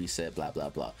 5 reset, blah blah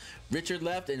blah. Richard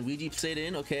left and Ouija stayed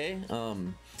in. Okay.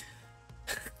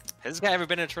 Has this guy ever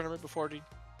been in a tournament before, dude?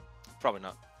 Probably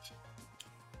not.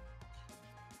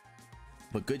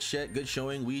 But good shit, good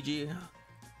showing, Ouija.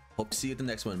 Hope to see you at the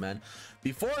next one, man.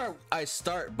 Before I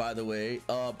start, by the way,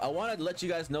 I want to let you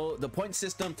guys know the point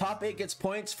system. Top 8 gets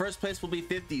points. First place will be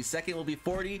 50. Second will be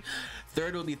 40.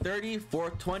 Third will be 30.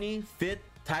 Fourth, 20. Fifth,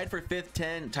 tied for 5th,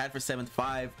 10. Tied for 7th,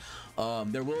 5.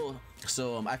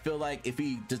 I feel like if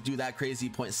we just do that crazy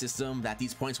point system, that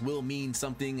these points will mean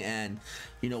something. And,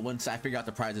 you know, once I figure out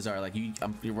the prizes are, like,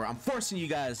 I'm forcing you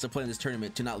guys to play in this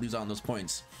tournament to not lose on those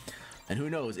points. And who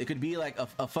knows, it could be like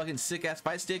a fucking sick ass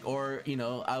fight stick, or, you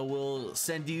know, I will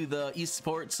send you the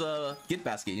esports gift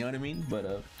basket, you know what I mean?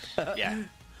 But yeah,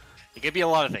 it could be a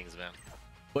lot of things, man.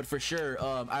 But for sure,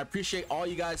 I appreciate all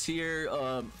you guys here.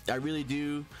 I really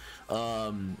do.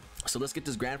 So let's get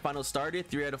this grand final started.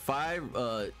 3 out of 5.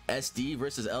 SD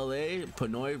versus LA.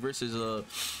 PNOY versus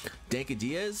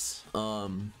Dankadillas.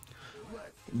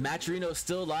 Matcherino is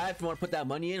still live. If you want to put that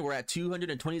money in, we're at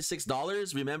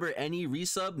 $226. Remember, any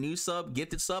resub, new sub,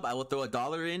 gifted sub, I will throw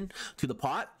 $1 in to the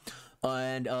pot.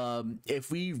 And if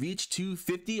we reach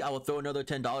 250, I will throw another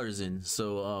 $10 in.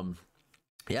 So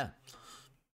yeah.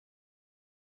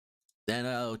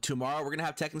 Then tomorrow we're gonna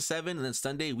have Tekken 7, and then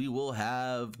Sunday we will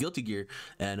have Guilty Gear,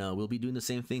 and we'll be doing the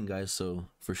same thing, guys. So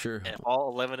for sure. And if all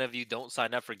 11 of you don't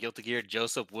sign up for Guilty Gear,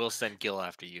 Joseph will send Gill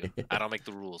after you. I don't make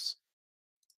the rules.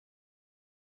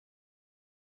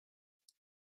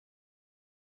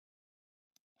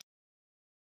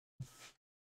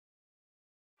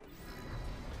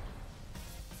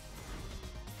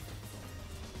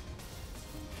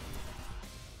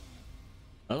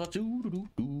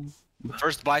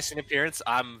 First Bison appearance,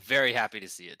 I'm very happy to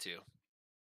see it too.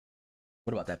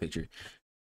 What about that picture?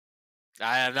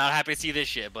 I am not happy to see this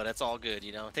shit, but it's all good,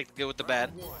 you know. Take the good with the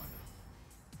bad.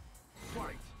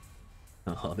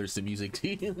 Oh, there's some music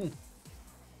too.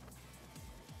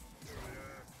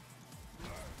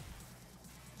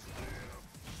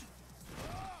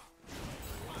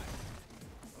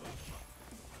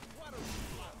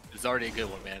 It's already a good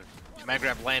one, man. Command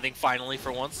grab landing finally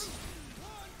for once.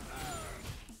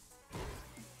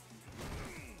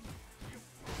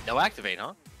 No activate,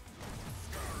 huh?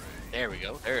 There we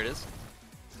go. There it is.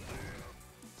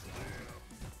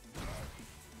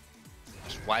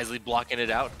 Just wisely blocking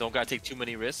it out. Don't gotta take too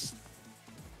many risks.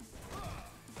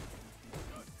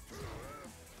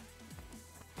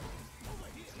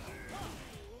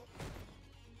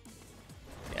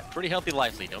 Yeah, pretty healthy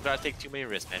life lead. Don't gotta take too many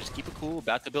risks, man. Just keep it cool.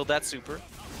 About to build that super.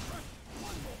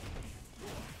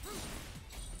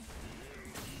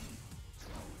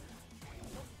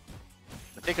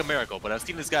 Take a miracle, but I've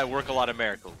seen this guy work a lot of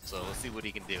miracles, so let's see what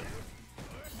he can do.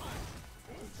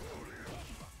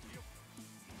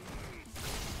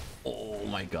 Oh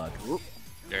my god. Whoop.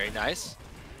 Very nice.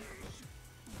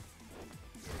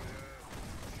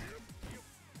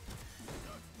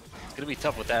 It's gonna be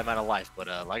tough with that amount of life, but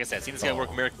like I said, I've seen this guy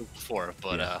work miracles before,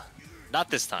 but not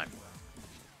this time.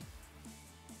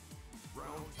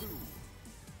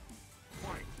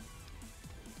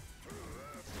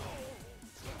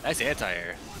 Nice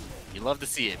anti-air. You love to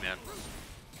see it, man.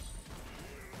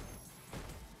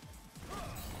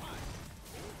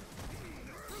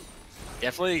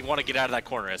 Definitely want to get out of that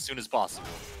corner as soon as possible.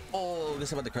 Oh,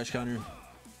 this about the crush counter.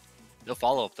 No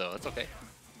follow-up, though. It's okay.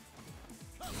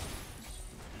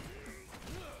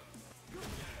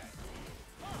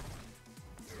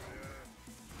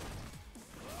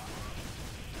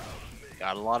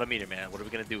 Got a lot of meter, man. What are we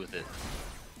going to do with it?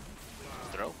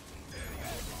 Throw.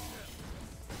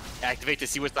 Activate to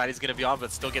see what side he's going to be on,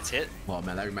 but still gets hit. Oh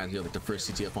man, that reminds me of like the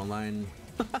first TTF online.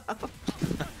 I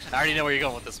already know where you're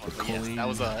going with this one. But yes, that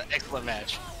was an excellent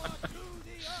match.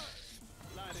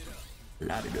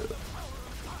 Light it up.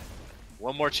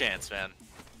 One more chance, man.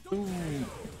 Ooh.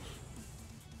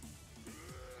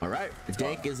 All right,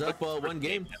 Dank is up one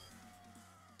game.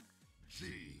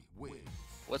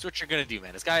 What's what you're going to do,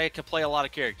 man? This guy can play a lot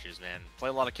of characters, man. Play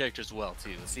a lot of characters well,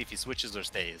 too. Let's see if he switches or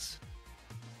stays.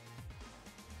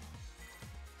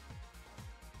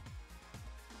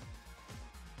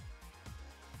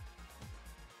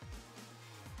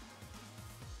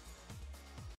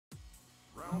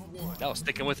 No,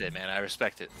 sticking with it, man. I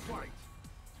respect it. All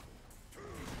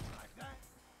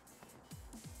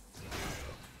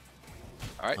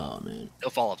right. Oh man. No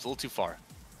follow-ups. A little too far.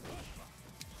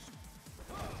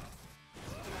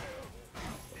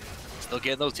 Still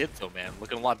getting those hits though, man.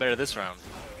 Looking a lot better this round.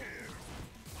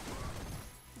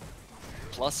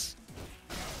 Plus,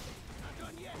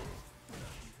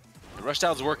 the rush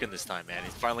down's working this time, man.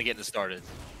 He's finally getting it started.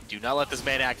 Do not let this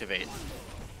man activate.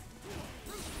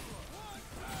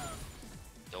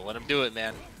 Don't let him do it,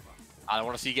 man. I don't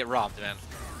want to see you get robbed, man.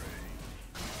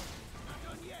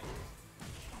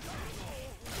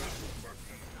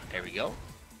 There we go.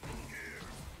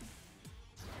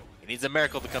 He needs a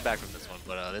miracle to come back from this one,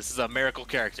 but this is a miracle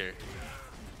character.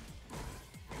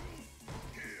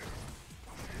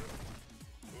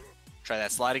 Try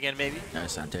that slide again, maybe?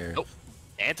 Nice anti-air. Nope.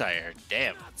 Anti-air.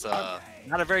 Damn. It's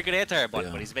not a very good anti-air button,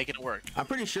 Yeah. but he's making it work. I'm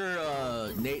pretty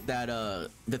sure, Nate, that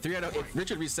the 3 out of if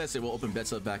Richard resets it, will open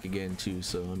bets up back again too.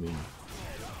 So I mean,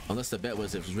 unless the bet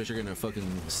was if Richard gonna fucking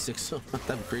 6, so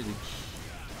that'd be crazy.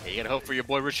 Yeah, you gotta hope for your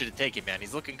boy Rashid to take it, man.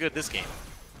 He's looking good this game.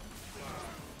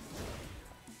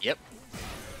 Yep.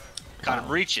 Caught him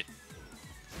reaching.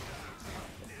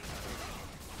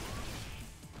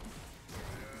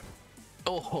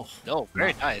 Oh No,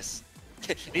 very nice.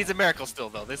 Needs a miracle still,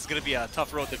 though. This is gonna be a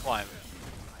tough road to climb.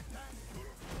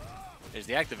 There's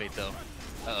the activate, though.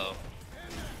 Uh-oh.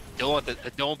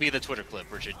 Don't be the Twitter clip,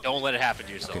 Richard. Don't let it happen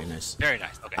to yourself. Okay, nice. Very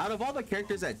nice. Okay. Out of all the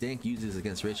characters that Dank uses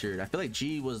against Richard, I feel like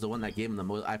G was the one that gave him the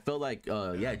most. I feel like,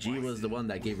 yeah, G was the one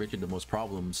that gave Richard the most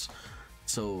problems.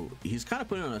 So he's kind of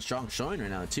putting on a strong showing right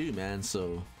now too, man.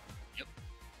 So. Yep.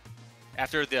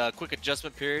 After the quick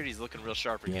adjustment period, he's looking real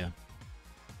sharp again.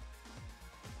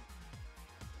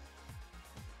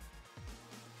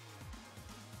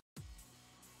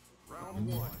 Yeah. Round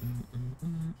one.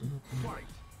 Fight.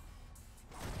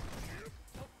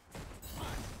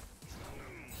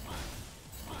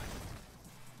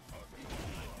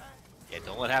 Yeah,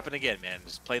 don't let it happen again, man.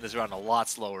 Just playing this round a lot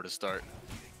slower to start.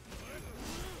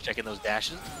 Checking those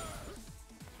dashes.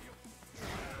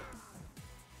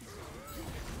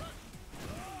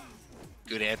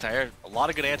 Good anti-air. A lot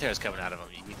of good anti-airs coming out of him.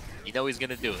 You know he's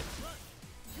going to do it.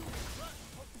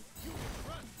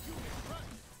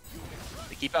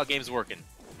 The keep out game's working.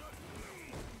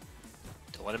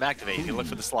 Don't let him activate. He's going to look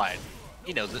for the slide.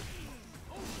 He knows it.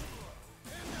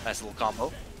 Nice little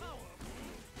combo.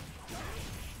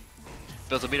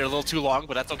 Builds a meter a little too long,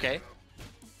 but that's okay.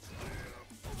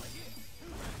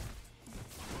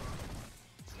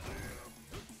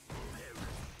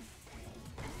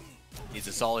 Needs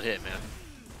a solid hit, man.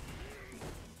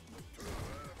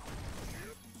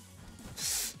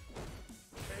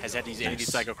 Has had these enemy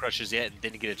Psycho Crushers yet and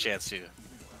didn't get a chance to.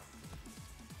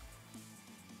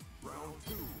 Round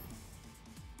two.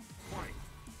 Fight.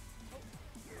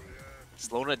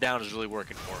 Slowing it down is really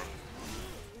working for him.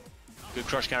 Good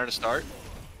crush counter to start.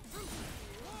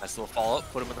 Nice little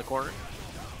follow-up, put him in the corner.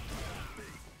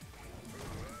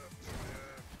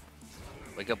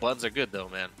 Wake up buttons are good though,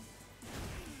 man.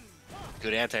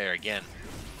 Good anti-air again.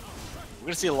 We're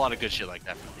gonna see a lot of good shit like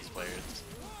that from these players.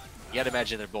 You gotta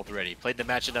imagine they're both ready. Played the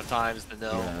match enough times to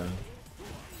know. Yeah.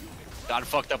 Gotten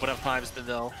fucked up enough times to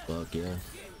know. Fuck yeah.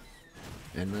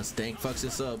 And this Dank fucks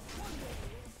this up.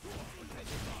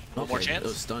 One more chance? It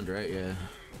was stunned, right? Yeah.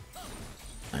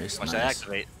 Nice. Watch that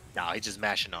activate. Nah, he's just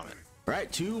mashing on it.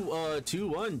 Right,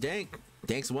 2-1 Dank.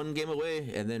 Dank's one game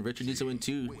away, and then Richard needs to win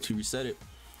 2 to reset it.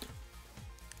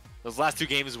 Those last two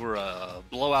games were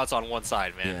blowouts on one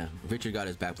side, man. Yeah, Richard got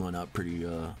his back blown up pretty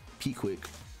quick.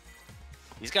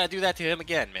 He's got to do that to him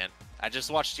again, man. I just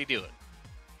watched you do it.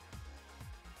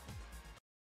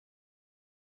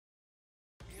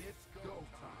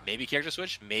 Maybe character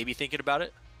switch. Maybe thinking about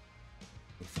it.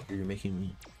 You're making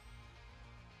me.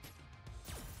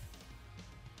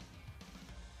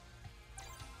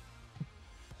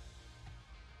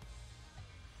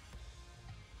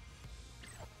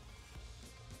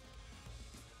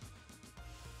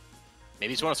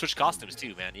 Maybe he's want to switch costumes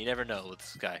too, man. You never know with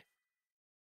this guy.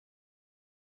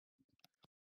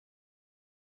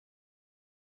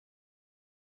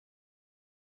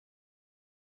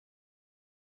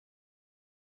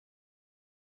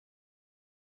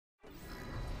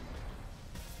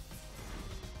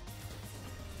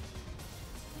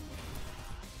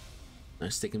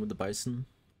 Nice sticking with the bison.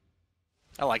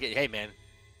 I like it. Hey, man.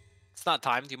 It's not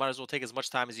timed. You might as well take as much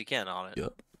time as you can on it.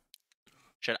 Yep.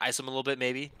 Should I ice him a little bit,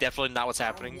 maybe? Definitely not what's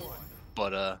happening.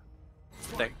 But, it's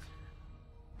the thing.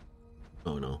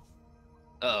 Oh, no.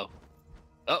 Uh-oh.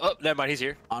 Oh, never mind. He's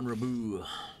here. Honorable.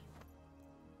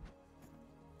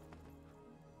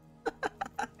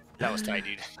 That was tight,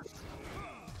 dude.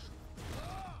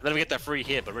 Let him get that free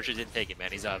hit, but Richard didn't take it,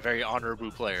 man. He's a very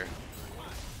honorable player.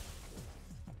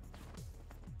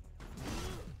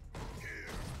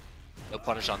 No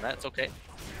punish on that. It's okay.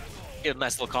 Get a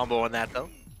nice little combo on that, though.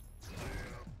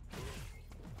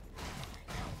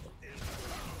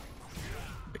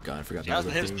 God, I forgot. How's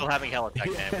him still having hell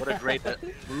attack, man? What a great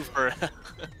move for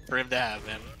for him to have,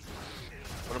 man.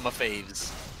 One of my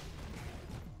faves.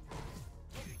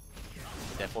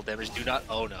 That full damage. Do not.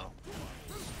 Oh no.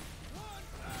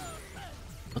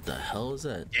 What the hell is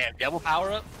that? Damn, double power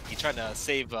up. He's trying to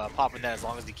save popping that as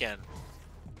long as he can.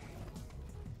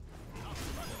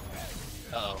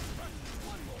 Uh-oh.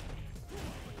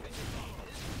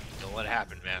 Don't let it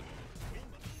happen, man.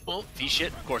 Well,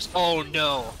 V-shit, of course. Oh,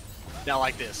 no. Not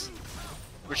like this.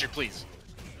 Richard, please.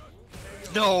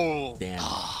 No! Damn.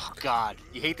 Oh, God.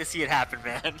 You hate to see it happen,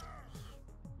 man.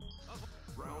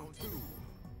 Round two.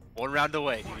 One round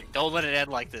away, dude. Don't let it end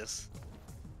like this.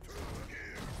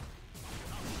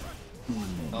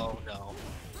 Oh, no.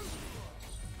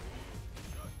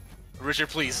 Richard,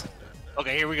 please.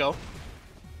 Okay, here we go.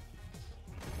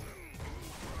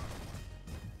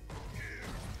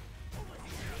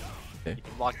 Okay.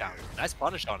 Lockdown. Nice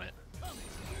punish on it.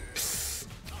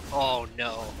 Oh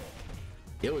no.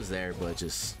 It was there, but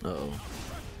just uh-oh.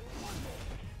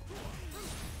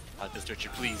 Not this,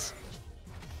 Richard, please.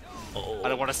 Oh, I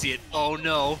don't want to see it. Oh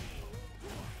no.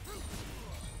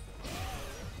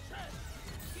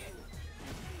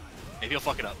 Maybe he'll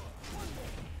fuck it up.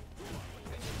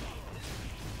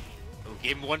 Ooh,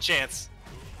 gave him one chance.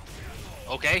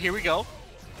 Okay, here we go.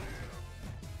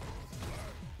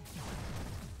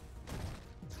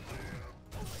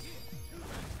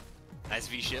 Nice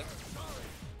V shift.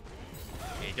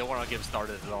 Yeah, you don't want to get him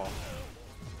started at all.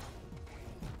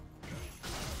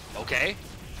 Okay.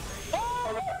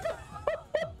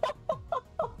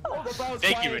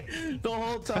 Thank you. The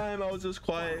whole time I was just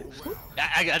quiet.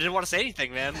 I didn't want to say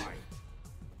anything, man.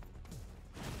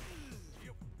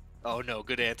 Oh no,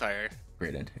 good anti-air.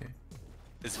 Great anti-air.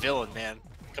 This villain, man.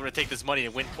 Coming to take this money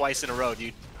and win twice in a row,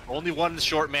 dude. Only one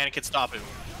short man can stop him.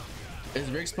 Is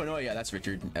Rick's PNOY? Yeah, that's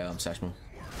Richard. Sashmo.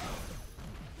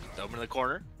 Over in the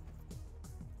corner.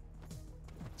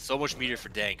 So much meter for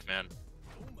Dank, man.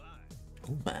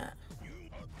 Oh my.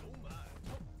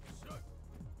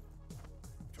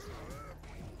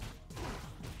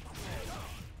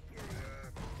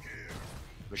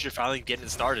 Rashid finally getting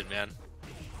it started, man.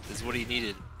 This is what he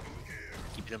needed.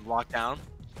 Keeping him locked down.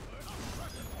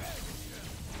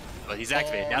 But he's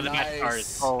activated. Now the match started.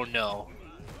 Oh no.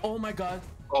 Oh my god.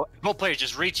 Oh, both players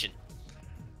just reaching.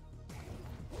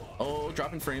 Oh,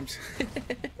 dropping frames.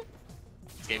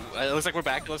 Okay, it looks like we're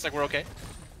back. It looks like we're okay.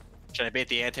 Trying to bait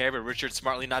the anti-air, but Richard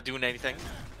smartly not doing anything.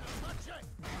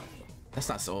 That's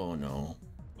not so. Oh no.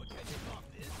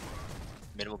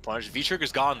 Minimal punish.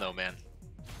 V-Trigger's gone though, man.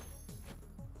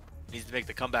 Needs to make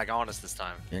the comeback honest this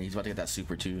time. Yeah, he's about to get that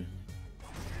super too.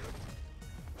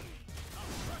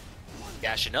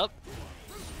 Gashing up.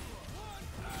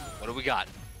 What do we got?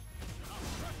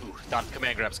 Ooh, thought the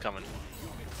command grab's coming.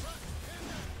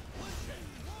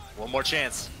 One more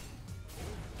chance.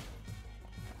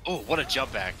 Oh, what a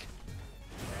jump back.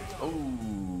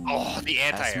 Oh, the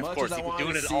anti-air, of course. He's been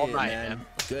doing it all night, man.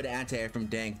 Good anti-air from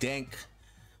Dank. Dank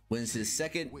wins his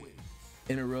second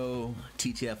in a row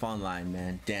TTF online,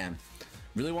 man. Damn.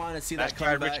 Really wanted to see that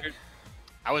comeback. Richard.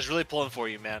 I was really pulling for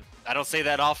you, man. I don't say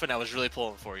that often. I was really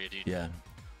pulling for you, dude. Yeah.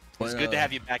 It was good to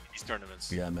have you back in these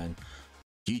tournaments. Yeah, man.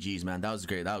 GG's, man. That was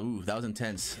great. That was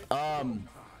intense.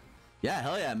 Yeah,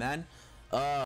 hell yeah, man.